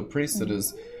 A royal priesthood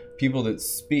is people that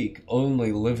speak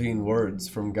only living words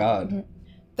from God.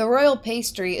 The royal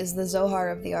pastry is the Zohar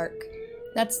of the Ark.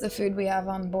 That's the food we have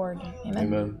on board. Amen.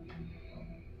 Amen.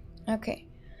 Okay.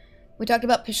 We talked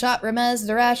about Peshat, Remez,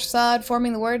 Darash, Sod,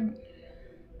 forming the word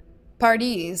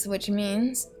Pardes, which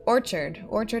means orchard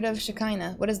of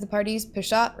Shekinah. What is the Pardes?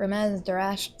 Peshat, Remez,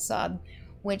 Darash, Sod,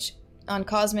 which on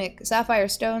cosmic sapphire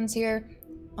stones here,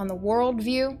 on the world's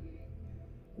view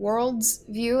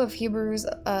of Hebrews,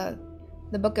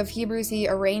 the book of Hebrews, he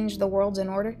arranged the worlds in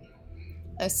order.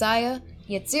 Asaya,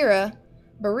 Yetzirah,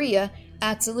 Beriah,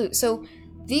 Atzilut. So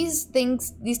these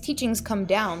teachings come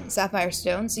down, sapphire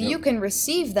stones, so you can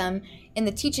receive them in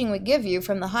the teaching we give you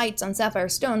from the heights on sapphire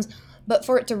stones, but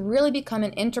for it to really become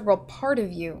an integral part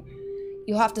of you,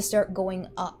 you have to start going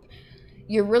up.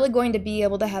 You're really going to be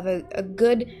able to have a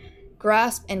good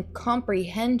grasp and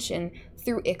comprehension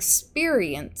through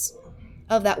experience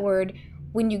of that word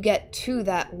when you get to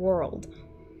that world.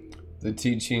 The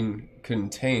teaching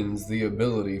contains the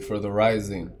ability for the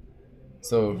rising.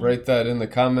 So write that in the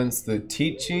comments. The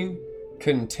teaching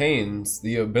contains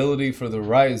the ability for the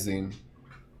rising,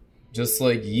 just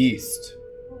like yeast.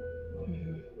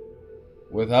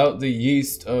 Without the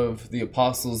yeast of the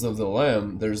apostles of the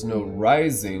Lamb, there's no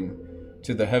rising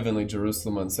to the heavenly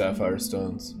Jerusalem on sapphire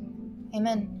stones.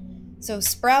 Amen. So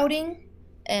sprouting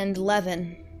and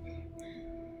leaven.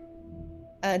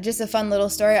 Just a fun little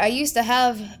story. I used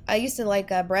to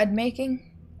like bread making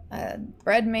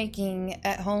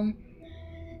at home.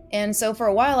 And so for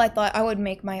a while I thought I would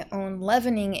make my own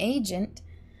leavening agent.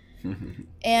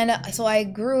 And so I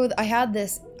had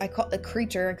this, I called the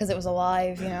creature because it was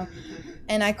alive,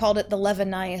 and I called it the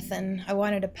Leviathan. I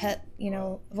wanted a pet,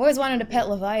 I've always wanted a pet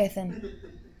Leviathan.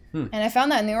 And I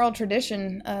found that in the oral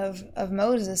tradition of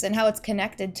Moses and how it's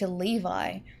connected to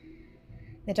Levi.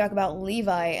 They talk about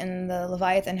Levi and the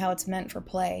Leviathan, how it's meant for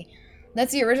play.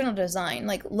 That's the original design.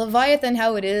 Like Leviathan,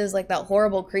 how it is, like that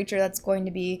horrible creature that's going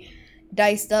to be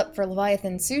diced up for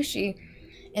Leviathan sushi,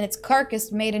 and its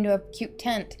carcass made into a cute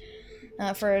tent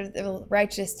for the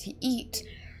righteous to eat.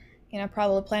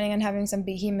 Probably planning on having some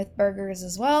behemoth burgers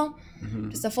as well.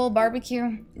 Just a full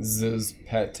barbecue. Ziz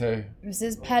pate,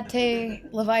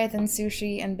 Leviathan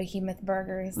sushi, and behemoth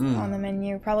burgers on the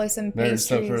menu. Probably some there's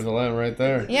pastries. stuff for the lamb right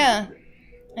there. Yeah.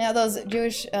 Those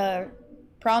Jewish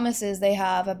promises they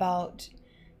have about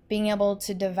being able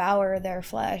to devour their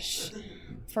flesh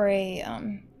for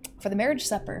the marriage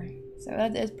supper. So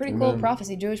it's pretty cool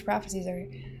prophecy. Jewish prophecies are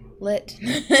lit.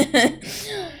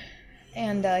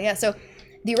 And so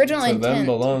the original intent. To them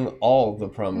belong all the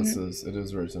promises. It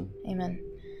is written. Amen.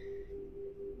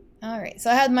 All right.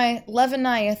 So I had my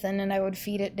Leviathan, and I would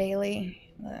feed it daily.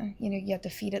 You have to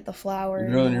feed it the flour. You're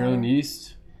growing your own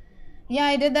yeast? Yeah,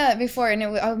 I did that before, and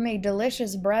I made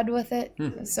delicious bread with it.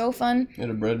 It was so fun. You had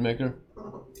a bread maker?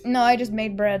 No, I just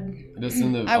made bread. Just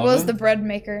in the I oven? was the bread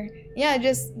maker. Yeah,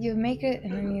 you make it,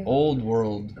 and then Old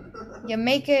world. You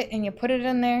make it, and you put it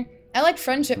in there. I like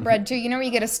friendship bread, too. Where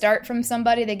you get a start from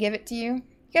somebody, they give it to you?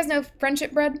 You guys know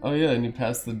friendship bread? Oh, yeah, and you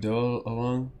pass the dough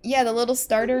along? Yeah, the little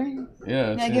starter.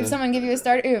 Yeah. Someone give you a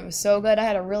starter. It was so good. I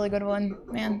had a really good one,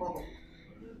 man.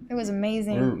 It was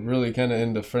amazing. We're really kind of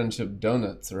into friendship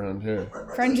donuts around here.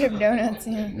 Friendship donuts,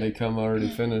 yeah. They come already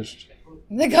finished.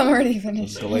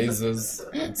 Glazes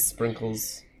and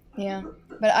sprinkles. Yeah,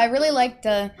 but I really liked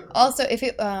also if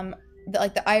it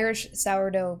like the Irish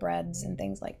sourdough breads and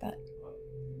things like that.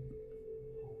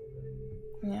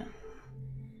 Yeah.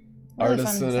 Really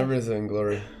Artisan everything,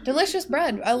 Glory. Delicious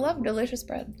bread. I love delicious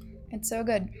bread. It's so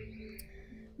good.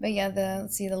 But yeah, the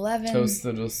leaven.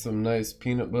 Toasted with some nice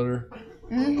peanut butter.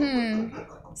 Mm-hmm.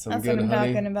 Some That's good what I'm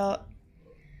honey. talking about.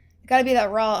 Gotta be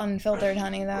that raw, unfiltered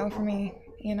honey, though, for me.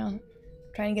 I'm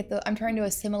trying to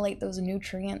assimilate those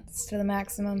nutrients to the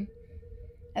maximum.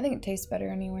 I think it tastes better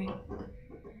anyway.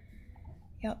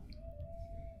 Yep.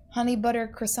 Honey butter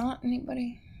croissant,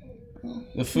 anybody?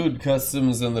 The food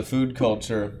customs and the food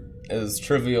culture, as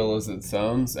trivial as it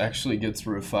sounds, actually gets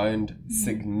refined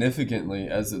significantly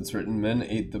as it's written. Men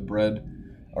ate the bread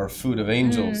or food of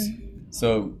angels.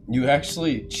 So you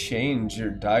actually change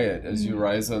your diet as you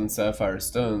rise on sapphire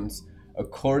stones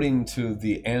according to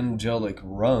the angelic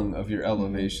rung of your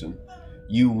elevation.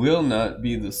 You will not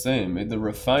be the same. The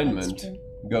refinement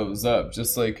goes up.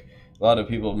 Just like A lot of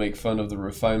people make fun of the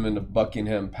refinement of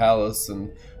Buckingham Palace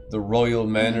and the royal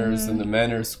manners and the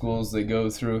manner schools they go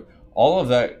through. All of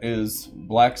that is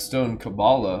Blackstone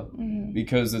Kabbalah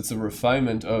because it's a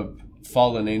refinement of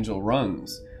fallen angel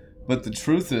rungs. But the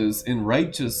truth is, in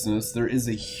righteousness, there is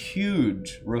a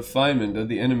huge refinement that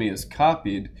the enemy has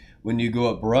copied. When you go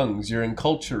up rungs, you're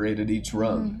enculturated each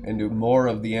rung into more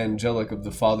of the angelic of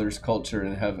the Father's culture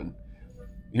in heaven.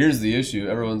 Here's the issue.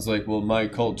 Everyone's like, well, my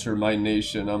culture, my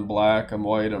nation, I'm black, I'm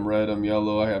white, I'm red, I'm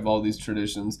yellow, I have all these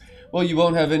traditions. Well, you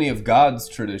won't have any of God's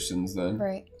traditions then.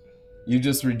 Right. You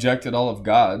just rejected all of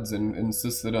God's and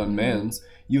insisted on man's.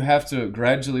 You have to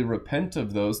gradually repent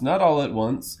of those, not all at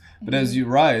once, but as you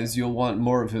rise, you'll want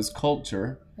more of his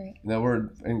culture. Right. And that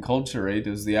word enculturate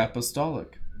is the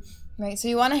apostolic. Right. So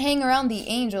you want to hang around the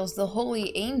angels, the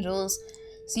holy angels,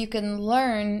 so you can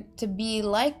learn to be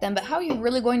like them. But how are you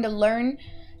really going to learn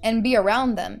and be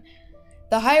around them?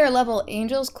 The higher level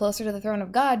angels closer to the throne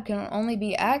of God can only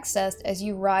be accessed as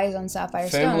you rise on sapphire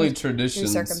stones. Family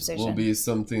traditions will be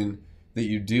something that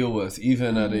you deal with,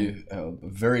 even at a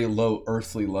very low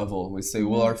earthly level. We say,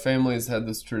 well, our families had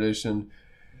this tradition.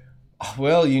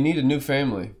 Well, you need a new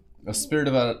family, a spirit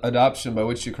of adoption by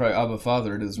which you cry, Abba,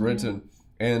 Father, it is written.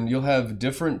 And you'll have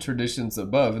different traditions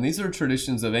above. And these are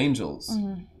traditions of angels,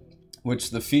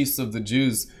 which the feasts of the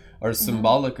Jews are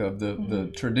symbolic of,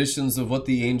 the traditions of what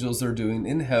the angels are doing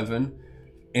in heaven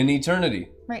in eternity.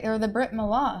 Right, or the Brit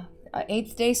Milah,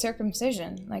 8th day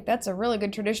circumcision. Like, that's a really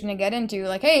good tradition to get into.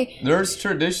 Like, hey... There's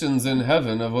traditions in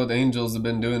heaven of what angels have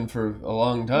been doing for a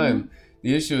long time.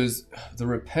 The issue is the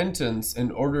repentance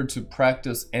in order to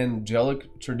practice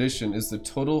angelic tradition is the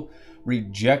total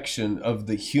rejection of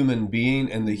the human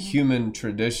being and the human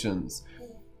traditions.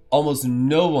 Almost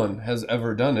no one has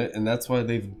ever done it, and that's why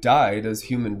they've died as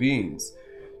human beings.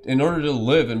 In order to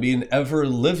live and be an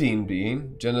ever-living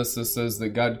being, Genesis says that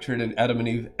God created Adam and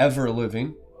Eve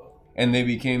ever-living, and they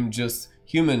became just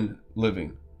human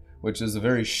living, which is a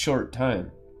very short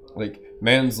time. Like,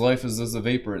 man's life is as a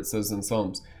vapor, it says in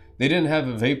Psalms. They didn't have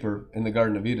a vapor in the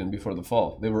Garden of Eden before the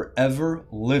fall. They were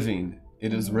ever-living,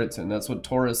 it is written. That's what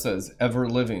Torah says,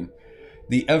 ever-living.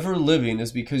 The ever-living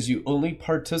is because you only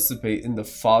participate in the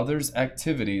Father's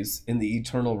activities in the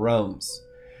eternal realms.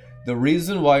 The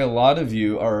reason why a lot of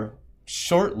you are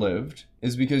short-lived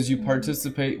is because you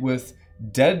participate with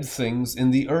dead things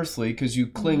in the earthly, because you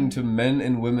cling to men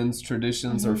and women's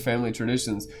traditions or family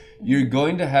traditions. You're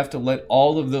going to have to let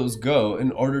all of those go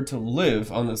in order to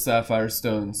live on the sapphire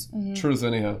stones. Truth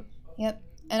anyhow. Yep.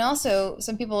 And also,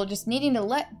 some people just needing to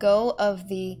let go of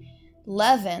the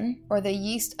leaven or the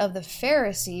yeast of the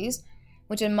Pharisees,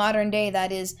 which in modern day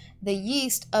that is the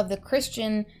yeast of the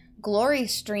Christian glory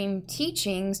stream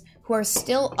teachings who are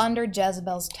still under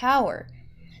Jezebel's tower.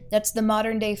 That's the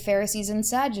modern day Pharisees and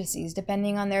Sadducees,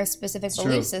 depending on their specific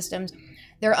belief systems.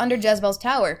 They're under Jezebel's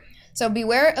tower. So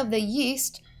beware of the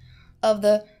yeast of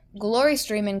the glory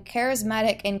stream and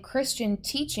charismatic and Christian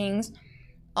teachings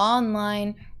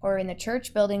online or in the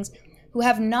church buildings who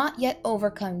have not yet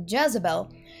overcome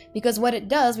Jezebel. Because what it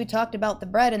does, we talked about the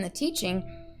bread and the teaching,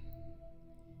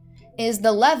 is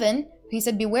the leaven. He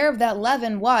said, beware of that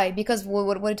leaven. Why? Because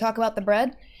when we talk about the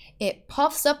bread, it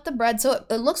puffs up the bread. So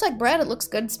it looks like bread. It looks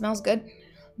good, smells good.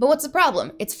 But what's the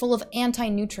problem? It's full of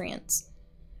anti-nutrients,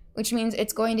 which means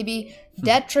it's going to be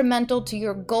detrimental to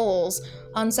your goals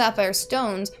on sapphire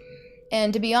stones.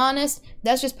 And to be honest,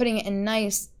 that's just putting it in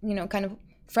nice, kind of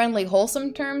friendly,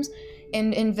 wholesome terms.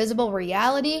 In invisible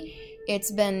reality,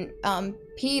 it's been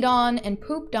peed on and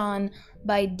pooped on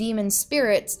by demon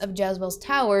spirits of Jezebel's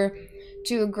tower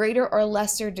to a greater or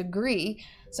lesser degree.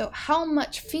 So how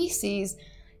much feces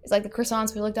is like the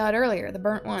croissants we looked at earlier, the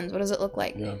burnt ones? What does it look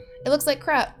like? Yeah. It looks like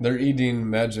crap. They're eating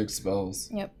magic spells.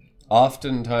 Yep.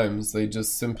 Oftentimes, they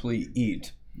just simply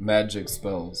eat magic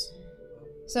spells.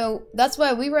 So that's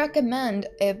why we recommend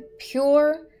a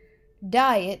pure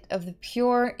diet of the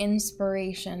pure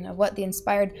inspiration of what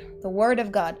the Word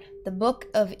of God, the Book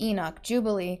of Enoch,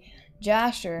 Jubilee,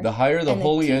 Jasher. The higher the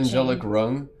holy angelic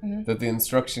rung that the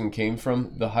instruction came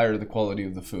from, the higher the quality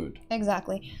of the food.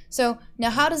 Exactly. So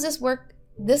now how does this work?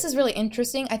 This is really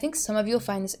interesting. I think some of you will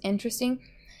find this interesting.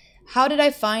 How did I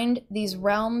find these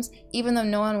realms, even though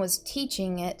no one was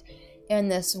teaching it in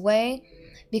this way?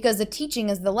 Because the teaching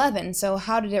is the leaven. So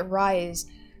how did it rise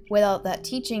without that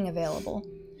teaching available?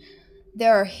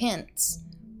 There are hints.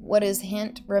 What is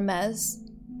hint? Remez,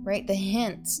 right? The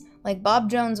hints. Like Bob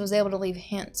Jones was able to leave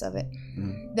hints of it.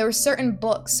 There were certain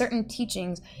books, certain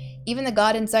teachings. Even the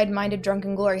God Inside Mind of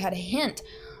Drunken Glory had a hint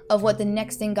of what the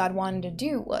next thing God wanted to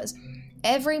do was.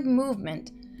 Every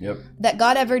movement that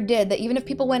God ever did, that even if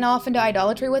people went off into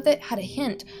idolatry with it, had a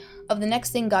hint of the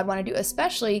next thing God wanted to do,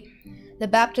 especially the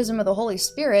baptism of the Holy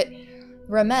Spirit.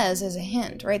 Remez is a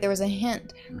hint, right? There was a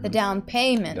hint, the down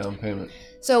payment. Down payment.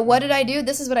 So what did I do?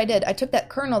 This is what I did. I took that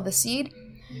kernel, the seed,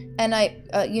 and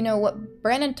what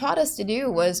Brandon taught us to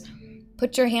do was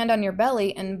put your hand on your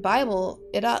belly and Bible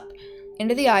it up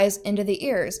into the eyes, into the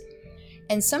ears.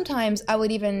 And sometimes I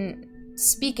would even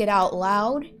speak it out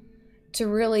loud to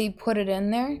really put it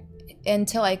in there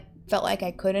until I felt like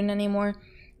I couldn't anymore,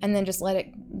 and then just let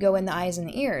it go in the eyes and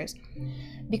the ears.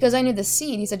 Because I knew the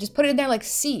seed. He said, just put it in there like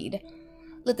seed.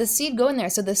 Let the seed go in there.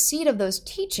 So the seed of those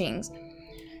teachings,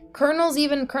 kernels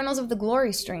of the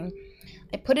glory stream,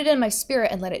 I put it in my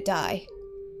spirit and let it die.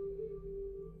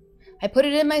 I put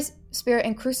it in my spirit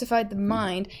and crucified the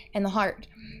mind and the heart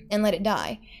and let it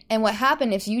die. And what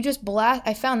happened if you just blast,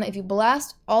 I found that if you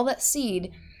blast all that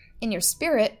seed in your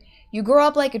spirit, you grow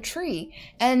up like a tree,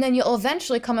 and then you'll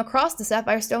eventually come across the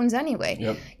sapphire stones anyway.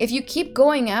 Yep. If you keep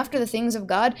going after the things of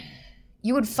God,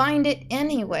 you would find it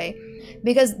anyway,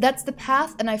 because that's the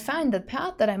path, and I find the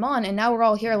path that I'm on, and now we're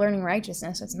all here learning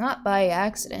righteousness. It's not by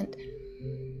accident.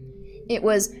 It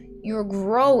was, you're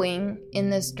growing in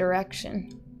this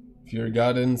direction. If you're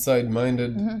God inside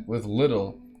minded with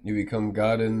little, you become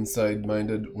God inside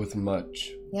minded with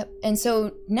much. Yep. And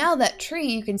so now that tree,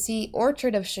 you can see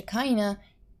orchard of Shekinah,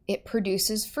 it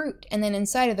produces fruit. And then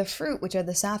inside of the fruit, which are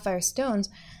the sapphire stones,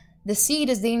 the seed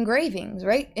is the engravings,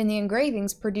 right? And the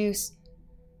engravings produce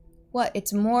what?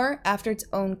 It's more after its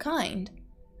own kind,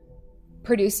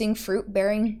 producing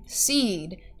fruit-bearing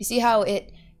seed. You see how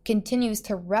it continues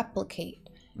to replicate.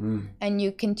 And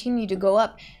you continue to go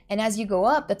up. And as you go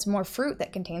up, that's more fruit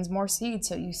that contains more seed.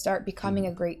 So you start becoming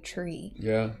a great tree.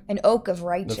 Yeah. An oak of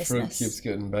righteousness. The fruit keeps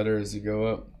getting better as you go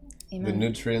up. Amen. The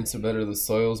nutrients are better, the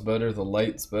soil's better, the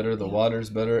light's better, the water's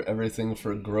better. Everything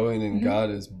for growing in God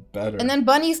is better. And then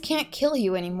bunnies can't kill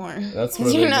you anymore. That's where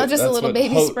you're not just a little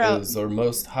baby Hot sprout. Is, or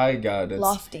Most High God. It's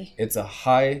lofty. It's a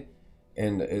high,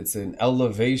 and it's an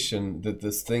elevation that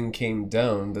this thing came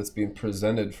down that's being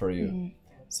presented for you.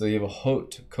 So you have a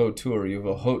haute couture, you have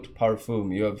a haute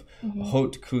parfum, you have a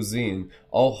haute cuisine.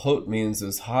 All haute means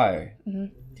is high.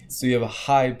 So you have a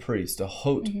high priest, a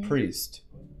haute priest.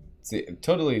 See,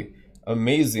 totally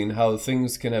amazing how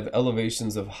things can have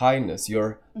elevations of highness.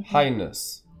 Your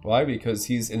highness. Why? Because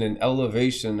he's in an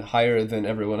elevation higher than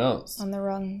everyone else. On the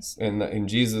rungs. And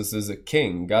Jesus is a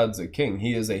king. God's a king.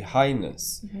 He is a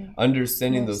highness.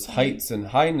 Understanding those heights and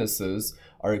highnesses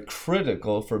are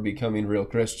critical for becoming real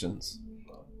Christians.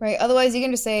 Right. Otherwise, you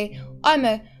can just say, "I'm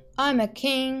a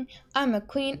king. I'm a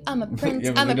queen. I'm a prince.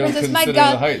 Yeah, I'm a they don't princess. My consider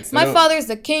God, the heights. my father's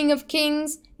the king of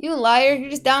kings." You liar!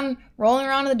 You're just down rolling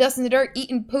around in the dust and the dirt,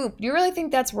 eating poop. Do you really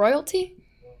think that's royalty?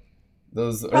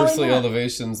 Those Probably earthly not.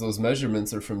 elevations, those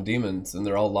measurements are from demons, and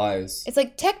they're all lies. It's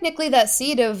like technically that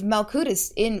seed of Malkut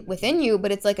is within you,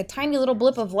 but it's like a tiny little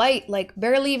blip of light, like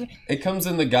barely. It comes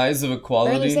in the guise of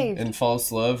equality saved. and false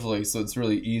love, like, so it's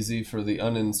really easy for the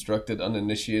uninstructed,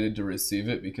 uninitiated to receive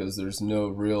it because there's no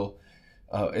real.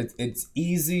 It's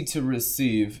easy to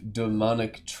receive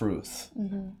demonic truth.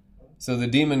 So the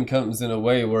demon comes in a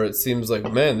way where it seems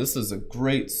like, man, this is a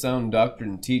great sound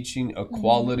doctrine teaching,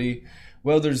 equality.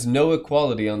 Well, there's no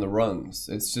equality on the rungs.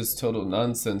 It's just total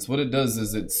nonsense. What it does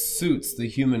is it suits the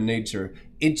human nature,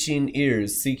 itching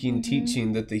ears, seeking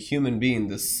teaching that the human being,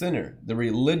 the sinner, the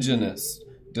religionist,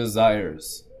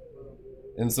 desires.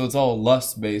 And so it's all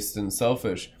lust-based and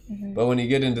selfish. But when you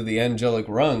get into the angelic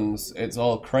rungs, it's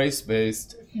all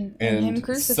Christ-based and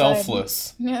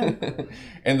selfless. Yeah.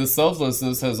 And the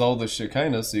selflessness has all the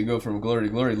Shekinah, so you go from glory to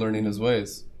glory learning his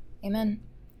ways. Amen.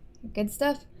 Good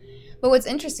stuff. But what's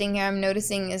interesting here I'm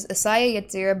noticing is Asaya,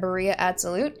 Yetzirah, Berea,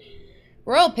 Absolute.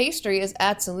 Royal pastry is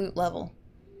absolute level.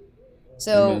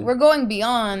 So we're going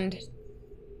beyond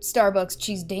Starbucks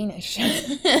cheese Danish.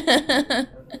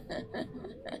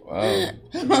 Wow.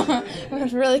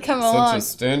 We've really come Such along. a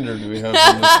standard we have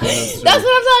in this ministry. That's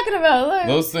what I'm talking about. Look.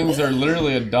 Those things are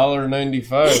literally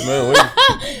 $1.95,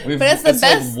 man. We've But it's the best.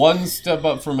 like one step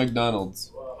up from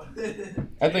McDonald's.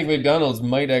 I think McDonald's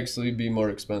might actually be more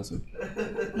expensive.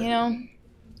 You know,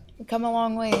 we've come a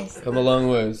long ways. Come a long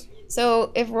ways.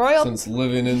 So if Royal... Since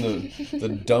living in the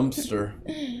dumpster.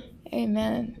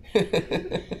 Amen.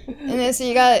 And then so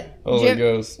you got... Holy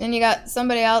Ghost. And you got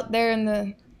somebody out there in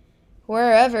the...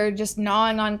 wherever, just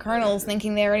gnawing on kernels,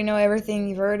 thinking they already know everything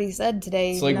you've already said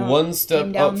today. It's like one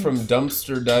step up from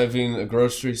dumpster diving a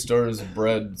grocery store's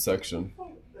bread section.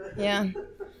 Yeah.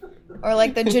 Or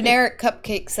like the generic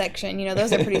cupcake section. You know,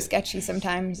 those are pretty sketchy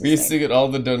sometimes. We used to get all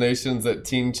the donations at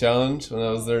Teen Challenge when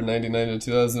I was there in 99 to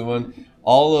 2001.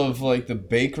 All of like the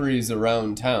bakeries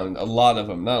around town, a lot of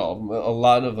them, not all of them, a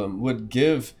lot of them would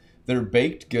give their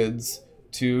baked goods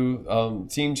to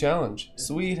Teen Challenge.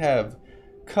 So we'd have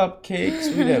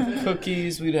cupcakes, we'd have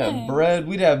cookies, we'd have bread,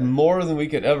 we'd have more than we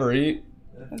could ever eat.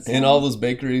 And all those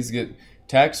bakeries get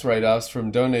tax write-offs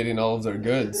from donating all of their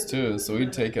goods too. So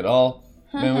we'd take it all.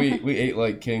 Man, we ate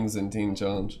like kings in Teen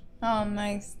Challenge. Oh,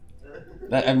 nice.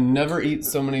 I've never eaten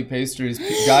so many pastries.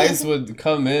 Guys would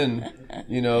come in,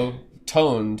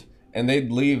 toned, and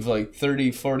they'd leave like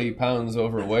 30, 40 pounds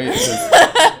overweight.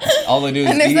 All they do is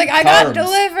and eat like, I carbs. got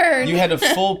delivered. You had a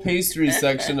full pastry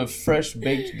section of fresh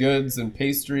baked goods and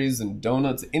pastries and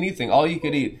donuts, anything, all you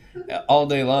could eat all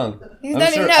day long. He's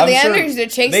not even have the energy to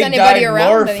chase anybody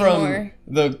around anymore.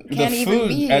 The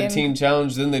food at Teen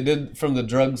Challenge than they did from the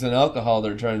drugs and alcohol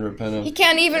they're trying to repent of. He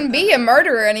can't even be a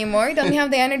murderer anymore. He doesn't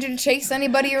have the energy to chase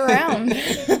anybody around.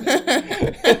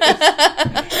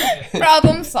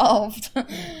 Problem solved.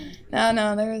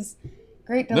 No, there was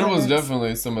great deliverance. There was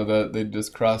definitely some of that. They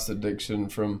just crossed addiction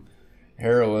from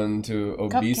heroin to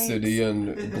obesity Cupcakes.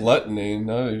 and gluttony.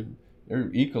 No, they're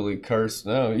equally cursed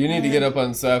now. You need to get up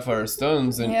on sapphire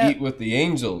stones and eat with the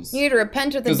angels. You need to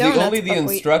repent of the donuts. Because only the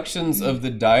instructions of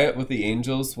the diet with the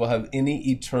angels will have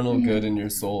any eternal good in your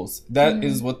souls. That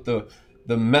is what the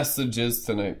message is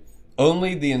tonight.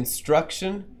 Only the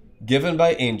instruction given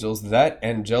by angels, that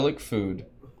angelic food,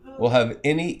 will have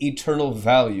any eternal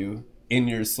value in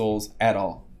your souls at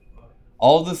all.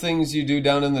 All the things you do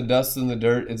down in the dust and the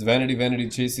dirt, it's vanity, vanity,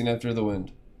 chasing after the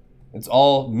wind. It's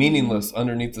all meaningless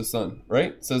underneath the sun,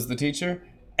 right? Says the teacher.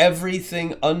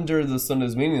 Everything under the sun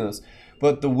is meaningless.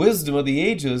 But the wisdom of the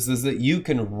ages is that you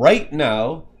can right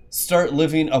now start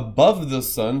living above the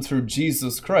sun through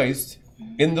Jesus Christ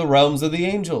in the realms of the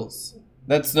angels.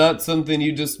 That's not something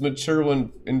you just mature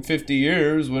in 50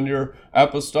 years when you're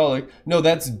apostolic. No,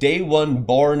 that's day one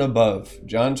born above.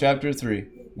 John chapter 3.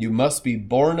 You must be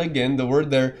born again. The word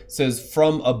there says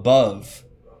from above.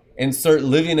 And start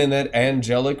living in that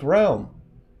angelic realm.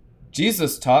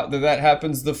 Jesus taught that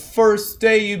happens the first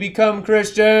day you become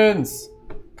Christians.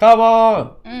 Come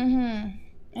on.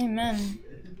 Amen.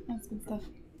 That's good stuff.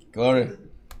 Glory.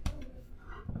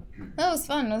 That was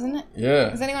fun, wasn't it?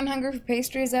 Yeah. Is anyone hungry for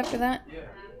pastries after that?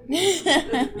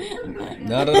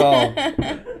 Not at all.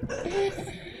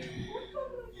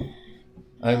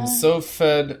 I'm so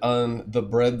fed on the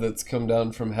bread that's come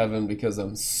down from heaven because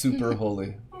I'm super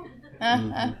holy.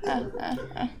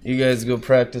 You guys go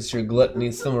practice your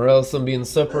gluttony somewhere else. I'm being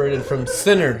separated from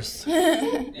sinners. Who's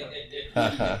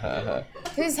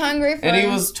hungry for and he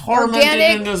was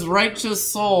tormented in his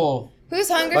righteous soul. Who's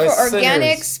hungry for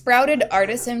organic sprouted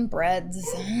artisan breads?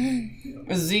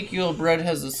 Ezekiel bread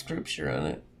has a scripture on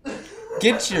it.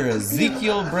 Get your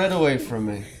Ezekiel bread away from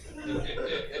me.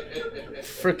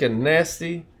 Frickin'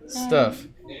 nasty stuff.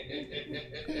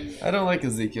 I don't like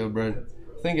Ezekiel bread.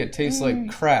 I think it tastes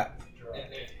like crap.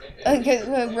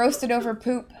 Roasted over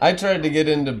poop. I tried to get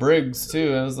into Briggs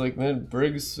too. I was like, man,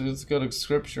 Briggs, it's got a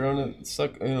scripture on it. It's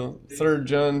like, 3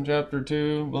 John chapter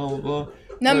 2, blah, blah, blah.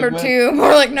 Number 2,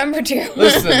 more like number 2.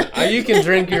 Listen, you can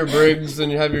drink your Briggs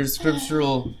and you have your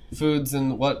scriptural foods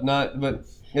and whatnot, but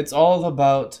it's all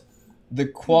about the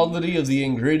quality of the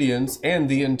ingredients and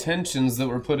the intentions that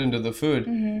were put into the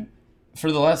food.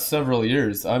 For the last several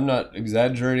years, I'm not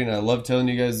exaggerating. I love telling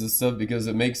you guys this stuff because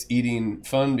it makes eating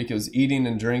fun, because eating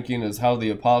and drinking is how the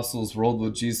apostles rolled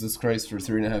with Jesus Christ for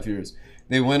 3.5 years.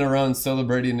 They went around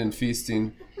celebrating and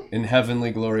feasting in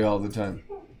heavenly glory all the time.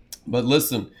 But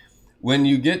listen, when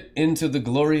you get into the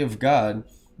glory of God,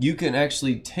 you can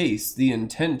actually taste the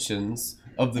intentions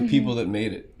of the people that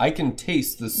made it. I can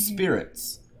taste the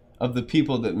spirits of the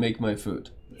people that make my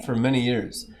food for many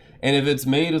years. And if it's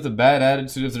made with a bad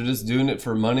attitude, if they're just doing it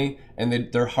for money and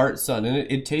their heart's not in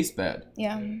it, it tastes bad.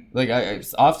 Yeah. Like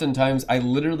oftentimes I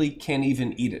literally can't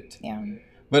even eat it. Yeah.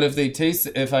 But if I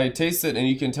taste it and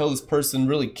you can tell this person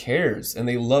really cares and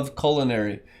they love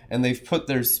culinary and they've put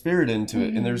their spirit into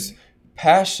it and there's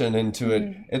passion into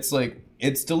it, it's like,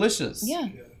 it's delicious. Yeah.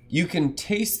 You can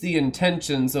taste the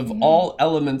intentions of all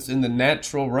elements in the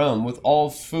natural realm with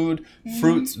all food,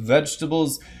 fruits,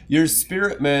 vegetables. Your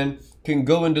spirit, man, can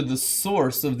go into the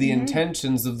source of the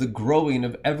intentions of the growing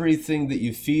of everything that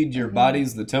you feed your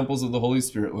bodies, the temples of the Holy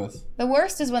Spirit with. The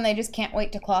worst is when they just can't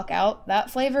wait to clock out.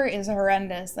 That flavor is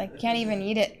horrendous. Like, can't even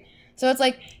eat it. So it's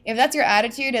like, if that's your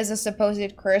attitude as a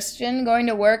supposed Christian going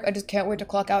to work, I just can't wait to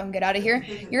clock out and get out of here,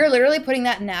 you're literally putting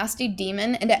that nasty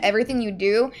demon into everything you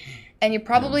do, and you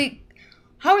probably...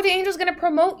 How are the angels going to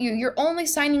promote you? You're only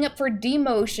signing up for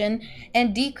demotion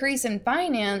and decrease in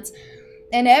finance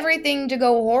and everything to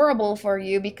go horrible for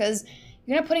you because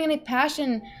you're not putting any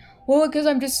passion. Well, because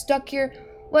I'm just stuck here.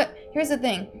 What? Here's the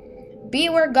thing. Be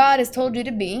where God has told you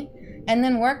to be. and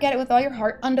then work at it with all your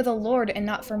heart unto the Lord and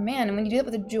not for man. And when you do that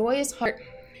with a joyous heart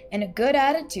and a good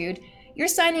attitude, you're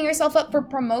signing yourself up for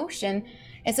promotion.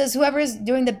 It says whoever is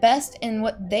doing the best in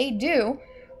what they do,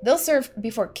 they'll serve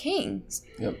before kings.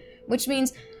 Yep. Which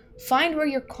means find where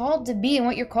you're called to be and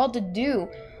what you're called to do.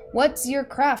 What's your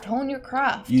craft? Hone your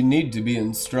craft. You need to be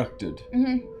instructed.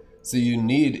 Mm-hmm. So you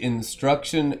need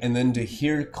instruction and then to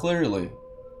hear clearly.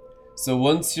 So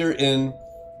once you're in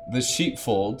the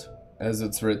sheepfold, as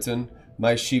it's written,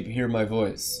 my sheep hear my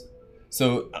voice.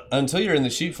 So until you're in the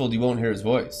sheepfold, you won't hear his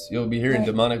voice. You'll be hearing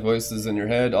demonic voices in your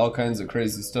head, all kinds of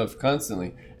crazy stuff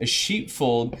constantly. A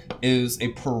sheepfold is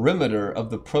a perimeter of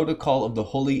the protocol of the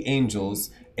holy angels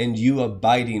and you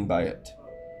abiding by it.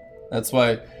 That's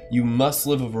why you must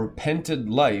live a repented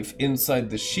life inside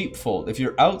the sheepfold. If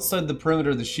you're outside the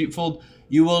perimeter of the sheepfold,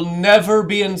 you will never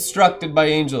be instructed by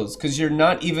angels because you're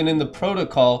not even in the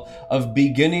protocol of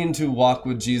beginning to walk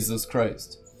with Jesus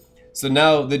Christ. So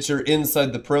now that you're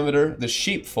inside the perimeter, the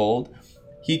sheepfold,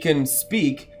 he can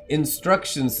speak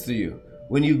instructions to you.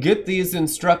 When you get these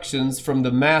instructions from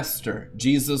the Master,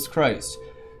 Jesus Christ,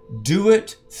 do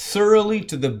it thoroughly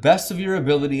to the best of your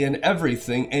ability in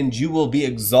everything, and you will be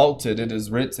exalted, it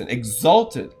is written.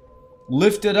 Exalted.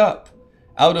 Lifted up.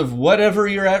 Out of whatever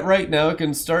you're at right now, it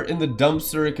can start in the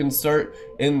dumpster, it can start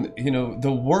in,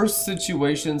 the worst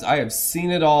situations. I have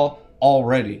seen it all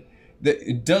already.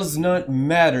 It does not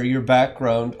matter your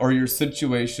background or your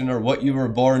situation or what you were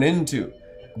born into.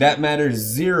 That matters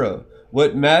zero.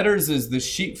 What matters is the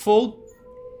sheepfold,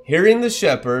 hearing the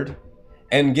shepherd,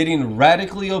 and getting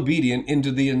radically obedient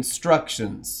into the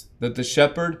instructions that the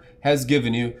shepherd has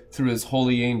given you through his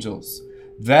holy angels.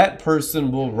 That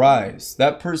person will rise.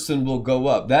 That person will go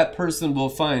up. That person will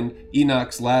find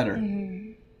Enoch's ladder.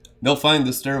 Mm-hmm. They'll find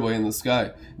the stairway in the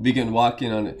sky, begin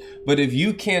walking on it. But if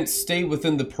you can't stay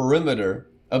within the perimeter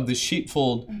of the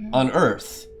sheepfold on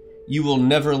earth, you will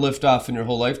never lift off in your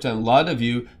whole lifetime. A lot of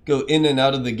you go in and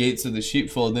out of the gates of the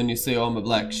sheepfold, then you say, oh, I'm a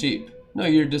black sheep. No,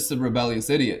 you're just a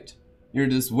rebellious idiot. You're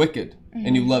just wicked.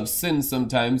 And you love sin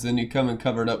sometimes, and you come and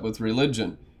cover it up with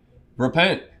religion.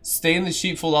 Repent. Stay in the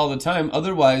sheepfold all the time.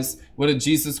 Otherwise, what did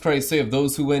Jesus Christ say of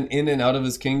those who went in and out of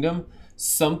his kingdom?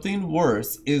 Something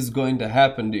worse is going to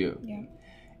happen to you. Yeah.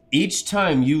 Each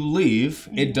time you leave,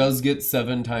 it does get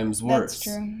 7 times worse.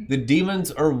 That's true. The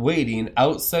demons are waiting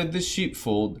outside the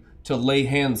sheepfold to lay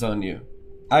hands on you.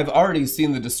 I've already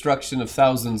seen the destruction of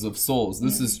thousands of souls.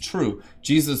 This is true.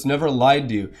 Jesus never lied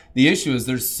to you. The issue is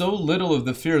there's so little of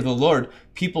the fear of the Lord,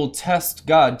 people test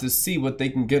God to see what they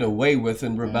can get away with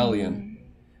in rebellion.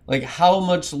 Like, how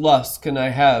much lust can I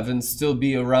have and still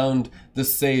be around the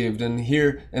saved and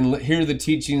hear the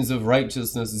teachings of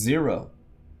righteousness? Zero.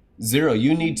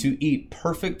 You need to eat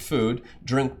perfect food,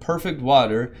 drink perfect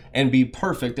water, and be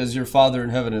perfect as your Father in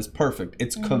heaven is perfect.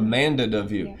 It's commanded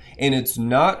of you. Yeah. And it's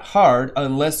not hard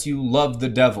unless you love the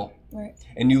devil. Right.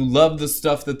 And you love the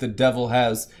stuff that the devil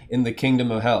has in the kingdom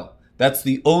of hell. That's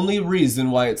the only reason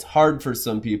why it's hard for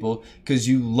some people, because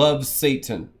you love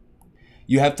Satan.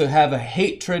 You have to have a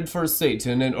hatred for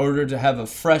Satan in order to have a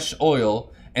fresh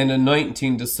oil and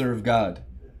anointing to serve God.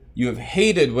 You have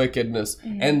hated wickedness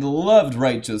and loved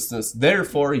righteousness.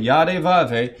 Therefore,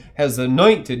 Yadevave has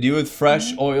anointed you with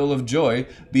fresh oil of joy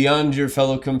beyond your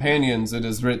fellow companions, it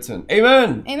is written.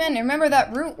 Amen. Amen. Remember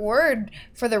that root word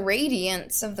for the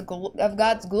radiance of of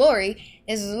God's glory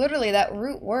is literally that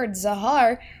root word,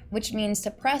 Zahar, which means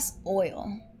to press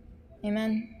oil.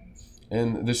 Amen.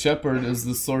 And the shepherd is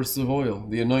the source of oil,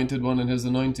 the anointed one in his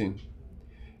anointing.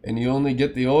 And you only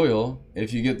get the oil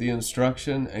if you get the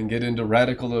instruction and get into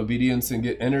radical obedience and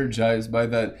get energized by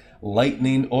that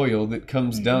lightning oil that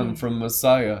comes down from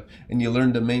Messiah. And you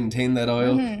learn to maintain that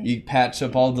oil. You patch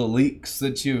up all the leaks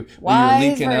that you're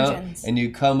leaking virgins out. And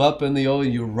you come up in the oil,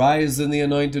 you rise in the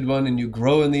anointed one, and you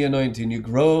grow in the anointing. You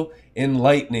grow in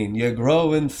lightning, you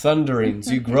grow in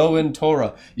thunderings, you grow in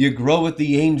Torah, you grow with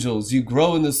the angels, you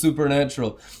grow in the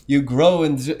supernatural, you grow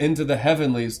into the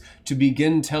heavenlies to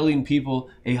begin telling people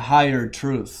a higher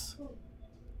truth.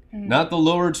 Not the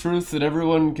lower truth that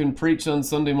everyone can preach on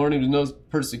Sunday morning with no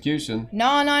persecution.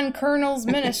 Non Colonel's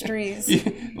Ministries.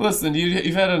 Listen,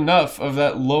 you've had enough of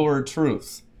that lower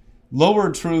truth. Lower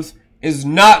truth is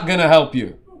not going to help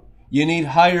you. You need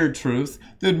higher truth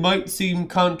that might seem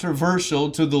controversial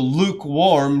to the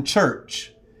lukewarm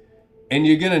church. And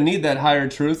you're going to need that higher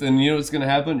truth, and you know what's going to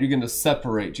happen? You're going to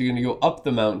separate. You're going to go up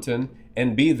the mountain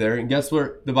and be there. And guess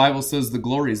where the Bible says the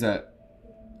glory's at?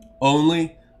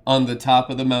 Only on the top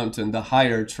of the mountain, the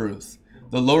higher truth.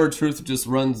 The lower truth just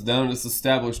runs down. It's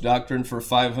established doctrine for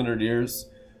 500 years.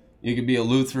 You could be a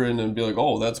Lutheran and be like,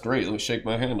 oh, that's great. Let me shake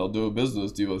my hand. I'll do a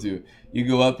business deal with you. You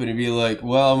go up and you'd be like,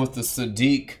 well, I'm with the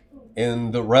Sadiq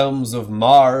in the realms of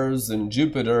Mars and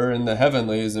Jupiter and the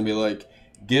heavenlies, and be like,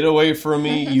 get away from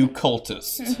me, you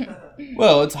cultist.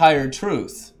 Well, it's higher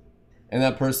truth. And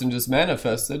that person just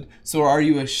manifested. So are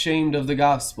you ashamed of the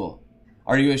gospel?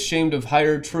 Are you ashamed of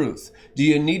higher truth? Do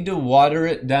you need to water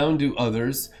it down to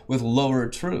others with lower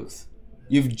truth?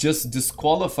 You've just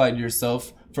disqualified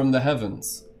yourself from the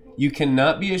heavens. You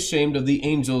cannot be ashamed of the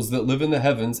angels that live in the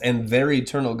heavens and their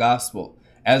eternal gospel.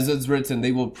 As it's written,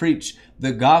 they will preach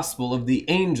the gospel of the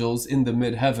angels in the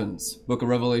mid-heavens. Book of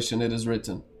Revelation, it is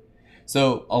written.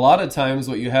 So a lot of times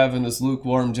what you have in this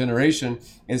lukewarm generation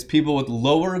is people with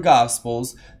lower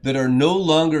gospels that are no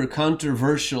longer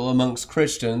controversial amongst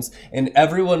Christians, and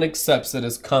everyone accepts it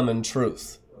as common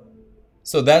truth.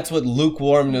 So that's what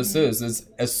lukewarmness is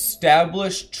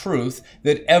established truth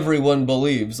that everyone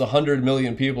believes. 100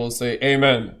 million people say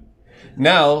amen.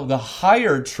 Now, the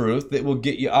higher truth that will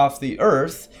get you off the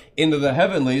earth into the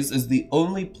heavenlies is the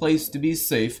only place to be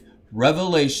safe.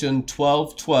 Revelation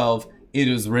 12:12, it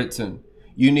is written.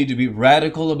 You need to be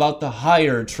radical about the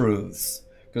higher truths,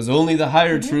 because only the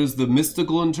higher truths, the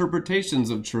mystical interpretations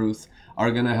of truth,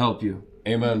 are going to help you.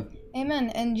 Amen. Amen.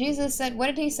 And Jesus said, what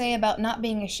did he say about not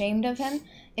being ashamed of him?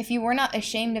 If you were not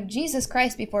ashamed of Jesus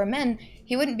Christ before men,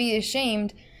 he wouldn't be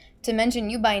ashamed to mention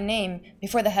you by name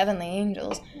before the heavenly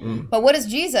angels. But what is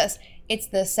Jesus? It's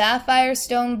the sapphire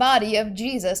stone body of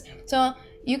Jesus. So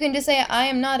you can just say, I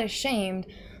am not ashamed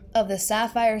of the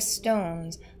sapphire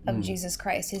stones of Jesus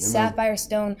Christ, his sapphire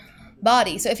stone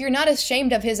body. So if you're not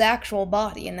ashamed of his actual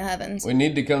body in the heavens, we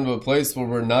need to come to a place where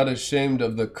we're not ashamed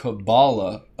of the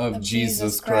Kabbalah of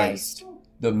Jesus Christ.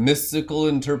 The mystical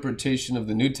interpretation of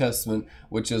the New Testament,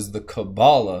 which is the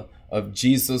Kabbalah of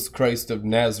Jesus Christ of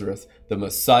Nazareth, the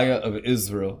Messiah of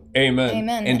Israel. Amen.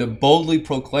 Amen. And to boldly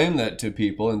proclaim that to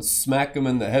people and smack them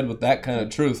in the head with that kind of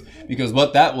truth, because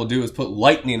what that will do is put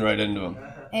lightning right into them.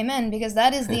 Amen, because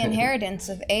that is the inheritance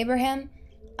of Abraham,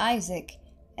 Isaac,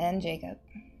 and Jacob.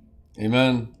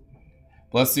 Amen.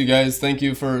 Bless you guys. Thank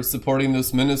you for supporting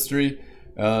this ministry.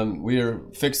 We are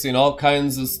fixing all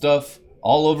kinds of stuff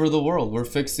all over the world. We're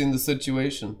fixing the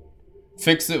situation.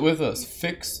 Fix it with us.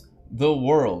 Fix the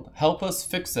world. Help us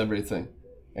fix everything.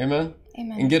 Amen?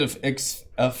 Amen. And get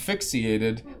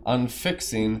asphyxiated on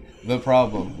fixing the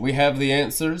problem. We have the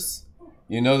answers.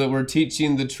 You know that we're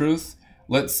teaching the truth.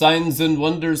 Let signs and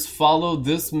wonders follow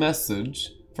this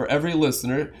message for every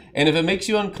listener. And if it makes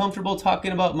you uncomfortable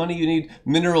talking about money, you need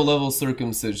mineral level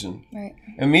circumcision. Right.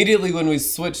 Immediately when we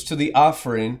switch to the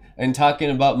offering and talking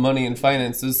about money and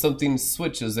finances, something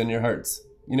switches in your hearts.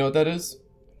 You know what that is?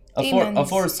 A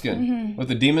foreskin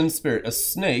with a demon spirit, a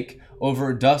snake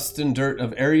over dust and dirt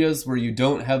of areas where you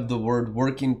don't have the word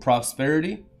working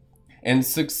prosperity and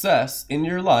success in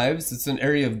your lives. It's an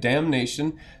area of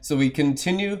damnation. So we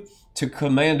continue to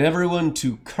command everyone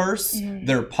to curse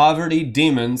their poverty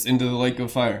demons into the lake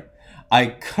of fire. I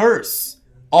curse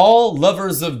all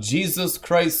lovers of Jesus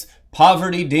Christ's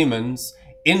poverty demons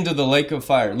into the lake of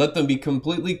fire. Let them be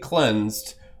completely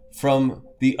cleansed from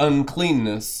the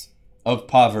uncleanness of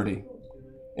poverty.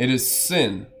 It is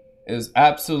sin. It is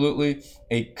absolutely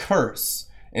a curse.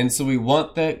 And so we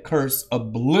want that curse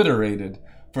obliterated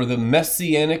for the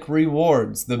messianic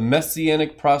rewards, the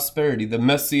messianic prosperity, the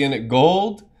messianic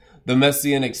gold, the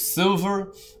messianic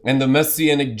silver, and the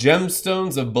messianic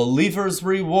gemstones of believers'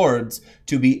 rewards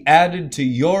to be added to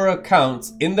your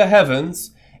accounts in the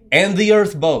heavens and the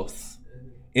earth both.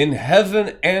 In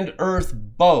heaven and earth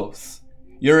both.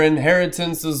 Your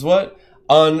inheritance is what?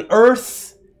 On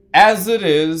earth as it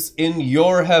is in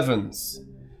your heavens.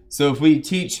 So if we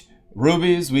teach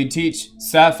rubies, we teach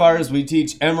sapphires, we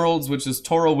teach emeralds, which is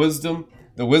Torah wisdom,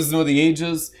 the wisdom of the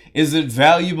ages, is it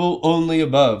valuable only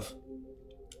above?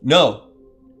 No,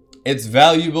 it's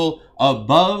valuable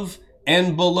above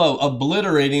and below,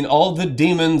 obliterating all the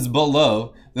demons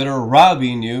below that are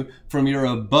robbing you from your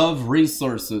above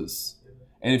resources.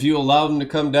 And if you allow them to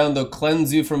come down, they'll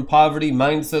cleanse you from poverty,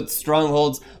 mindsets,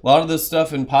 strongholds. A lot of this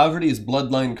stuff in poverty is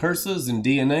bloodline curses and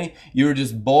DNA. You were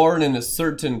just born in a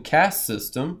certain caste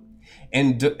system.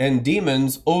 And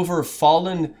demons over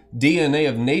fallen DNA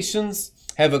of nations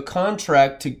have a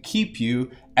contract to keep you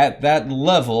at that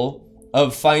level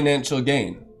of financial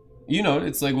gain. You know,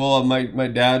 it's like, well, my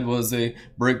dad was a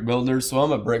brick builder, so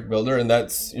I'm a brick builder, and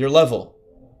that's your level.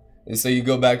 And so you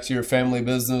go back to your family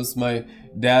business, my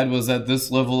dad was at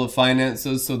this level of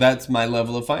finances, so that's my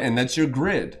level of finance. And that's your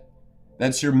grid.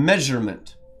 That's your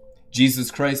measurement.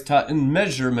 Jesus Christ taught in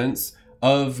measurements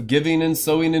of giving and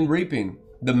sowing and reaping.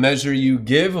 The measure you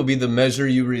give will be the measure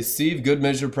you receive. Good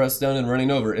measure pressed down and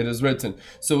running over. It is written.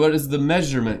 So what is the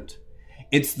measurement?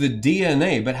 It's the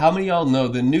DNA. But how many of y'all know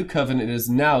the new covenant is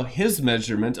now his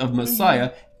measurement of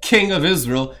Messiah, King of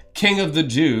Israel, King of the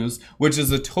Jews, which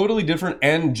is a totally different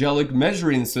angelic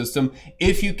measuring system.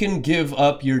 If you can give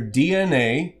up your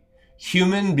DNA,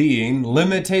 human being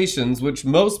limitations, which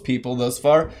most people thus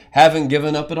far haven't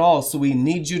given up at all. So we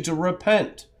need you to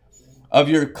repent of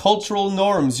your cultural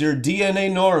norms, your DNA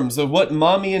norms, of what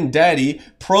mommy and daddy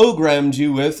programmed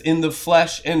you with in the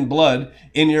flesh and blood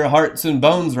in your hearts and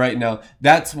bones right now.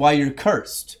 That's why you're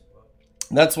cursed.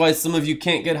 That's why some of you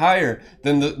can't get higher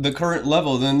than the current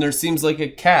level. Then there seems like a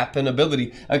cap in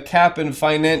ability, a cap in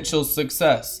financial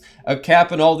success, a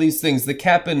cap in all these things, the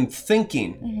cap in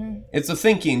thinking. It's a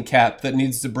thinking cap that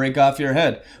needs to break off your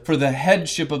head for the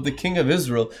headship of the King of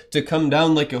Israel to come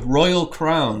down like a royal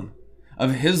crown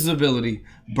of his ability,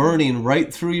 burning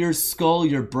right through your skull,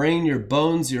 your brain, your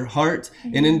bones, your heart,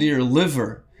 and into your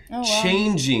liver,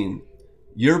 changing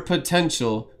your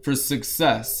potential for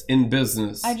success in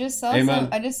business. I just saw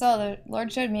the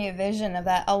Lord showed me a vision of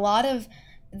that. A lot of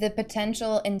the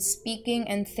potential in speaking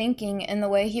and thinking and the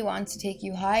way he wants to take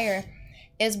you higher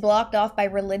is blocked off by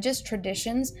religious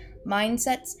traditions,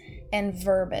 mindsets, and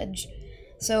verbiage.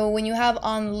 So when you have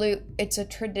on loop, it's a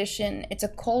tradition, it's a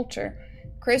culture.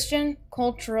 Christian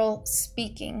cultural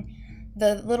speaking,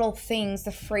 the little things,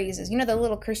 the phrases, the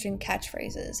little Christian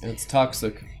catchphrases. It's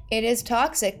toxic. It is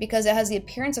toxic because it has the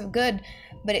appearance of good,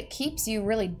 but it keeps you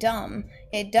really dumb.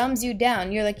 It dumbs you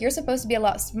down. You're supposed to be a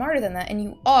lot smarter than that, and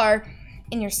you are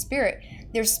in your spirit.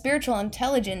 There's spiritual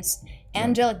intelligence,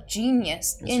 angelic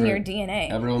genius in your DNA.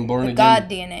 Everyone born again. God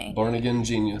DNA. Born again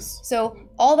genius. So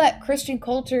all that Christian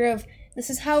culture of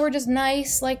this is how we're just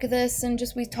nice like this and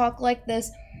just we talk like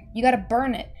this, you got to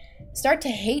burn it. Start to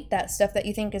hate that stuff that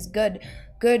you think is good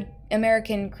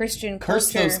American Christian culture.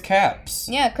 Curse those caps.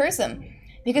 Yeah, curse them.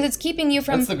 Because it's keeping you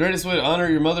from... That's the greatest way to honor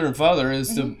your mother and father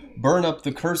is to burn up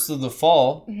the curse of the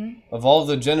fall of all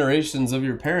the generations of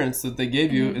your parents that they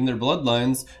gave you in their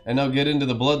bloodlines, and now get into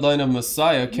the bloodline of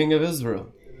Messiah, King of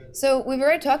Israel. So we've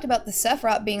already talked about the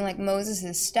Sephiroth being like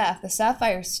Moses' staff, the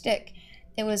sapphire stick.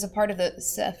 It was a part of the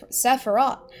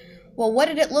Sephiroth. Well, what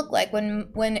did it look like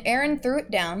when Aaron threw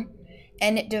it down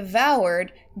and it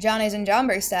devoured Johnny's and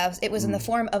Jambre's staffs? It was in the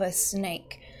form of a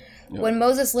snake. Yep. When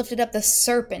Moses lifted up the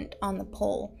serpent on the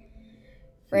pole,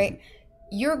 right?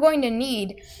 You're going to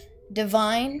need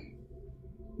divine,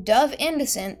 dove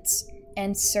innocence,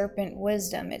 and serpent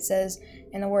wisdom. It says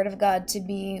in the Word of God to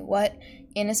be what?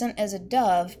 Innocent as a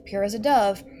dove, pure as a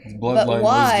dove, but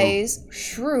wise, wisdom.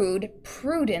 Shrewd,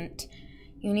 prudent.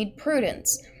 You need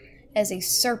prudence as a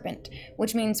serpent,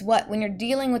 which means what? When you're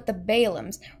dealing with the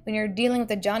Balaams, when you're dealing with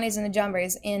the Johnnies and the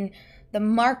Jambres in the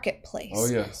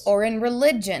marketplace or in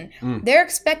religion, they're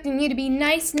expecting you to be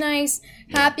nice,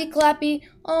 happy, clappy.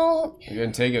 Oh, you're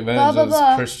going to take advantage of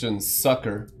this Christian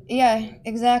sucker. Yeah,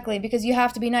 exactly, because you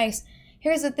have to be nice.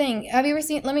 Here's the thing. Have you ever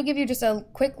seen, let me give you just a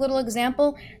quick little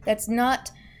example that's not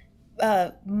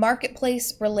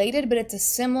marketplace related, but it's a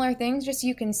similar thing, just so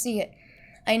you can see it.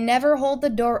 I never hold the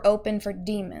door open for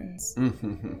demons.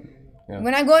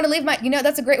 When I'm going to leave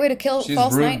that's a great way to kill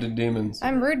false knight. She's rude to demons.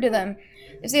 I'm rude to them.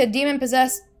 You see a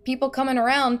demon-possessed people coming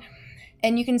around,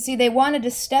 and you can see they wanted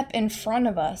to step in front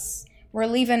of us. We're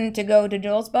leaving to go to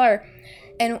Joel's bar.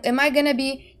 And am I going to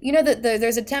be, that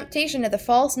there's a temptation of the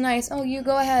false nice, oh, you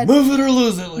go ahead. Move it or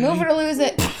lose it, lady. Move it or lose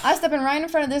it. I stepping right in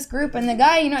front of this group, and the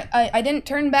guy, I didn't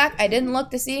turn back. I didn't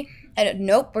look to see.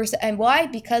 Nope. And why?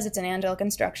 Because it's an angelic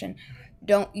instruction.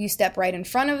 Don't you step right in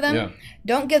front of them. Yeah.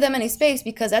 Don't give them any space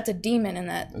because that's a demon in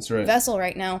that vessel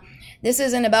right now. This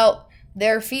isn't about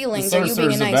their feelings or you being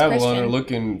a nice Christian. The sorcerers of Babylon are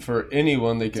looking for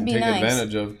anyone they can take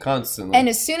advantage of constantly. And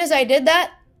as soon as I did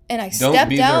that, and I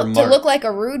stepped out to look like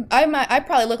a rude, I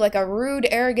probably look like a rude,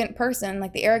 arrogant person,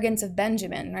 like the arrogance of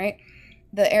Benjamin, right?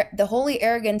 The holy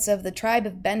arrogance of the tribe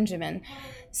of Benjamin.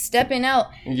 Stepping out.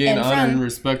 You gain honor and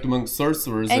respect among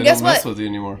sorcerers. And they don't mess with you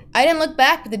anymore. I didn't look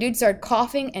back, but the dude started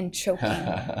coughing and choking.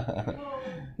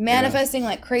 Manifesting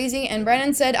like crazy. And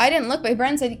Brennan said, I didn't look, but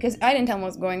Brennan said, because I didn't tell him what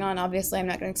was going on, obviously. I'm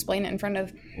not going to explain it in front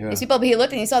of these people. But he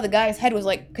looked and he saw the guy's head was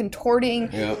like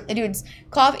contorting. Yep. The dude's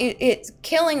cough. It's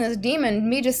killing this demon.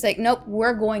 Me just like, nope,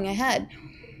 we're going ahead.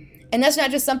 And that's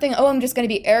not just something, I'm just going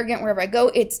to be arrogant wherever I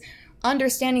go. It's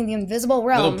understanding the invisible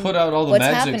realm. It'll put out all the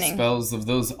magic spells of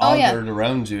those augured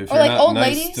around you if you're like not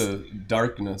nice ladies, to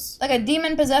darkness. Like a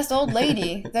demon-possessed old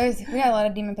lady. We got a lot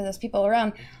of demon-possessed people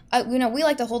around. We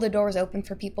like to hold the doors open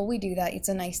for people. We do that. It's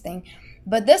a nice thing.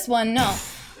 But this one, no.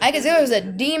 I could see there was a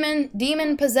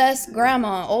demon-possessed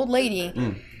grandma, old lady.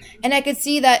 And I could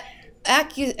see that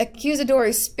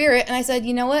accusatory spirit, and I said,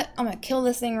 you know what? I'm gonna kill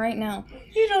this thing right now.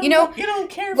 You don't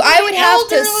care for I would have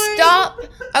elderly. to stop.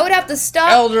 I would have to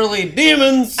stop. Elderly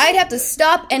demons. I'd have to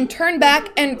stop and turn back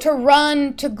and to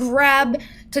run, to grab,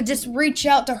 to just reach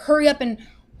out, to hurry up and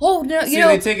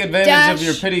they take advantage dash. of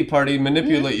your pity party,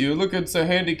 manipulate you. Look, it's a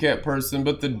handicapped person,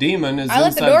 but the demon is I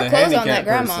let the inside door the close on that handicapped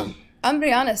grandma. person. I'm gonna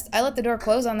be honest. I let the door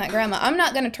close on that grandma. I'm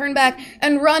not gonna turn back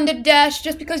and run to dash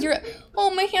just because you're.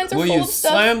 Oh, my hands are Will full you of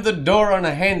stuff. slam the door on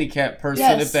a handicapped person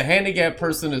Yes. if the handicapped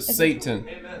person is Satan?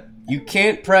 You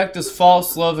can't practice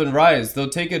false love and rise. They'll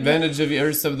take advantage of you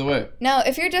every step of the way. Now,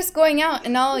 if you're just going out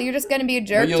and all, you're just going to be a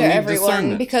jerk you'll to need everyone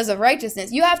discernment. because of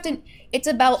righteousness. You have to. It's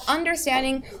about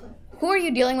understanding who are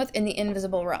you dealing with in the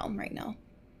invisible realm right now.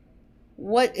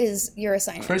 What is your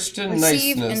assignment? Christian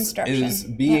Receive niceness instruction. is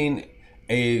being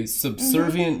a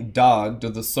subservient dog to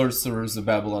the sorcerers of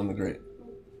Babylon the Great.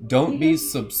 Don't be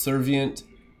subservient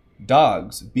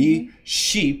dogs. Be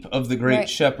sheep of the great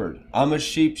shepherd. I'm a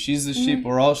sheep, she's a sheep,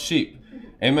 we're all sheep.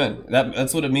 Amen.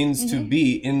 That's what it means to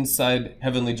be inside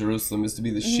heavenly Jerusalem, is to be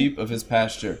the sheep of his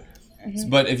pasture.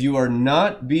 But if you are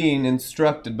not being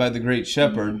instructed by the great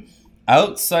shepherd,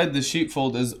 outside the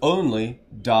sheepfold is only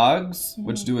dogs,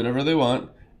 which do whatever they want,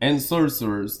 and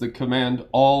sorcerers that command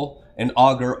all and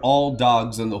augur all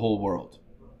dogs in the whole world.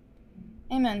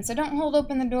 Amen. So don't hold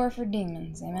open the door for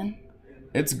demons. Amen.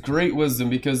 It's great wisdom,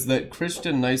 because that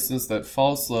Christian niceness, that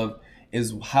false love,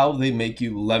 is how they make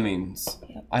you lemmings.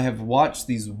 I have watched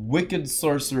these wicked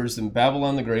sorcerers in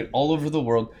Babylon the Great all over the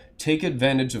world take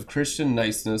advantage of Christian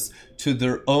niceness to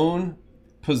their own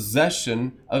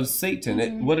possession of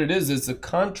Satan. What it is, it's a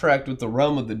contract with the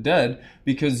realm of the dead,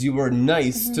 because you are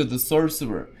nice to the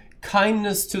sorcerer.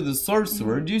 Kindness to the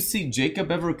sorcerer. Do you see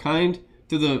Jacob ever kind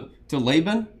to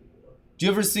Laban? Do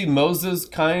you ever see Moses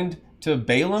kind to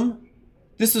Balaam?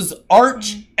 This is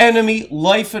arch enemy,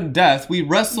 life and death. We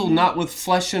wrestle not with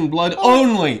flesh and blood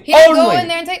only. He didn't Only. go in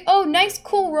there and say, "Oh, nice,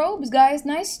 cool robes, guys.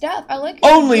 Nice stuff. I like it."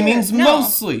 Only here." means No.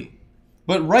 mostly.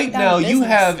 But right Down now, to you business.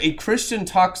 have a Christian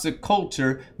toxic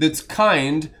culture that's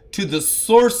kind to the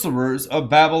sorcerers of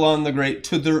Babylon the Great,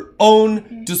 to their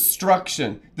own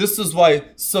destruction. This is why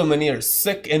so many are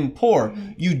sick and poor.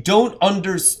 You don't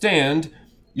understand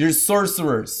your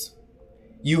sorcerers.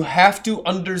 You have to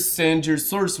understand your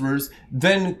sorcerers,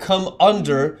 then come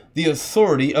under the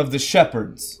authority of the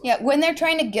shepherds. Yeah, when they're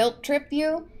trying to guilt trip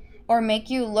you or make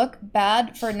you look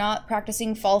bad for not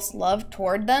practicing false love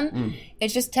toward them,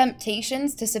 it's just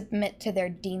temptations to submit to their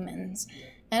demons.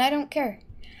 And I don't care.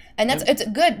 And it's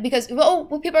good, because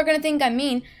what people are going to think I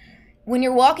mean. When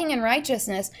you're walking in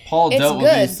righteousness, Paul it's dealt good.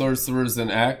 with these sorcerers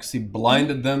in Acts. He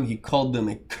blinded them. He called them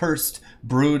a cursed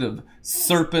brood of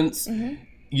serpents.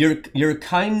 Your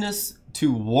kindness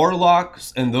to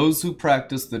warlocks and those who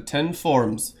practice the 10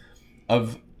 forms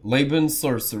of Laban's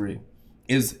sorcery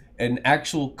is an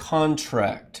actual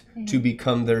contract to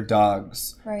become their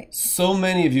dogs. Right. So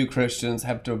many of you Christians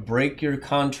have to break your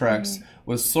contracts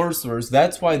with sorcerers.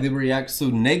 That's why they react so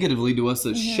negatively to us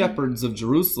as shepherds of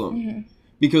Jerusalem.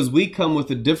 Because we come with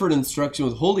a different instruction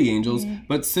with holy angels,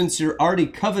 but since you're already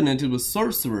covenanted with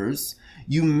sorcerers,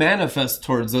 you manifest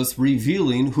towards us,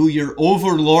 revealing who your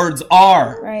overlords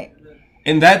are. Right.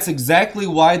 And that's exactly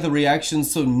why the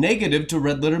reaction's so negative to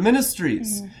Red Letter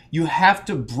Ministries. You have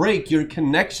to break your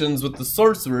connections with the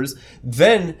sorcerers,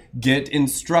 then get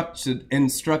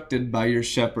instructed by your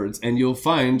shepherds, and you'll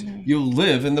find you'll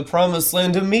live in the promised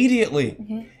land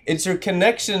immediately. It's your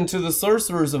connection to the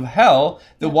sorcerers of hell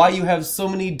that why you have so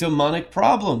many demonic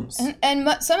problems. And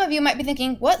some of you might be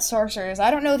thinking, what sorcerers?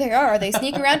 I don't know who they are. Are they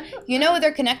sneaking around? You know what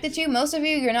they're connected to? Most of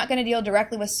you, you're not going to deal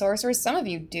directly with sorcerers. Some of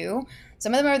you do.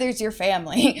 Some of them are there's your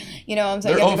family. You know what I'm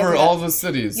saying? They're You have to go over through all that. the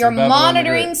cities. You're of Babylon the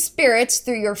monitoring Great. spirits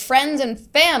through your friends and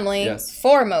family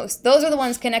foremost. Those are the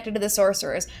ones connected to the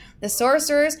sorcerers. The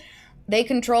sorcerers, they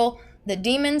control the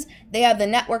demons. They have the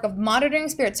network of monitoring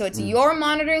spirits. So it's your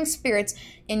monitoring spirits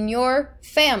in your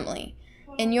family,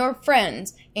 in your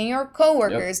friends, in your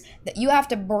coworkers that you have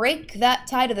to break that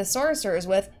tie to the sorcerers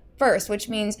with first, which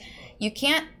means you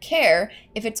can't care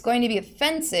if it's going to be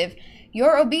offensive.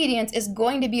 Your obedience is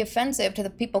going to be offensive to the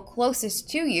people closest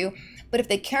to you, but if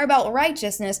they care about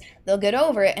righteousness, they'll get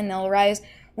over it and they'll rise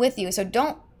with you. So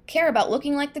don't care about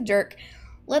looking like the jerk.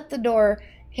 Let the door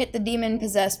hit the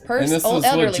demon-possessed person, and this old is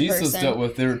elderly what Jesus person. dealt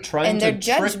with. They're trying and to their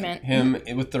trick judgment. him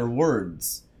with their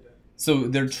words. So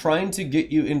they're trying to get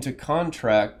you into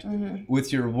contract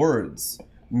with your words.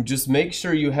 Just make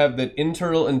sure you have that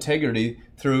internal integrity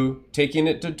through taking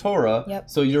it to Torah,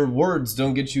 so your words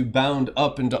don't get you bound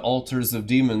up into altars of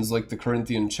demons like the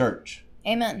Corinthian church.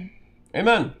 Amen.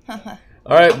 Amen. All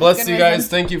right, bless Good you guys.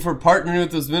 wisdom. Thank you for partnering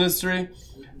with this ministry.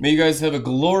 May you guys have a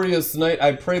glorious night.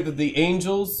 I pray that the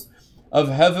angels of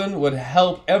heaven would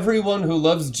help everyone who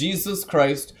loves Jesus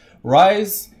Christ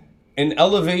rise in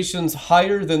elevations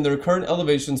higher than their current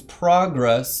elevations,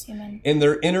 progress in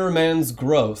their inner man's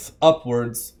growth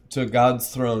upwards to God's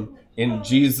throne. In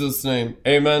Jesus' name,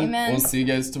 amen. Amen. We'll see you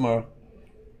guys tomorrow.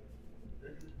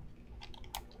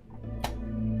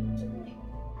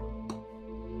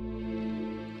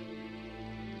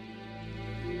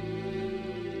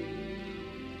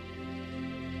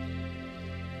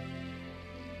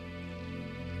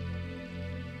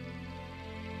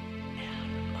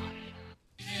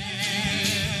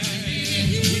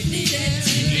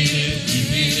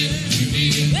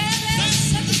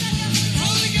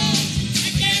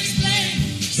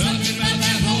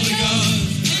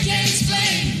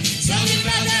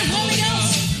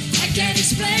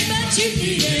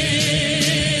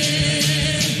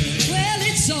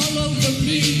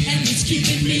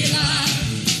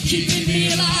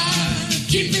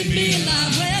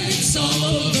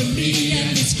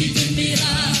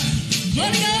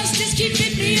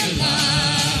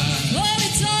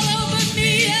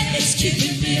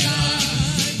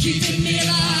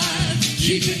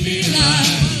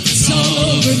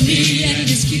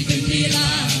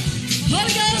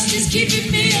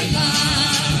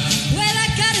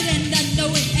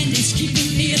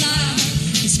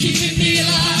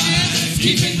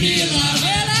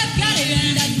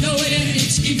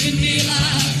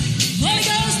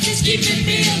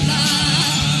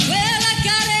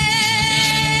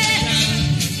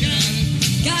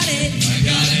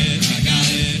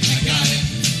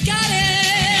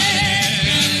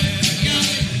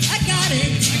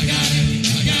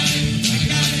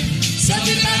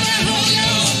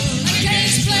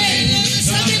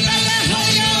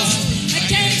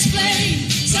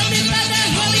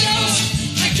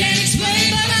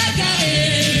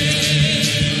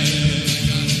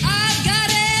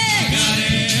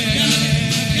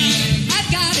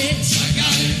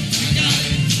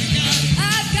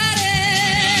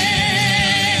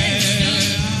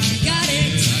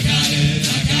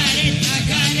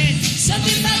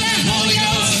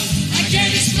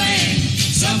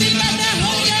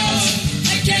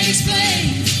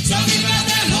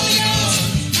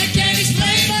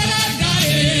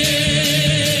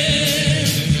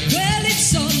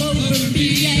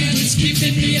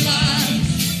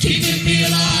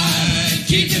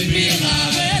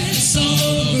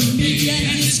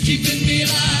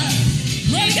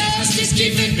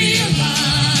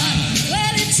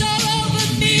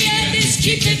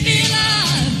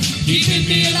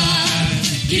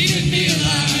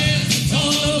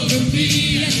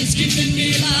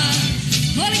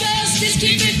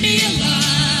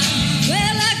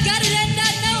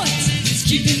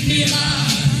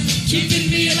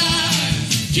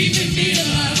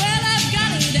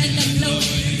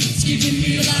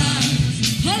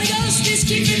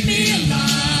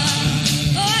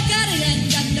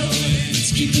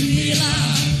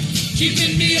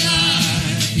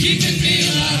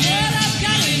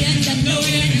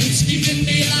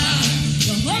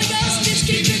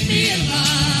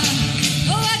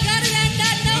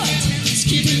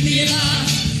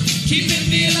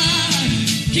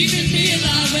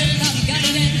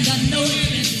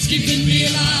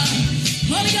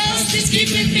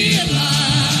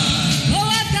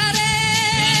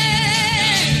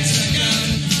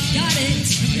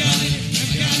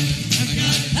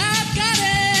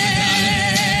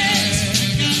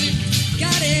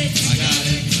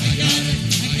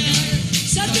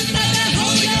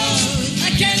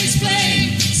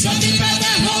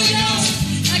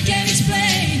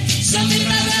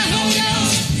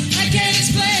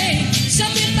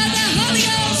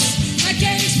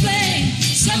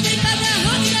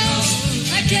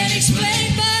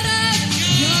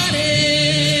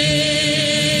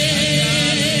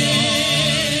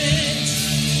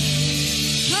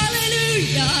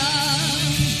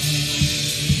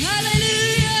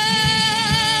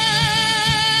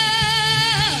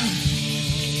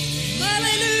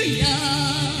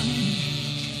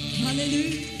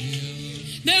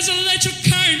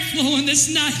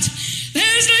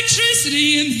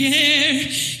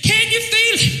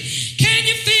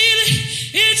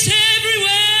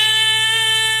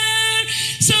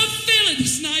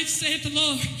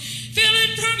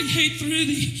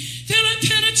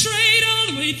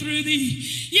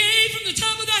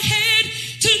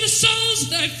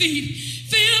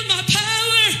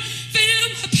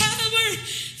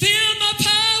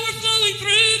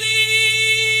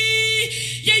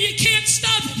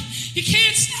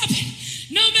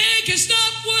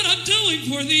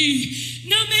 For thee,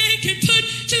 no man can put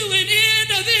to an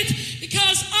end of it.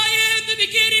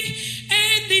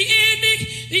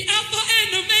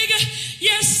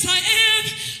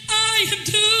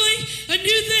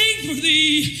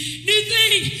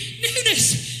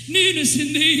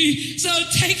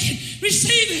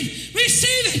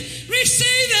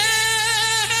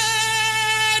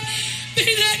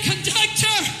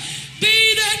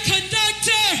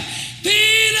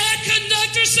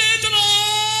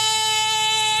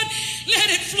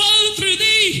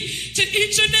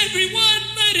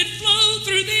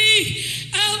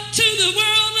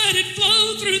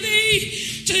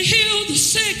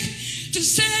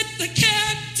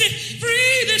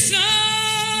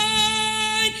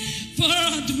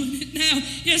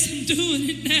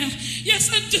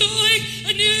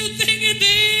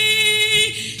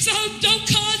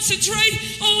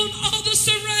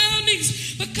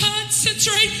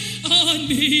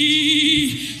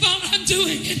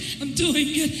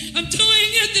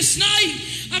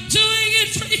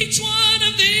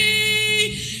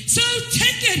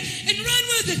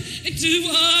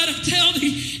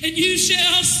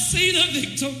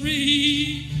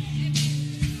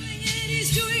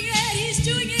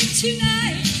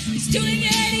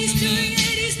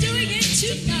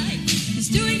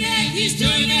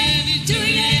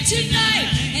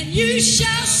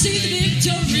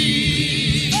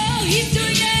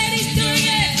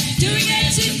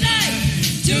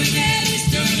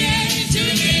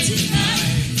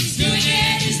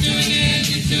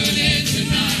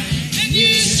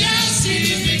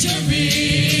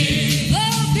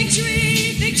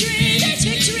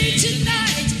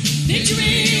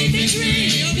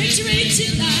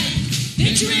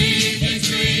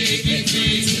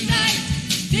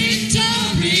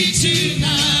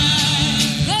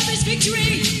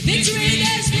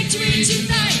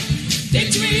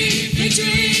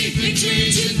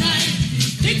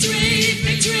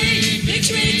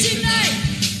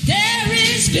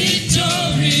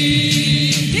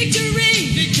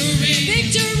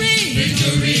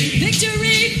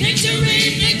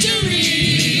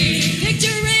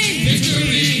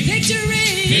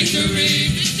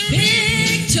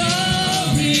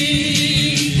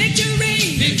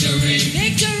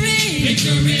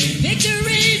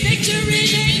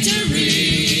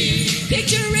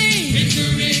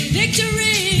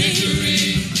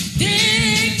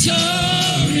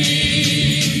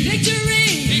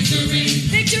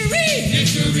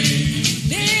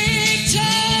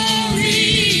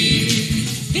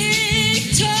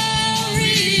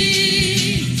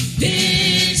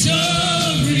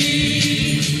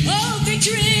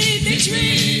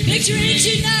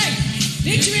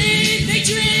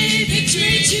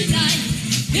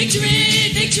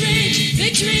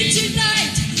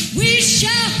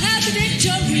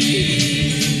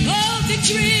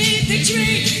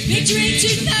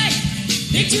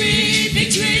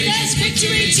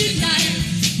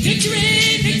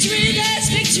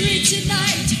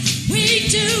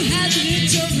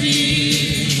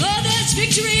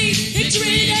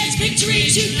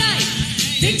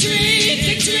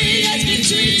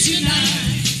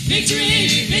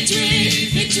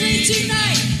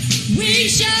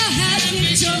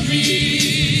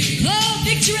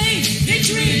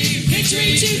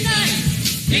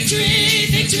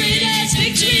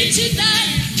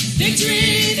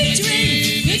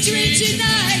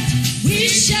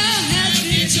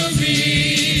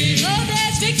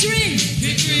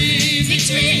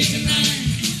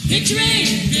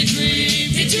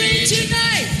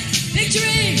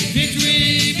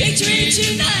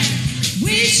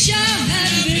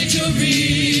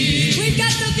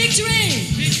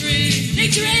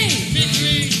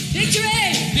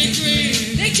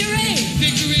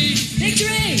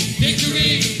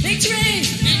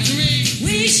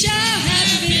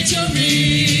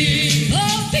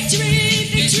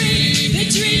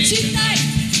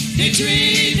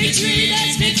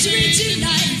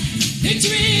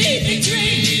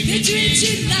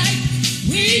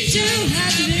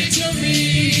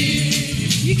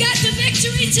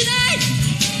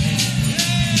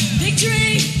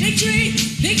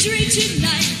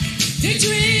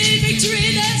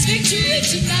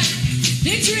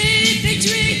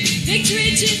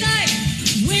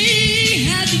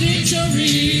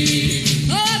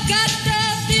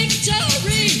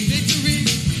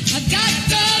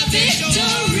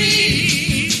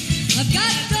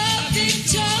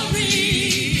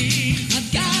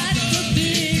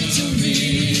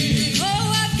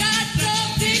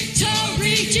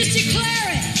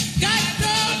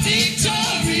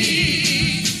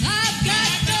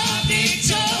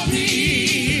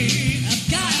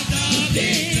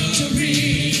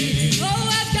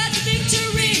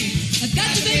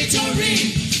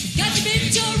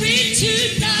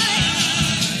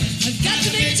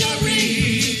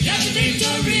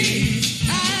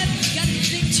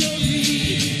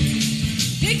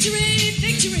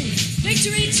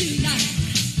 victory tonight.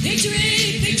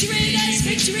 Victory, victory, that's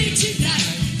victory tonight.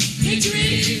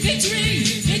 Victory,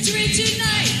 victory, victory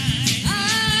tonight.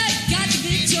 I got the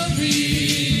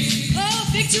victory. Oh,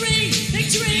 victory,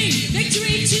 victory,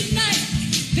 victory tonight.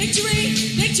 Victory,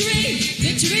 victory,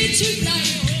 victory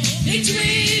tonight.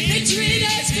 Victory, victory,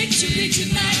 that's victory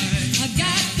tonight. I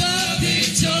got the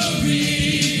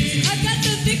victory. I got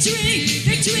the victory,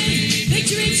 victory,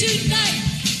 victory tonight.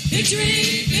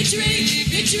 Victory, victory,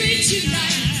 victory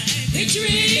tonight.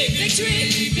 Victory,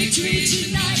 victory, victory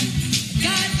tonight.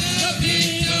 Got the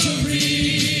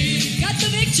victory. Got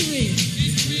the victory.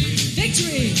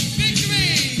 Victory.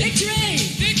 Victory. Victory.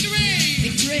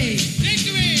 Victory.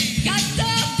 Victory. Got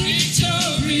the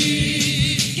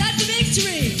victory. Got the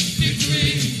victory.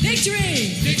 Victory.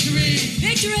 Victory. Victory.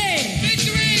 Victory.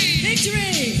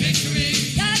 Victory. Victory.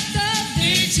 Got the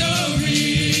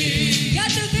victory. Got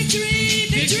the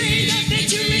victory. Victory. The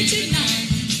victory tonight.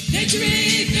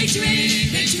 Victory.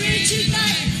 Victory. Victory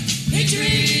tonight.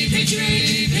 Victory.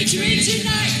 Victory. Victory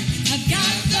tonight. I've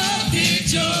got the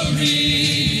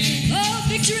victory. Oh,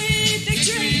 victory.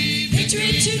 Victory.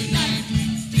 Victory tonight.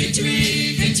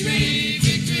 Victory. Victory.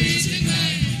 Victory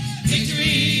tonight.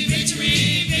 Victory.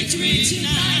 Victory. Victory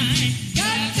tonight.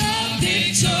 Got the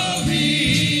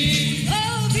victory.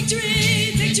 Oh,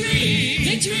 victory. Victory.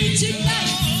 Victory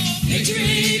tonight.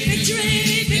 Victory.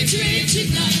 Victory. Victory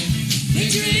tonight.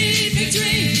 Victory.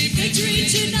 Victory. Victory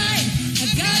tonight.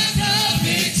 I've got the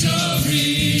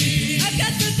victory. I've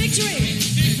got the victory.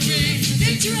 Victory.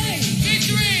 Victory.